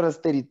in Exodus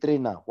 33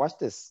 now. Watch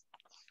this.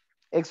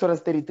 Exodus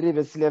 33,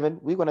 verse 11.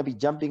 We're going to be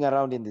jumping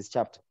around in this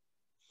chapter.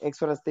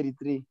 Exodus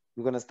 33.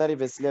 We're going to start at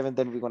verse 11,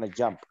 then we're going to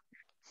jump.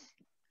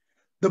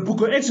 The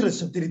book of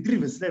Exodus, chapter 33,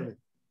 verse 11.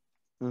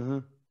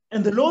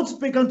 And the Lord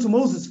spake unto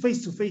Moses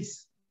face to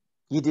face.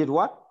 He did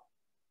what?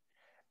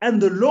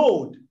 And the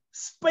Lord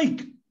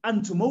spake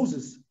unto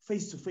Moses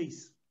face to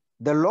face.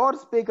 The Lord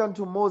spake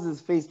unto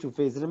Moses face to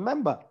face.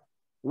 Remember,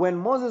 when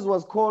Moses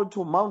was called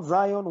to Mount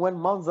Zion, when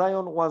Mount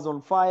Zion was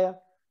on fire,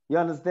 you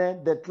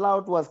understand? The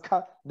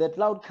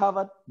cloud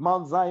covered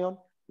Mount Zion.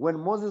 When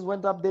Moses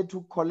went up there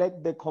to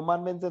collect the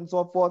commandments and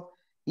so forth,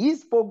 he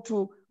spoke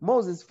to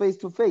Moses face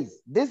to face.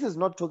 This is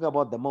not talking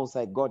about the Most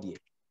High God here.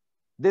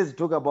 This is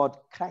talking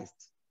about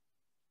Christ.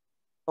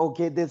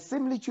 Okay, the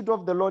similitude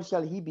of the Lord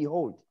shall he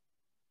behold.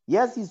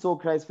 Yes, he saw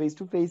Christ face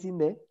to face in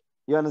there.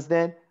 You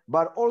understand?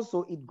 But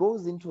also it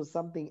goes into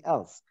something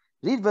else.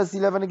 Read verse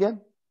 11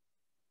 again.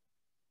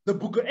 The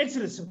book of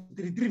Exodus, chapter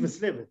 33, verse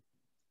 11.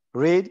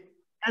 Read.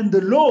 And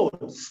the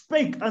Lord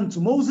spake unto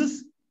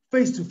Moses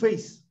face to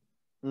face,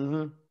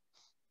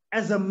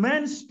 as a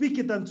man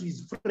speaketh unto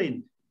his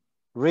friend.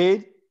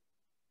 Read.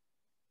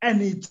 And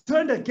he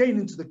turned again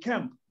into the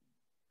camp.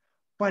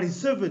 But his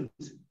servant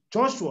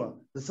Joshua,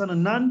 the son of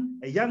Nun,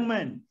 a young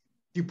man,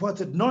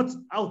 departed not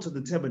out of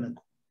the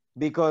tabernacle.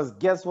 Because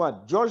guess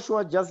what?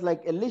 Joshua, just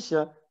like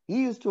Elisha,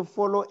 he used to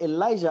follow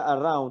Elijah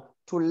around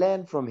to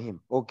learn from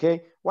him.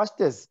 Okay? Watch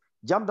this.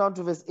 Jump down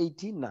to verse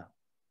 18 now.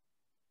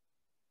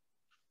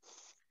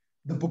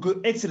 The book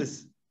of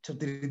Exodus,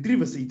 chapter 33,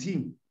 verse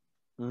 18.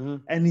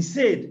 And he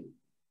said,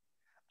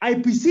 I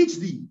beseech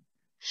thee,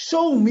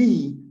 show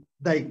me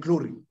thy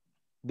glory.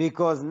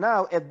 Because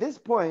now, at this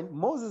point,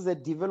 Moses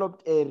had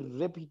developed a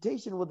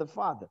reputation with the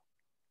Father.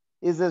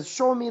 He says,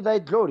 show me thy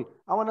glory.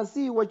 I want to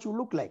see what you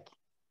look like.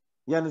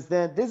 You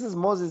understand? This is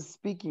Moses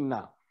speaking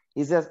now.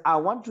 He says, I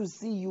want to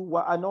see you.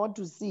 I want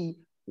to see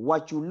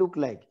what you look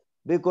like.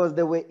 Because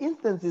there were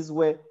instances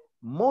where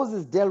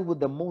Moses dealt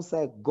with the Most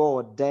High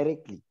God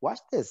directly. Watch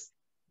this.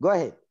 Go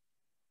ahead.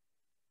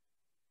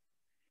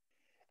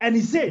 And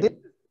he said,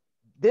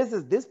 this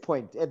is this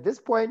point. At this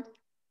point,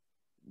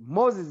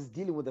 Moses is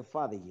dealing with the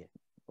Father here.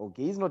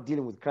 Okay, he's not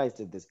dealing with Christ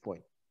at this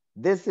point.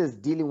 This is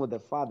dealing with the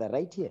Father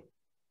right here.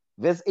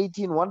 Verse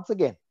 18 once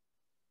again.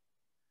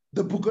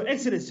 The book of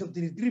Exodus, chapter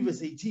 33,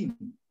 verse 18.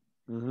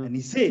 And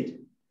he said,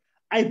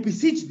 I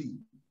beseech thee,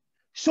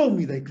 show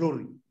me thy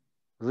glory.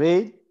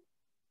 Read.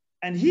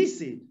 And he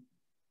said,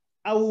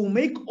 I will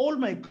make all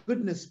my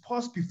goodness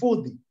pass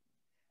before thee,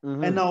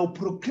 and I will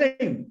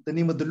proclaim the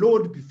name of the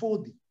Lord before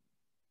thee.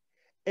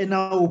 And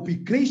I will be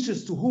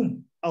gracious to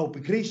whom I will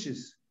be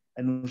gracious,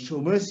 and will show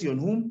mercy on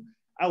whom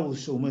I will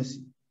show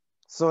mercy.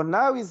 So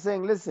now he's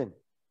saying, listen,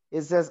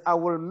 it says, I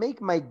will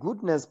make my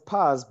goodness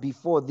pass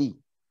before thee.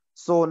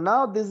 So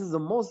now this is the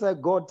Most High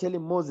God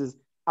telling Moses,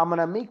 I'm going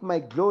to make my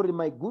glory,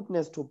 my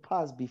goodness to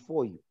pass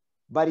before you.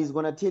 But he's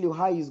going to tell you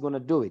how he's going to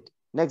do it.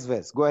 Next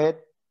verse, go ahead.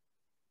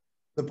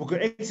 The book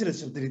of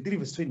Exodus, chapter 33,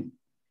 verse 20.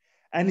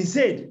 And he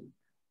said,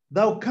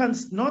 thou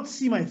canst not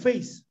see my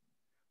face,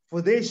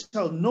 for there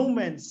shall no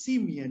man see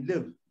me and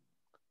live.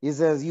 He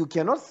says, you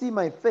cannot see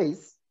my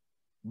face,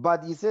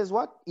 but he says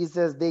what? He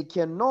says, they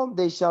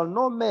shall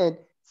no man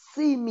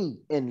see me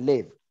and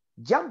live.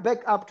 Jump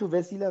back up to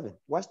verse 11.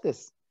 Watch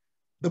this.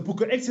 The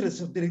book of Exodus,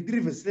 chapter 33,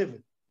 verse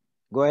 11.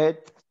 Go ahead.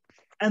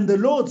 And the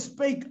Lord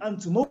spake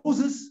unto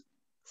Moses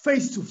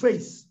face to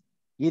face.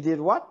 He did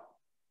what?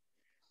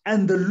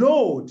 And the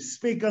Lord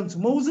spake unto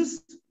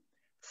Moses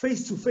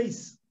face to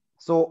face.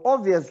 So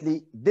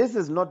obviously, this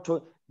is not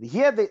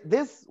here.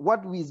 This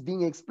what is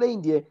being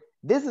explained here.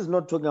 This is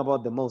not talking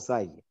about the Most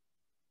High.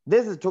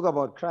 This is talking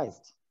about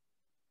Christ.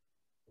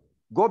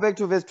 Go back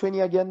to verse 20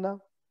 again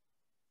now.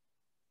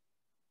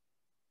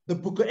 The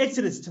book of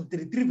Exodus, chapter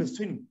 33, verse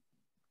 20.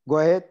 Go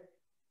ahead.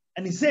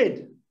 And he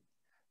said,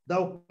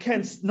 thou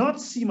canst not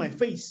see my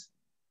face,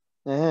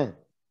 for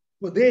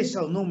there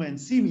shall no man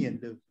see me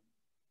and live.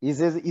 He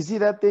says, you see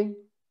that thing?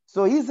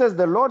 So he says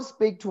the Lord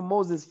spake to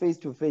Moses face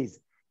to face.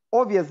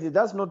 Obviously,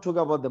 that's not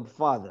talking about the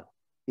Father.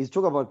 He's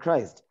talking about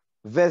Christ.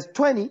 Verse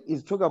 20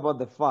 is talking about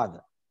the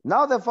Father.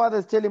 Now the Father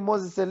is telling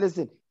Moses, say,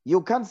 listen,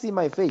 you can't see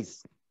my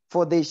face,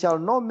 for they shall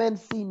no man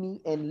see me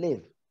and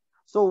live.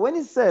 So when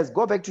it says,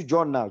 go back to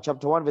John now,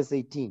 chapter 1, verse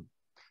 18.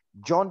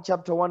 John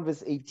chapter 1,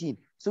 verse 18.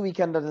 So we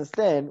can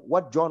understand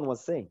what John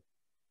was saying.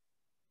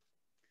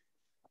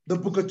 The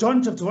book of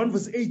John chapter 1,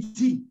 verse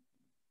 18.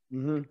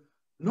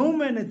 No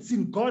man had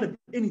seen God at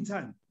any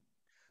time.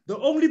 The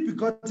only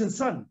begotten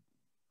Son,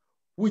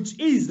 which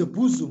is the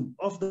bosom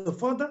of the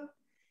Father,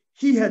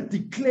 he had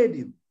declared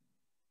him.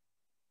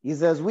 He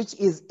says, which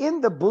is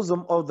in the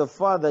bosom of the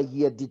Father,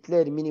 he had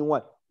declared, meaning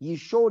what? He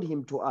showed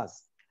him to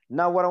us.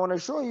 Now, what I want to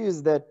show you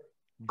is that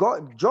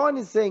John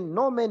is saying,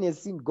 no man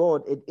has seen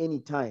God at any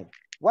time.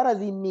 What does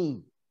he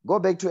mean? Go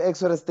back to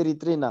Exodus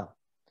 33 now,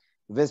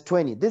 verse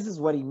 20. This is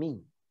what he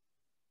means.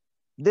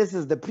 This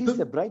is the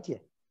precept right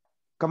here.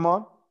 Come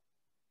on.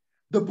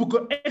 The book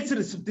of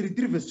Exodus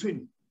 33, verse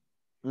 20.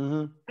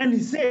 And he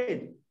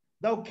said,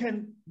 thou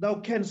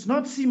canst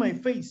not see my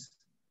face,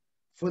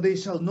 for there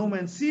shall no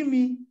man see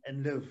me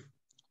and live.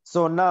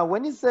 So now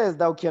when he says,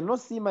 thou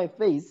cannot see my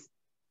face,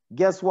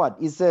 guess what?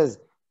 He says,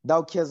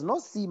 thou canst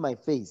not see my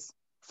face,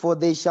 for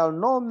there shall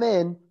no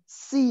man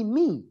see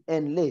me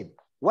and live.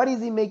 What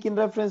is he making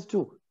reference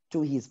to?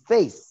 To his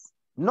face.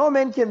 No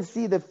man can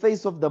see the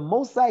face of the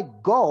Most High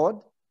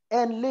God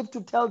and live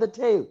to tell the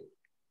tale.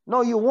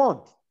 No, you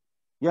won't.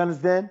 You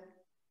understand?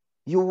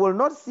 You will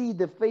not see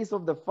the face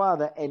of the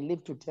Father and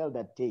live to tell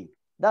that tale.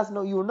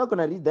 You're not going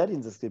to read that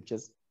in the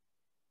scriptures.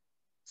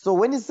 So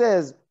when it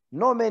says,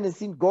 no man has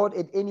seen God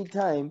at any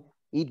time,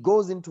 it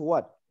goes into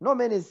what? No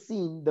man has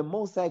seen the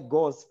Most High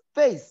God's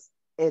face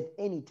at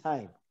any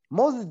time.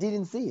 Moses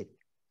didn't see it.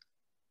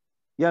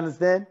 You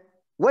understand?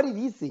 What did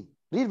he see?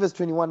 Read verse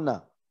 21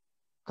 now.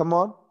 Come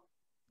on.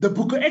 The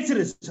book of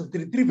Exodus, chapter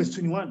 33, verse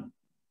 21.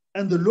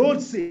 And the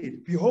Lord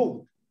said,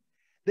 behold,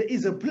 there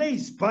is a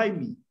place by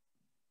me,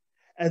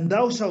 and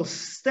thou shalt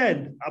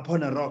stand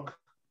upon a rock.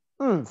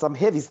 Some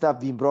heavy stuff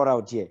being brought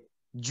out here.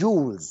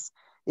 Jewels.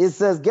 It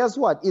says, guess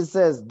what? It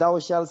says, thou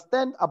shalt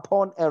stand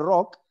upon a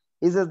rock.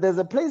 It says, there's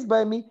a place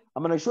by me.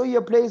 I'm going to show you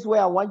a place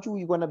where I want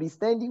you're going to be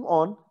standing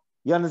on.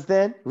 You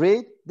understand?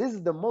 Read. This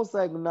is the Most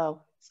High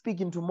now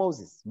speaking to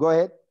Moses. Go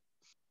ahead.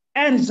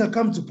 And it shall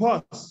come to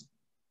pass,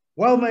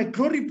 while my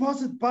glory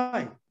passeth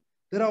by,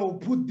 that I will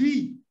put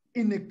thee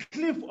in a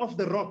cliff of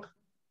the rock,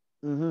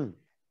 and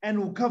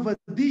will cover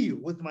thee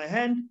with my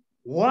hand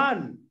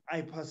while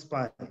I pass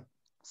by.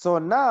 So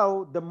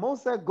now the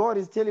Most High God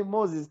is telling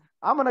Moses,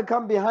 I'm going to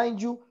come behind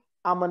you.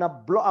 I'm going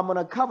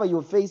to cover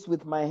your face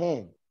with my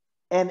hand.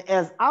 And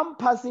as I'm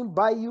passing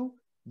by you,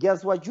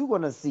 guess what you're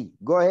going to see?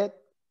 Go ahead.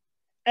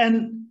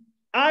 And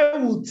I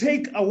will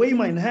take away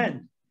mine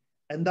hand,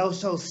 and thou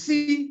shalt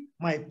see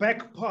my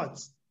back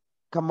parts.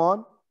 Come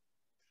on.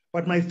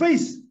 But my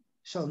face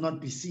shall not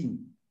be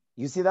seen.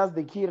 You see, that's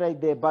the key right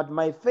there. But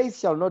my face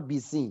shall not be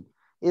seen.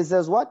 It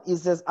says what? It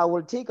says, I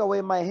will take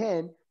away my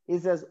hand.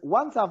 It says,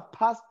 once I've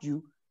passed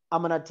you,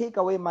 I'm going to take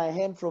away my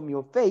hand from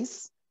your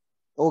face.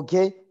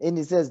 Okay? And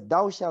it says,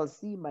 thou shalt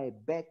see my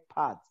back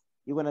parts.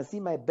 You're going to see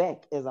my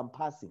back as I'm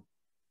passing.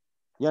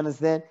 You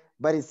understand?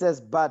 But it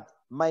says, but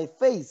my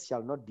face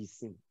shall not be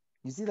seen.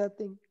 You see that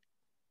thing?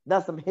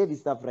 That's some heavy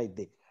stuff right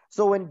there.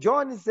 So when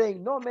John is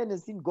saying, no man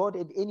has seen God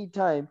at any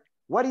time,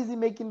 what is he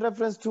making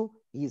reference to?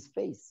 His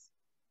face.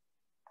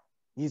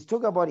 He's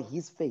talking about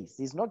his face.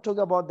 He's not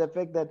talking about the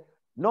fact that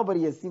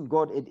nobody has seen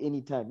God at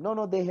any time.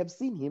 No, they have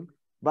seen him,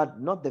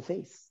 but not the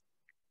face.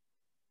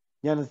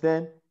 You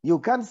understand? You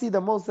can't see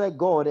the Most High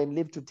God and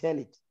live to tell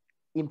it.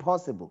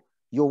 Impossible.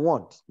 You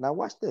won't. Now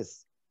watch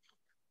this.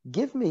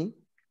 Give me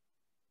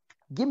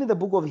the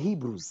book of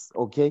Hebrews,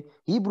 okay?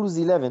 Hebrews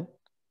 11,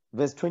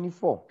 verse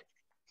 24.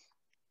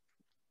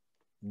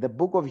 The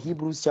book of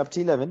Hebrews, chapter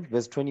 11,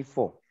 verse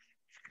 24.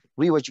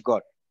 Read what you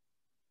got.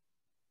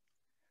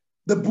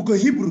 The book of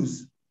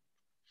Hebrews,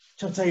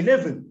 chapter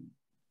 11,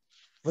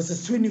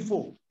 verses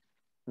 24.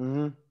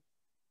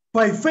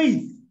 By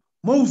faith,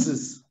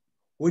 Moses,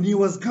 when he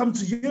was come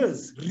to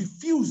years,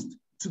 refused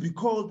to be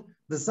called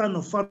the son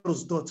of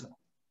Pharaoh's daughter.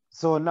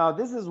 So now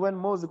this is when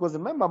Moses, because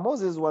remember,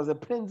 Moses was a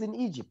prince in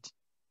Egypt.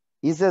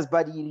 He says,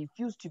 but he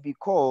refused to be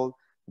called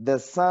the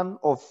son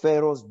of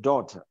Pharaoh's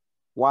daughter.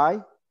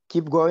 Why?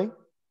 Keep going.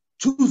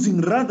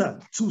 Choosing rather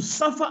to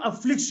suffer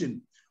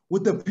affliction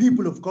with the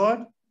people of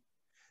God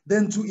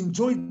than to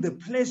enjoy the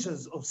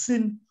pleasures of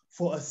sin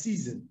for a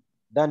season.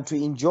 Than to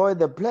enjoy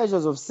the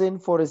pleasures of sin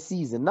for a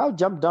season. Now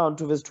jump down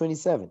to verse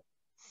 27.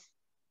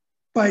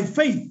 By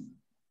faith,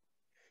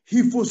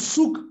 he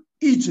forsook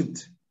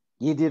Egypt.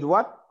 He did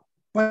what?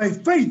 By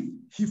faith,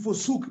 he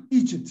forsook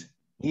Egypt.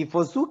 He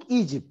forsook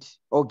Egypt.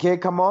 Okay,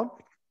 come on.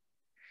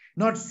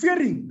 Not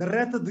fearing the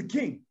wrath of the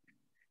king.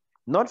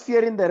 Not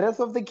fearing the wrath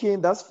of the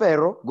king. That's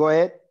Pharaoh. Go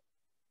ahead.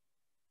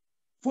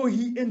 For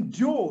he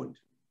endured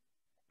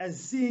as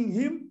seeing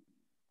him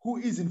who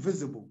is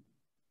invisible.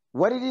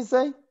 What did he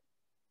say?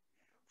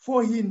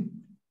 For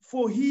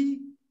he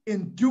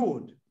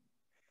endured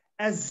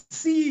as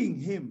seeing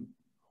him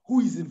who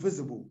is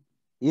invisible.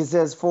 He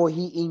says, for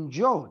he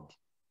endured.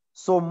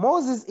 So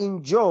Moses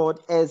endured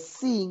as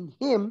seeing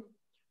him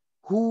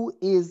who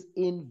is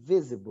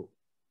invisible.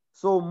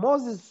 So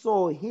Moses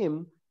saw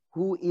him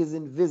who is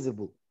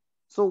invisible.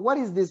 So what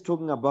is this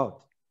talking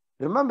about?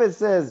 Remember it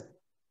says,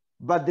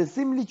 but the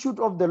similitude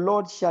of the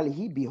Lord shall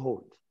he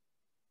behold.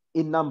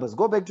 In Numbers.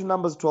 Go back to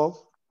Numbers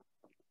 12.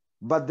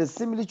 But the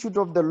similitude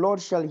of the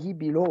Lord shall he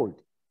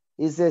behold.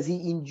 It says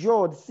he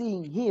endured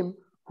seeing him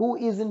who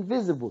is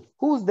invisible.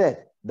 Who's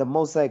that? The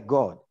Most High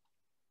God.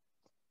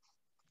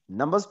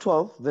 Numbers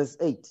 12, verse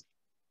 8.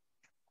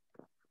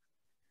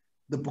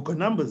 The book of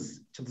Numbers,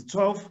 chapter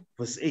 12,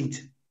 verse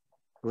 8.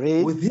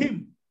 Read. With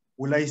him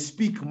will I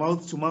speak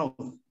mouth to mouth,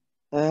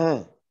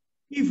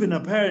 even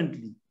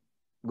apparently.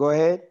 Go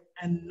ahead.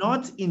 And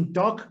not in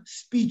dark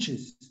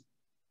speeches.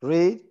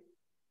 Read.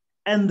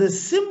 And the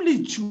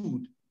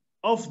similitude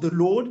of the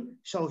Lord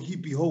shall he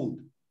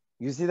behold.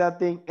 You see that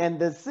thing? And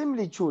the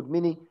similitude,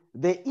 meaning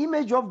the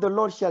image of the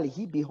Lord shall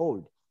he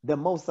behold, the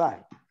Most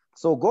High.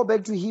 So go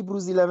back to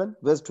Hebrews 11,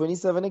 verse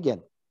 27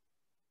 again.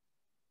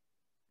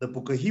 The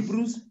book of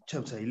Hebrews,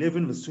 chapter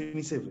 11, verse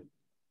 27.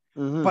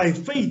 By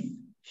faith,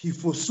 he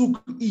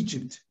forsook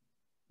Egypt.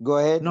 Go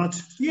ahead. Not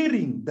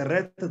fearing the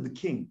wrath of the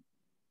king.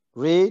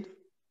 Read.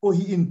 For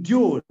he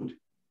endured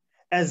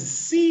as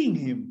seeing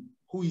him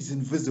who is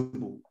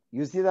invisible.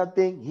 You see that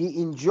thing? He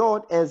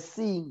endured as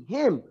seeing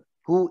him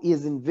who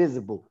is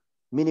invisible.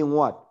 Meaning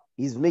what?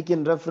 He's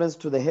making reference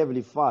to the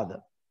Heavenly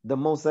Father, the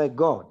Most High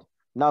God.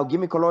 Now give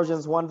me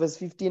Colossians 1 verse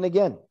 15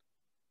 again.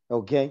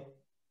 Okay?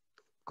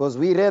 Because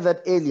we read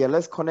that earlier.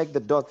 Let's connect the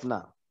dots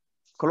now.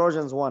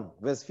 Colossians 1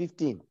 verse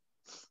 15.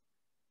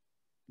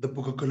 The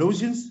book of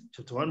Colossians,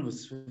 chapter 1,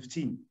 verse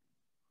 15.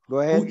 Go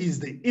ahead. Who is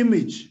the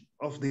image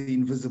of the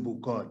invisible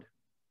God?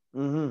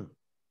 Mm-hmm.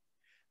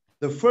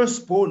 The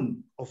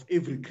firstborn of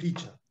every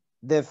creature.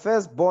 The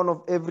firstborn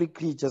of every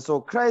creature.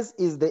 So Christ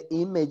is the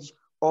image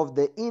of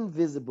the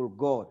invisible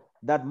God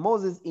that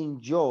Moses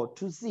endured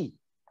to see.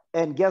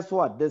 And guess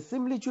what? The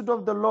similitude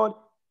of the Lord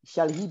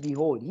shall he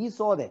behold. He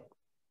saw that.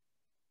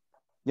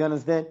 You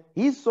understand?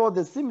 He saw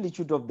the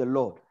similitude of the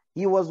Lord.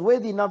 He was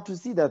worthy enough to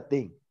see that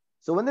thing.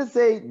 So when they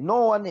say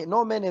no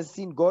man has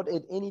seen God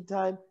at any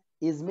time,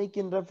 is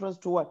making reference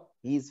to what?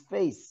 His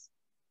face.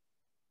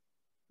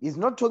 He's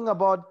not talking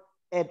about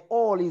at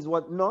all is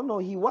what? No,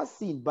 he was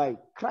seen by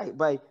Christ,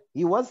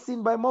 he was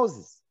seen by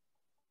Moses.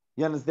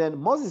 You understand?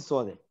 Moses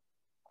saw that.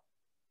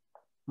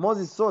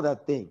 Moses saw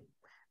that thing.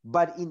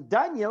 But in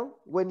Daniel,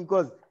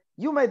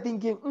 you might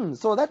thinking,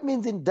 so that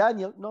means in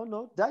Daniel,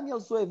 no,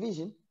 Daniel saw a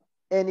vision,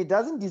 and it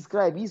doesn't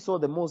describe he saw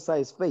the Most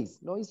High's face.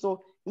 No,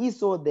 he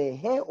saw the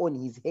hair on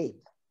his head.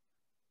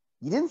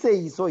 He didn't say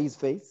he saw his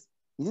face.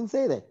 He didn't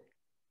say that.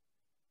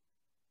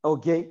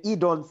 Okay, he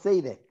don't say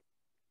that.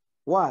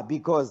 Why?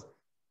 Because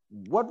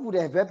what would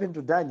have happened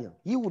to Daniel?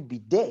 He would be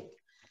dead.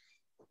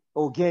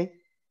 Okay.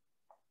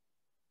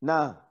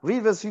 Now,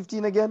 read verse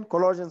 15 again.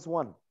 Colossians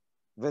 1,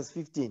 verse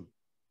 15.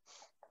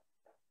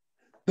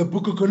 The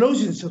book of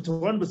Colossians, chapter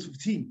 1, verse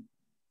 15.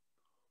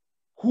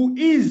 Who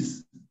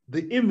is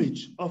the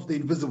image of the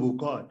invisible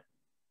God?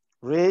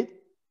 Read.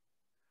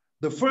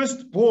 The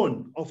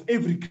firstborn of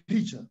every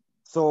creature.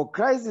 So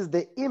Christ is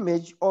the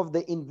image of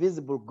the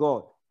invisible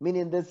God,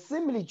 meaning the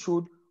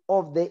similitude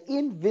of the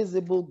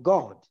invisible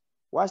God.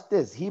 Watch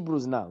this.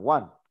 Hebrews now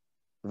 1,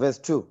 verse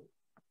 2.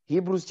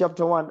 Hebrews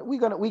chapter 1.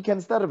 We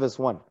can start at verse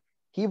 1.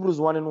 Hebrews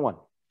 1 and 1.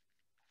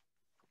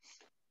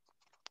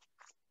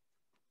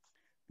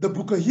 The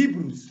book of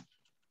Hebrews,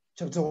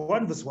 chapter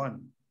 1, verse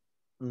 1.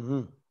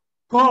 Mm-hmm.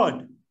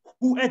 God,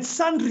 who at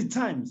sundry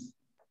times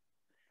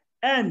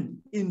and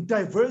in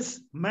diverse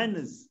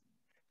manners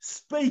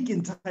spake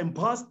in time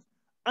past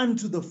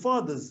unto the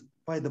fathers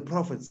by the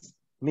prophets.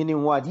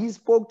 Meaning what? He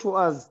spoke to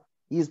us.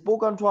 He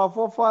spoke unto our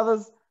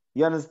forefathers,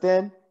 you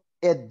understand,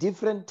 at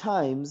different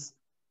times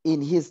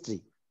in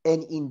history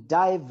and in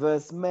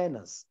diverse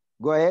manners.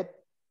 Go ahead.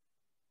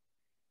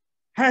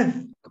 Hath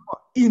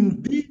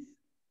indeed,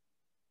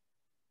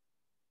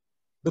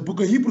 the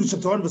book of Hebrews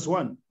chapter 1 verse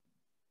 1,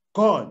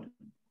 God,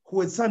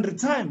 who at sundry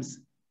times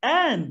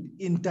and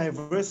in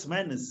diverse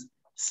manners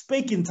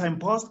spake in time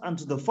past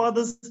unto the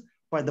fathers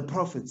by the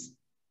prophets.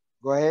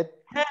 Go ahead.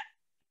 Hath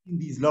in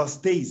these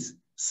last days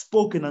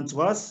spoken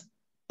unto us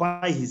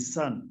by his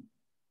Son,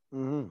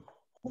 mm-hmm.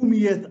 whom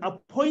he hath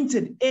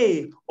appointed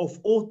heir of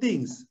all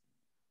things,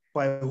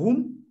 by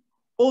whom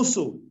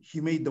also he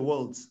made the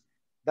worlds.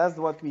 That's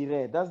what we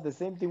read. That's the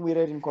same thing we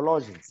read in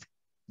Colossians.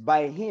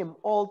 By him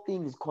all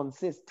things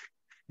consist.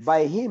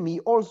 By him he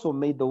also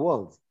made the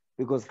worlds,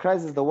 because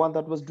Christ is the one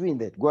that was doing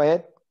that. Go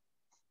ahead.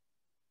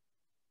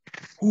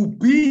 Who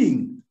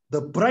being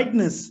the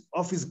brightness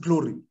of his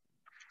glory.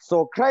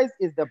 So Christ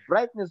is the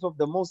brightness of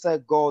the Most High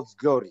God's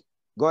glory.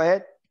 Go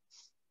ahead.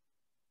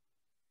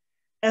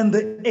 And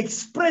the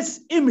express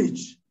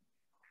image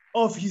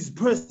of his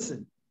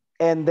person.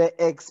 And the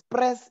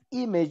express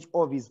image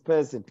of his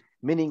person.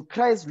 Meaning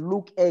Christ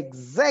looked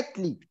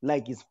exactly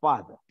like his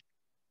Father.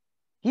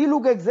 He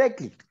looked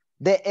exactly.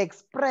 The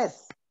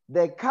express,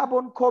 the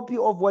carbon copy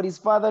of what his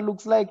Father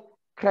looks like,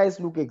 Christ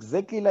looked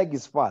exactly like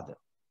his Father.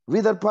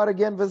 Read that part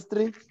again, verse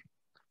 3.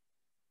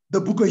 The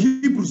book of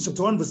Hebrews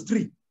chapter 1, verse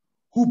 3.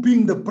 Who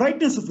being the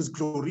brightness of his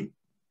glory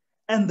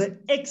and the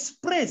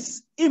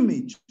express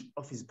image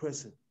of his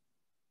person.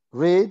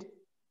 Read.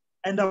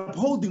 And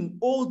upholding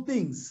all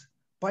things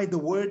by the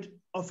word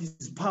of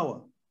his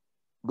power.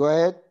 Go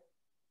ahead.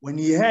 When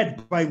he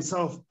had by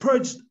himself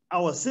purged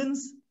our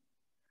sins,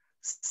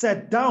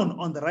 sat down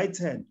on the right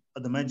hand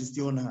of the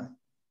majesty on high.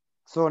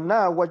 So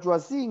now what you are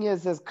seeing here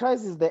says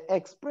Christ is the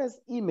express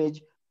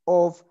image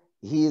of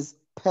his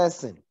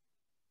person.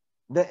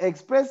 The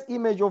express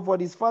image of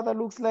what his Father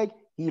looks like,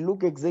 he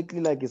looked exactly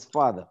like his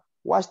Father.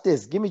 Watch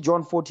this. Give me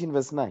John 14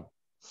 verse 9.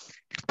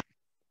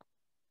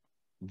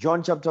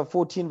 John chapter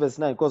 14 verse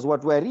 9. Because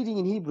what we're reading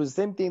in Hebrews,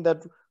 same thing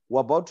that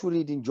we're about to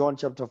read in John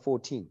chapter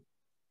 14.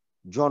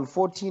 John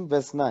 14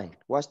 verse 9.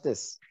 Watch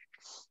this.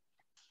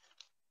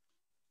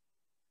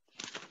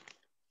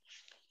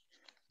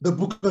 The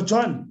book of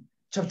John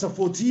chapter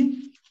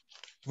 14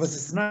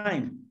 verses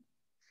 9.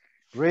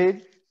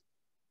 Read.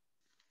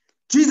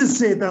 Jesus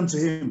said unto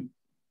him,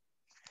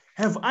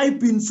 have I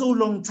been so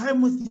long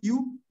time with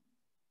you,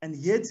 and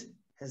yet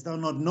hast thou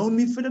not known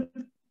me, Philip?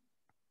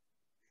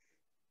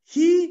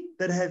 He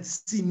that hath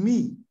seen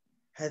me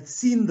hath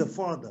seen the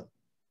Father.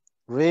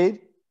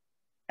 Read.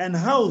 And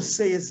how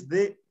sayest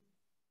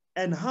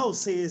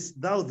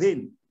thou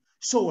then,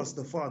 show us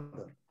the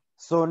Father?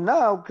 So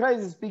now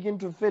Christ is speaking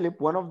to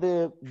Philip, one of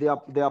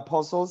the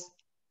apostles,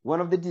 one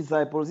of the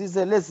disciples. He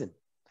said, listen,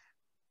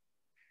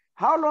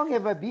 how long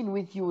have I been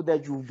with you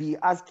that you'll be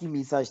asking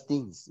me such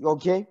things?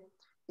 Okay.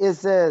 It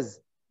says,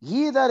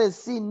 he that has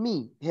seen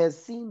me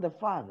has seen the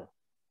Father.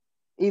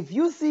 If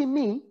you see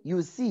me,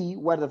 you see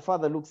what the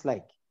Father looks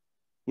like.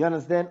 You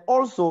understand?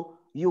 Also,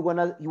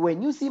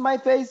 when you see my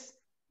face,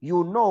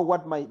 you know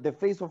what the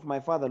face of my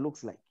Father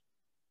looks like.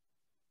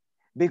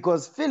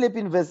 Because Philip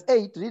in verse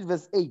 8, read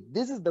verse 8.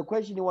 This is the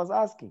question he was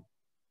asking.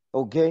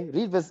 Okay,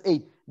 read verse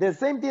 8. The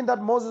same thing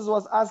that Moses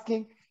was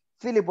asking,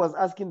 Philip was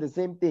asking the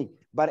same thing.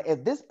 But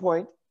at this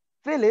point,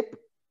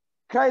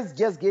 Christ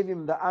just gave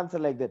him the answer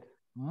like that.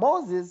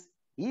 Moses,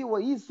 he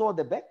saw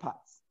the back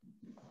parts.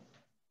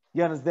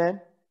 You understand?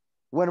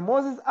 When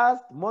Moses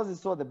asked,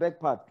 Moses saw the back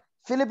part.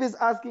 Philip is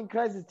asking,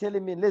 Christ is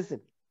telling me, listen,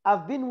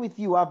 I've been with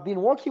you. I've been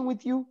walking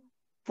with you.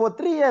 For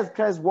 3 years,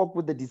 Christ walked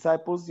with the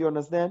disciples. You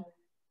understand?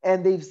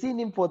 And they've seen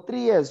him for 3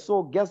 years.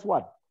 So guess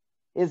what?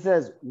 It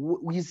says,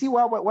 you see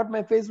what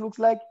my face looks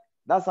like?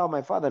 That's how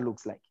my Father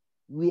looks like.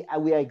 We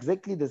are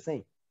exactly the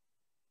same.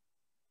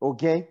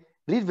 Okay?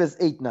 Read verse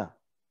 8 now.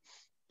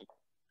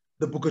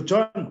 The book of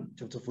John,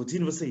 chapter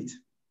 14, verse 8.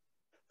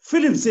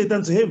 Philip said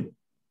unto him,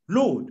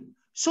 Lord,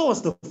 show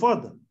us the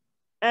Father,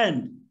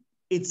 and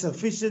it's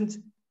sufficient.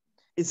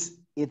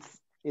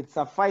 It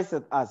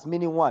sufficeth us,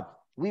 meaning what?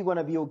 We're going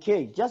to be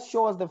okay. Just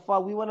show us the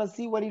Father. We want to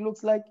see what he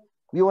looks like.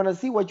 We want to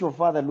see what your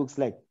Father looks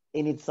like.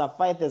 And it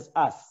sufficeth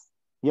us.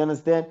 You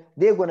understand?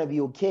 They're going to be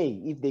okay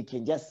if they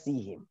can just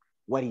see him,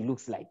 what he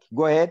looks like.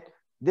 Go ahead.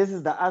 This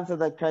is the answer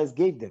that Christ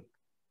gave them.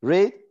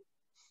 Read.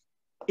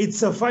 It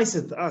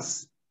sufficeth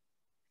us.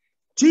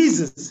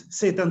 Jesus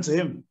said unto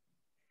him,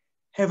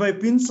 have I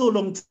been so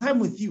long time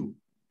with you,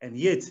 and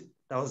yet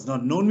thou hast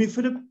not known me,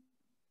 Philip?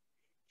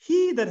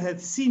 He that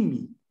hath seen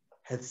me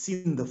hath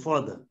seen the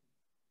Father.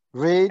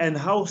 Read. And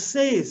how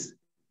sayest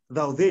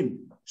thou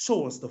then,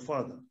 show us the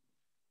Father?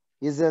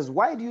 He says,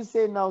 why do you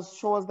say now,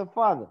 show us the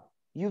Father?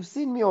 You've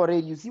seen me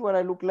already. You see what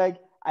I look like?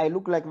 I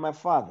look like my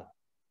Father.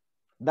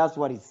 That's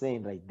what he's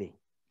saying right there.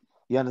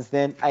 You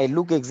understand? I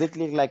look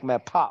exactly like my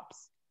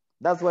pops.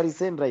 That's what he's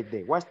saying right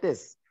there. Watch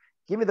this.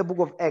 Give me the book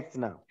of Acts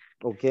now.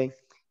 Okay?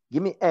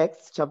 Give me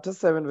Acts chapter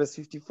 7, verse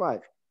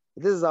 55.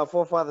 This is our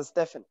forefather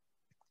Stephen.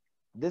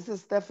 This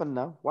is Stephen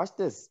now. Watch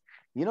this.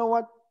 You know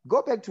what?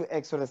 Go back to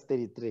Exodus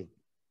 33.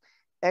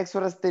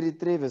 Exodus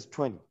 33, verse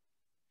 20.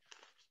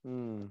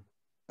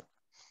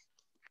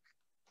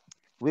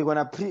 We're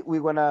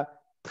gonna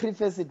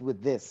preface it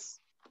with this.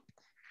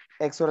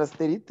 Exodus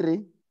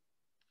 33,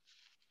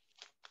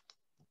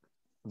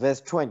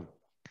 verse 20.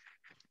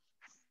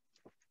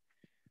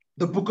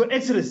 The book of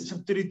Exodus,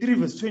 chapter 33,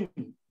 verse 20.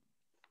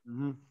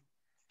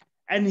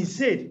 And he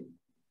said,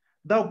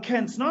 thou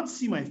canst not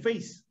see my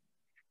face,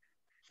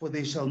 for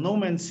there shall no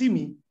man see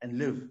me and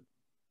live.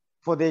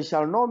 For there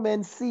shall no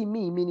man see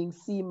me, meaning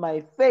see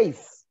my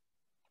face.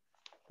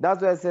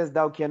 That's why it says,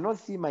 thou cannot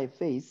see my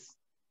face.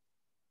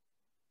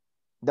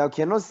 Thou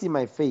cannot see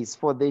my face,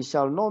 for there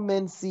shall no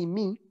man see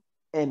me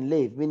and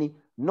live. Meaning,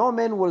 no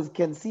man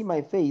can see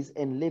my face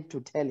and live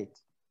to tell it.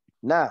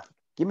 Now,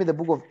 give me the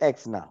book of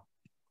Acts now.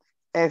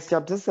 Acts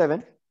chapter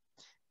 7,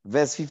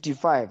 verse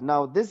 55.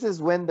 Now, this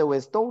is when they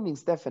were stoning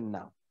Stephen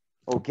now.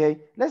 Okay,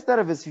 let's start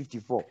at verse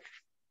 54.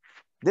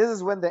 This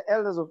is when the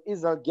elders of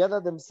Israel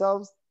gathered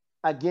themselves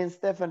against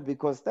Stephen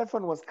because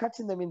Stephen was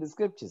catching them in the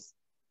scriptures.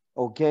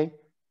 Okay,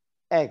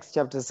 Acts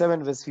chapter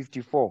 7, verse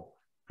 54.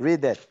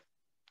 Read that.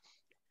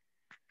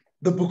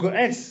 The book of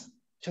Acts,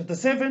 chapter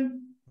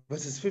 7,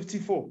 verses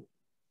 54.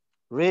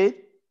 Read.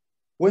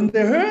 When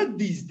they heard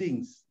these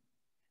things,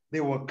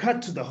 they were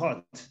cut to the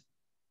heart.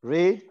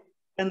 Read.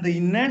 And they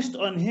gnashed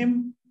on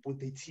him with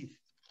their teeth.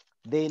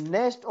 They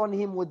gnashed on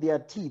him with their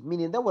teeth,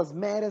 meaning that was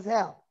mad as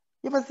hell.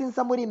 You ever seen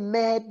somebody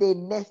mad, they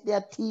gnash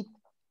their teeth?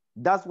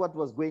 That's what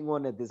was going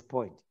on at this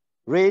point.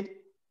 Read.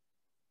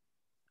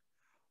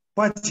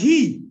 But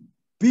he,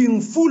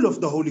 being full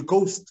of the Holy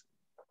Ghost,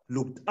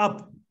 looked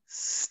up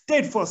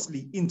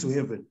steadfastly into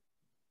heaven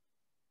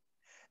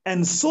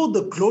and saw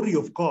the glory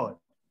of God.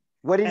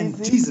 What did and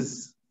he see?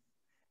 Jesus,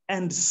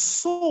 and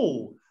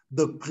saw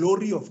the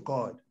glory of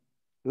God.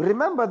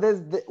 Remember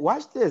this,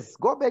 watch this.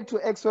 Go back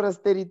to Exodus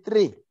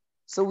 33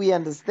 so we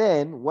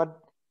understand what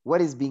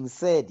is being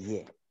said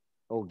here.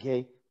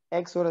 Okay,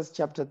 Exodus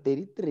chapter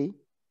 33,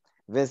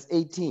 verse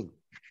 18.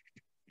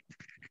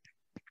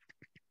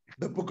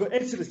 The book of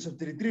Exodus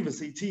chapter 33,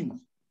 verse 18.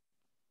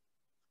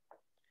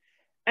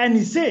 And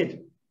he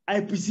said, I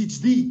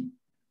beseech thee,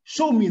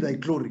 show me thy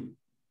glory.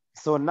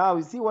 So now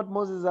you see what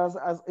Moses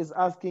is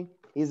asking?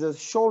 He says,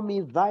 show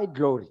me thy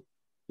glory.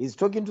 He's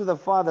talking to the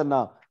Father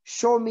now.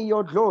 Show me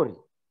your glory.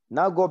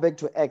 Now go back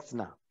to Acts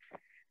now.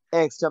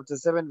 Acts chapter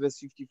 7, verse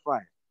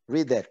 55.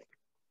 Read that.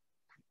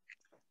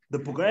 The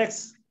book of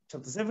Acts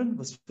chapter 7,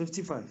 verse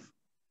 55.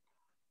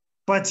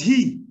 But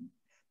he,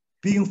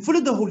 being full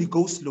of the Holy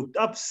Ghost, looked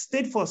up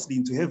steadfastly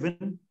into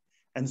heaven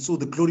and saw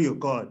the glory of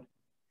God.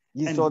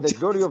 He saw the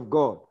glory of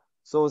God.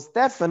 So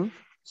Stephen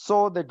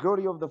saw the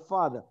glory of the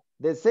Father.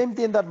 The same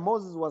thing that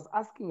Moses was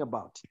asking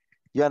about.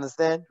 You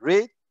understand?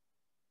 Read.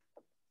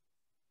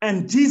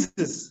 And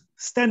Jesus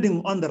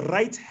standing on the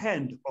right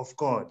hand of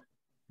God.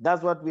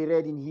 That's what we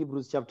read in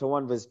Hebrews chapter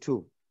 1, verse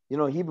 2. You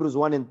know, Hebrews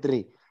 1 and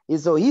 3.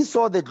 So he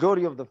saw the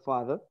glory of the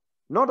Father.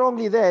 Not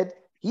only that,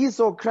 he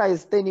saw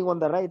Christ standing on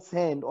the right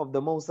hand of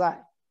the Most High.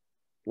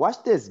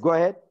 Watch this. Go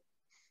ahead.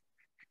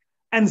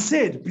 And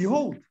said,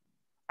 behold,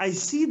 I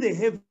see the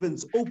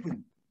heavens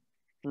open,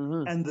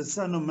 and the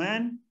Son of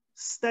Man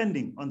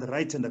standing on the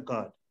right hand of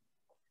God.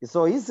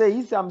 So he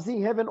said, I'm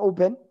seeing heaven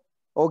open,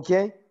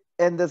 okay?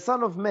 And the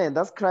Son of Man,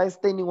 that's Christ,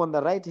 standing on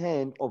the right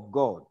hand of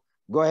God.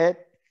 Go ahead.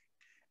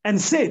 And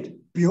said,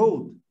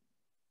 behold,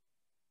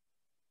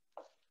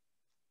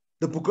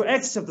 the book of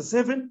Acts chapter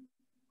 7,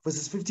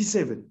 verses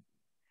 57.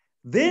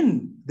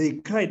 Then they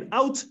cried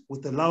out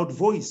with a loud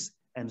voice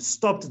and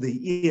stopped their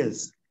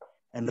ears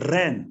and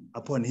ran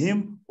upon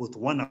him with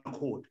one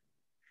accord.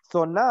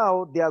 So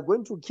now they are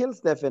going to kill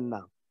Stephen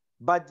now.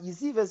 But you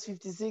see verse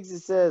 56, it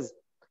says,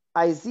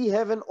 I see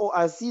heaven, or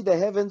I see the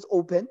heavens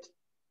opened,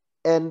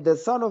 and the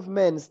Son of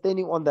Man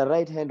standing on the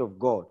right hand of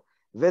God.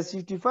 Verse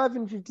 55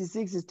 and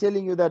 56 is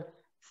telling you that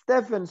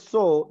Stephen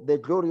saw the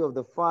glory of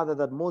the Father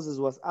that Moses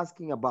was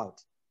asking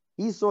about.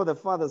 He saw the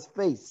Father's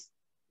face.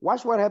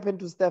 Watch what happened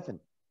to Stephen.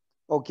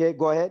 Okay,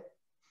 go ahead.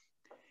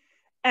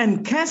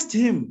 And cast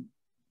him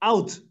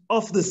out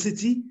of the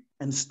city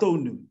and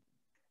stoned him.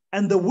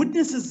 And the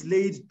witnesses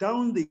laid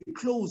down their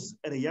clothes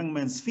at a young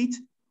man's feet,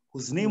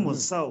 whose name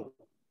was Saul.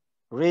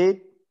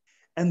 Read.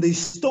 And they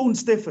stoned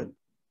Stephen,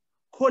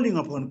 calling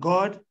upon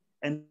God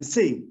and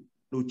saying,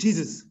 Lord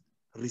Jesus,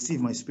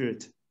 receive my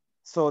spirit.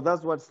 So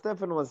that's what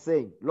Stephen was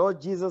saying.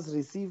 Lord Jesus,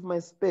 receive my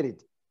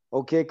spirit.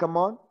 Okay, come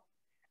on.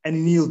 And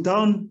he kneeled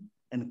down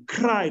and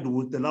cried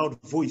with a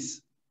loud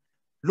voice,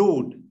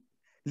 Lord,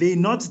 lay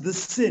not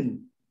this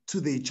sin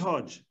to their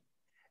charge.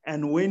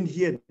 And when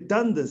he had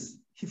done this,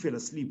 he fell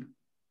asleep.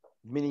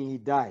 Meaning he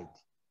died.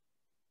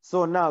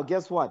 So now,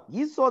 guess what?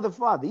 He saw the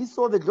Father. He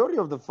saw the glory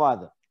of the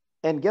Father.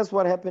 And guess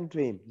what happened to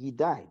him? He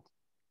died.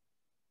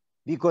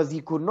 Because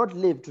he could not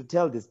live to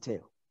tell this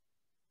tale.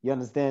 You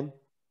understand?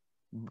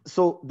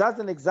 So that's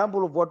an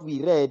example of what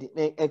we read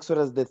in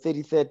Exodus, the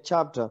 33rd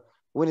chapter,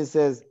 when it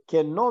says,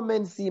 can no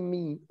man see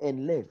me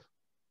and live?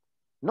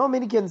 No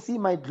man can see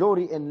my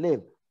glory and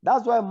live.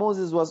 That's why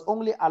Moses was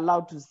only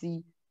allowed to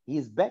see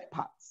his back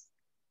parts.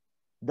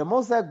 The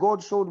Most High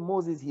God showed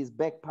Moses his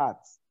back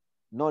parts,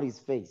 not his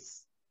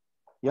face.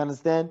 You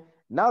understand?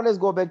 Now let's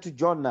go back to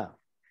John now.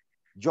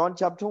 John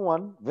chapter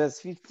 1, verse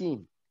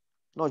 15.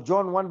 No,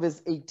 John 1,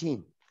 verse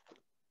 18.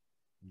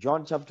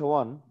 John chapter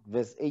 1,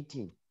 verse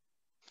 18.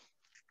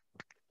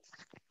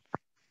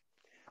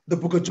 The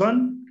book of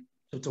John,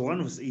 chapter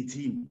 1, verse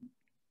 18.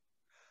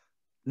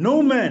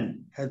 No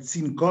man had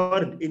seen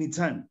God at any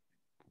time.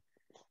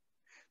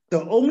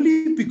 The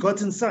only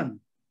begotten Son,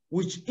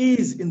 which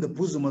is in the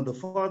bosom of the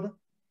Father,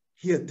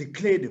 he had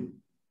declared him.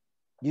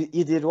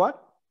 He did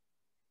what?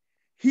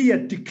 He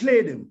had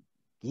declared him.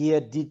 He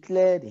had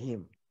declared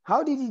him.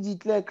 How did he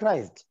declare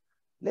Christ?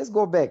 Let's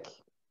go back.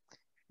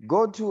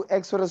 Go to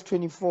Exodus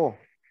 24.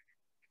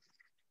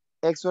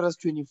 Exodus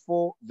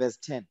 24, verse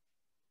 10.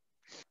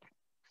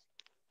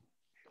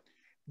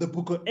 The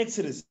book of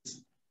Exodus,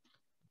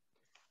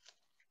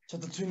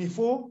 chapter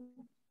 24,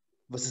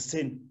 verses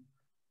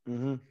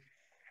 10.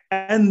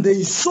 And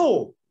they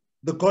saw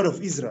the God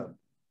of Israel.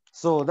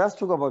 So that's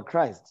talking about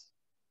Christ.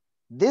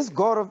 This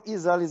God of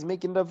Israel is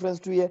making reference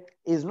to here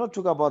is not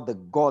talking about the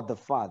God the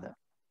Father.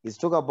 It's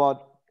talking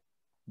about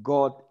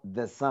God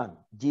the Son,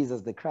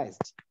 Jesus the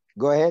Christ.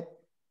 Go ahead.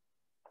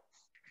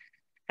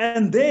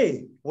 And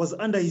there was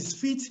under his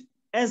feet,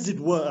 as it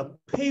were, a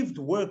paved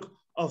work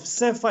of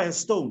sapphire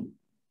stone,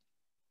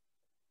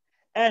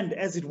 and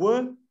as it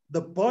were,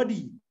 the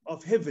body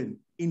of heaven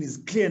in his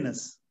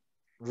clearness.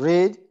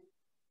 Read.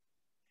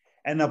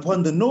 And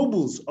upon the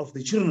nobles of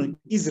the children of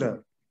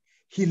Israel,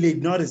 he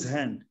laid not his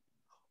hand.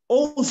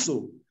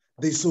 Also,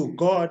 they saw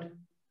God.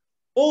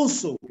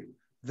 Also,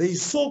 they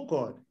saw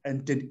God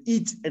and did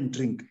eat and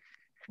drink.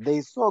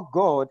 They saw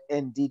God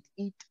and did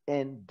eat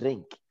and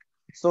drink.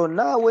 So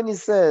now when he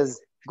says,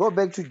 go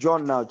back to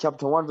John now,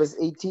 chapter 1, verse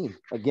 18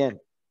 again.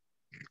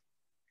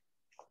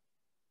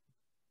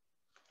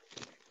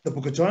 The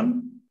book of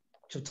John,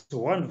 chapter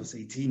 1, verse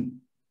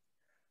 18.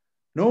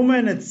 No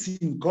man had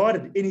seen God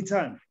at any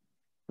time.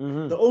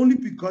 The only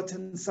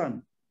begotten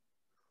Son,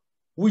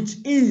 which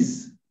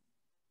is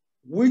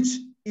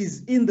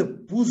in the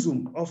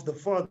bosom of the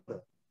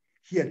Father,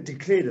 he had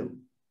declared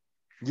him.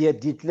 He had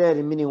declared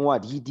him, meaning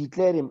what? He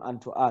declared him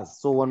unto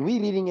us. So when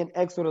we're reading in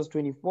Exodus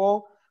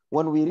 24,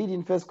 when we read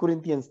in 1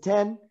 Corinthians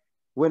 10,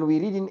 when we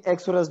read in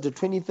Exodus the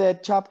 23rd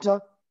chapter,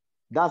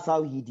 that's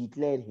how he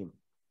declared him.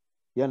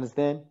 You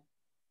understand?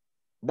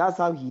 That's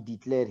how he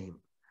declared him.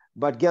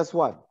 But guess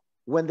what?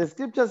 When the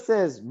scripture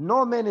says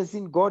no man has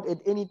seen God at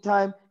any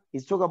time,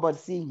 it's talking about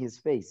seeing his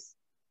face.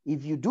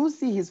 If you do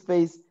see his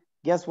face,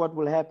 guess what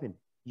will happen?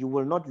 You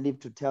will not live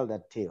to tell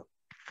that tale.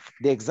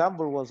 The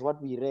example was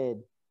what we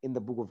read in the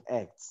book of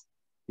Acts.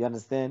 You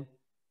understand?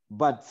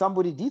 But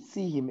somebody did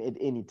see him at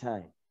any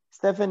time.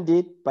 Stephen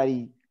did, but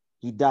he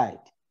he died.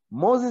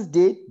 Moses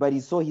did, but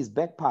he saw his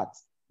back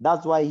parts.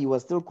 That's why he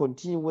was still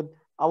continuing with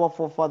our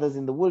forefathers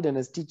in the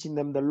wilderness, teaching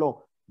them the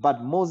law.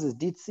 But Moses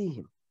did see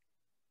him.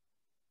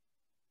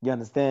 You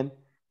understand?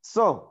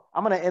 So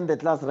I'm going to end the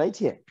class right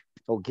here.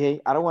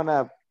 Okay? I don't want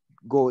to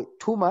go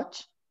too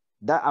much.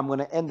 That I'm going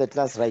to end the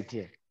class right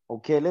here.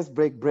 Okay? Let's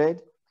break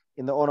bread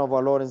in the honor of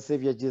our Lord and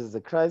Savior Jesus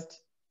the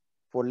Christ,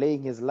 for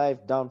laying his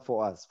life down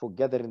for us, for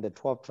gathering the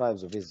 12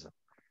 tribes of Israel.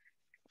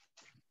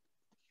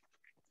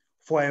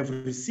 For I have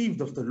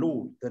received of the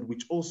Lord that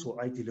which also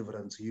I delivered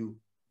unto you,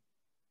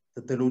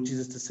 that the Lord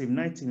Jesus, the same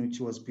night in which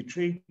he was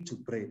betrayed,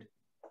 took bread.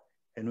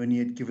 And when he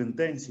had given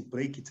thanks, he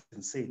brake it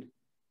and said,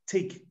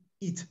 Take,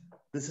 eat,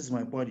 this is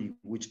my body,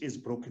 which is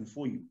broken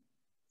for you.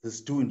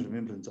 This do in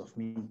remembrance of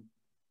me.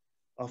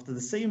 After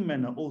the same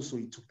manner also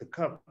he took the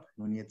cup, and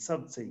when he had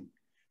supped, saying,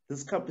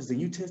 This cup is the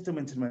New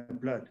Testament in my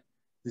blood.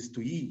 This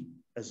do ye,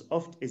 as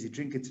oft as ye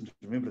drink it in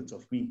remembrance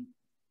of me.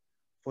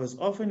 For as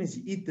often as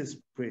ye eat this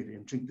bread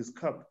and drink this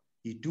cup,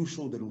 ye do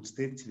show the Lord's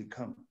death till he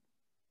come.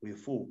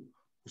 Wherefore,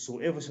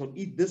 whosoever shall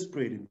eat this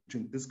bread and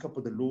drink this cup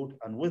of the Lord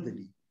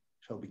unworthily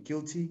shall be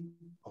guilty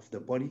of the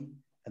body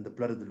and the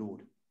blood of the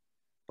Lord.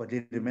 But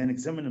let a man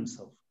examine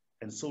himself,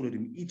 and so let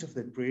him eat of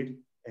that bread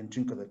and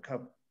drink of that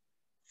cup.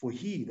 For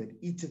he that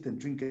eateth and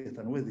drinketh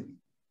unworthily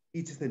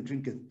eateth and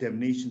drinketh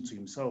damnation to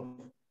himself,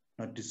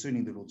 not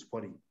discerning the Lord's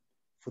body.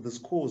 For this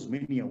cause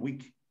many are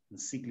weak and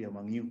sickly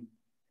among you,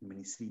 and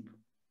many sleep.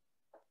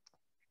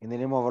 In the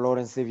name of our Lord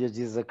and Savior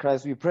Jesus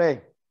Christ, we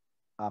pray.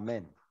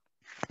 Amen.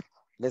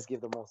 Let's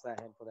give the Most High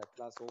a hand for that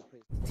class. All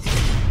praise.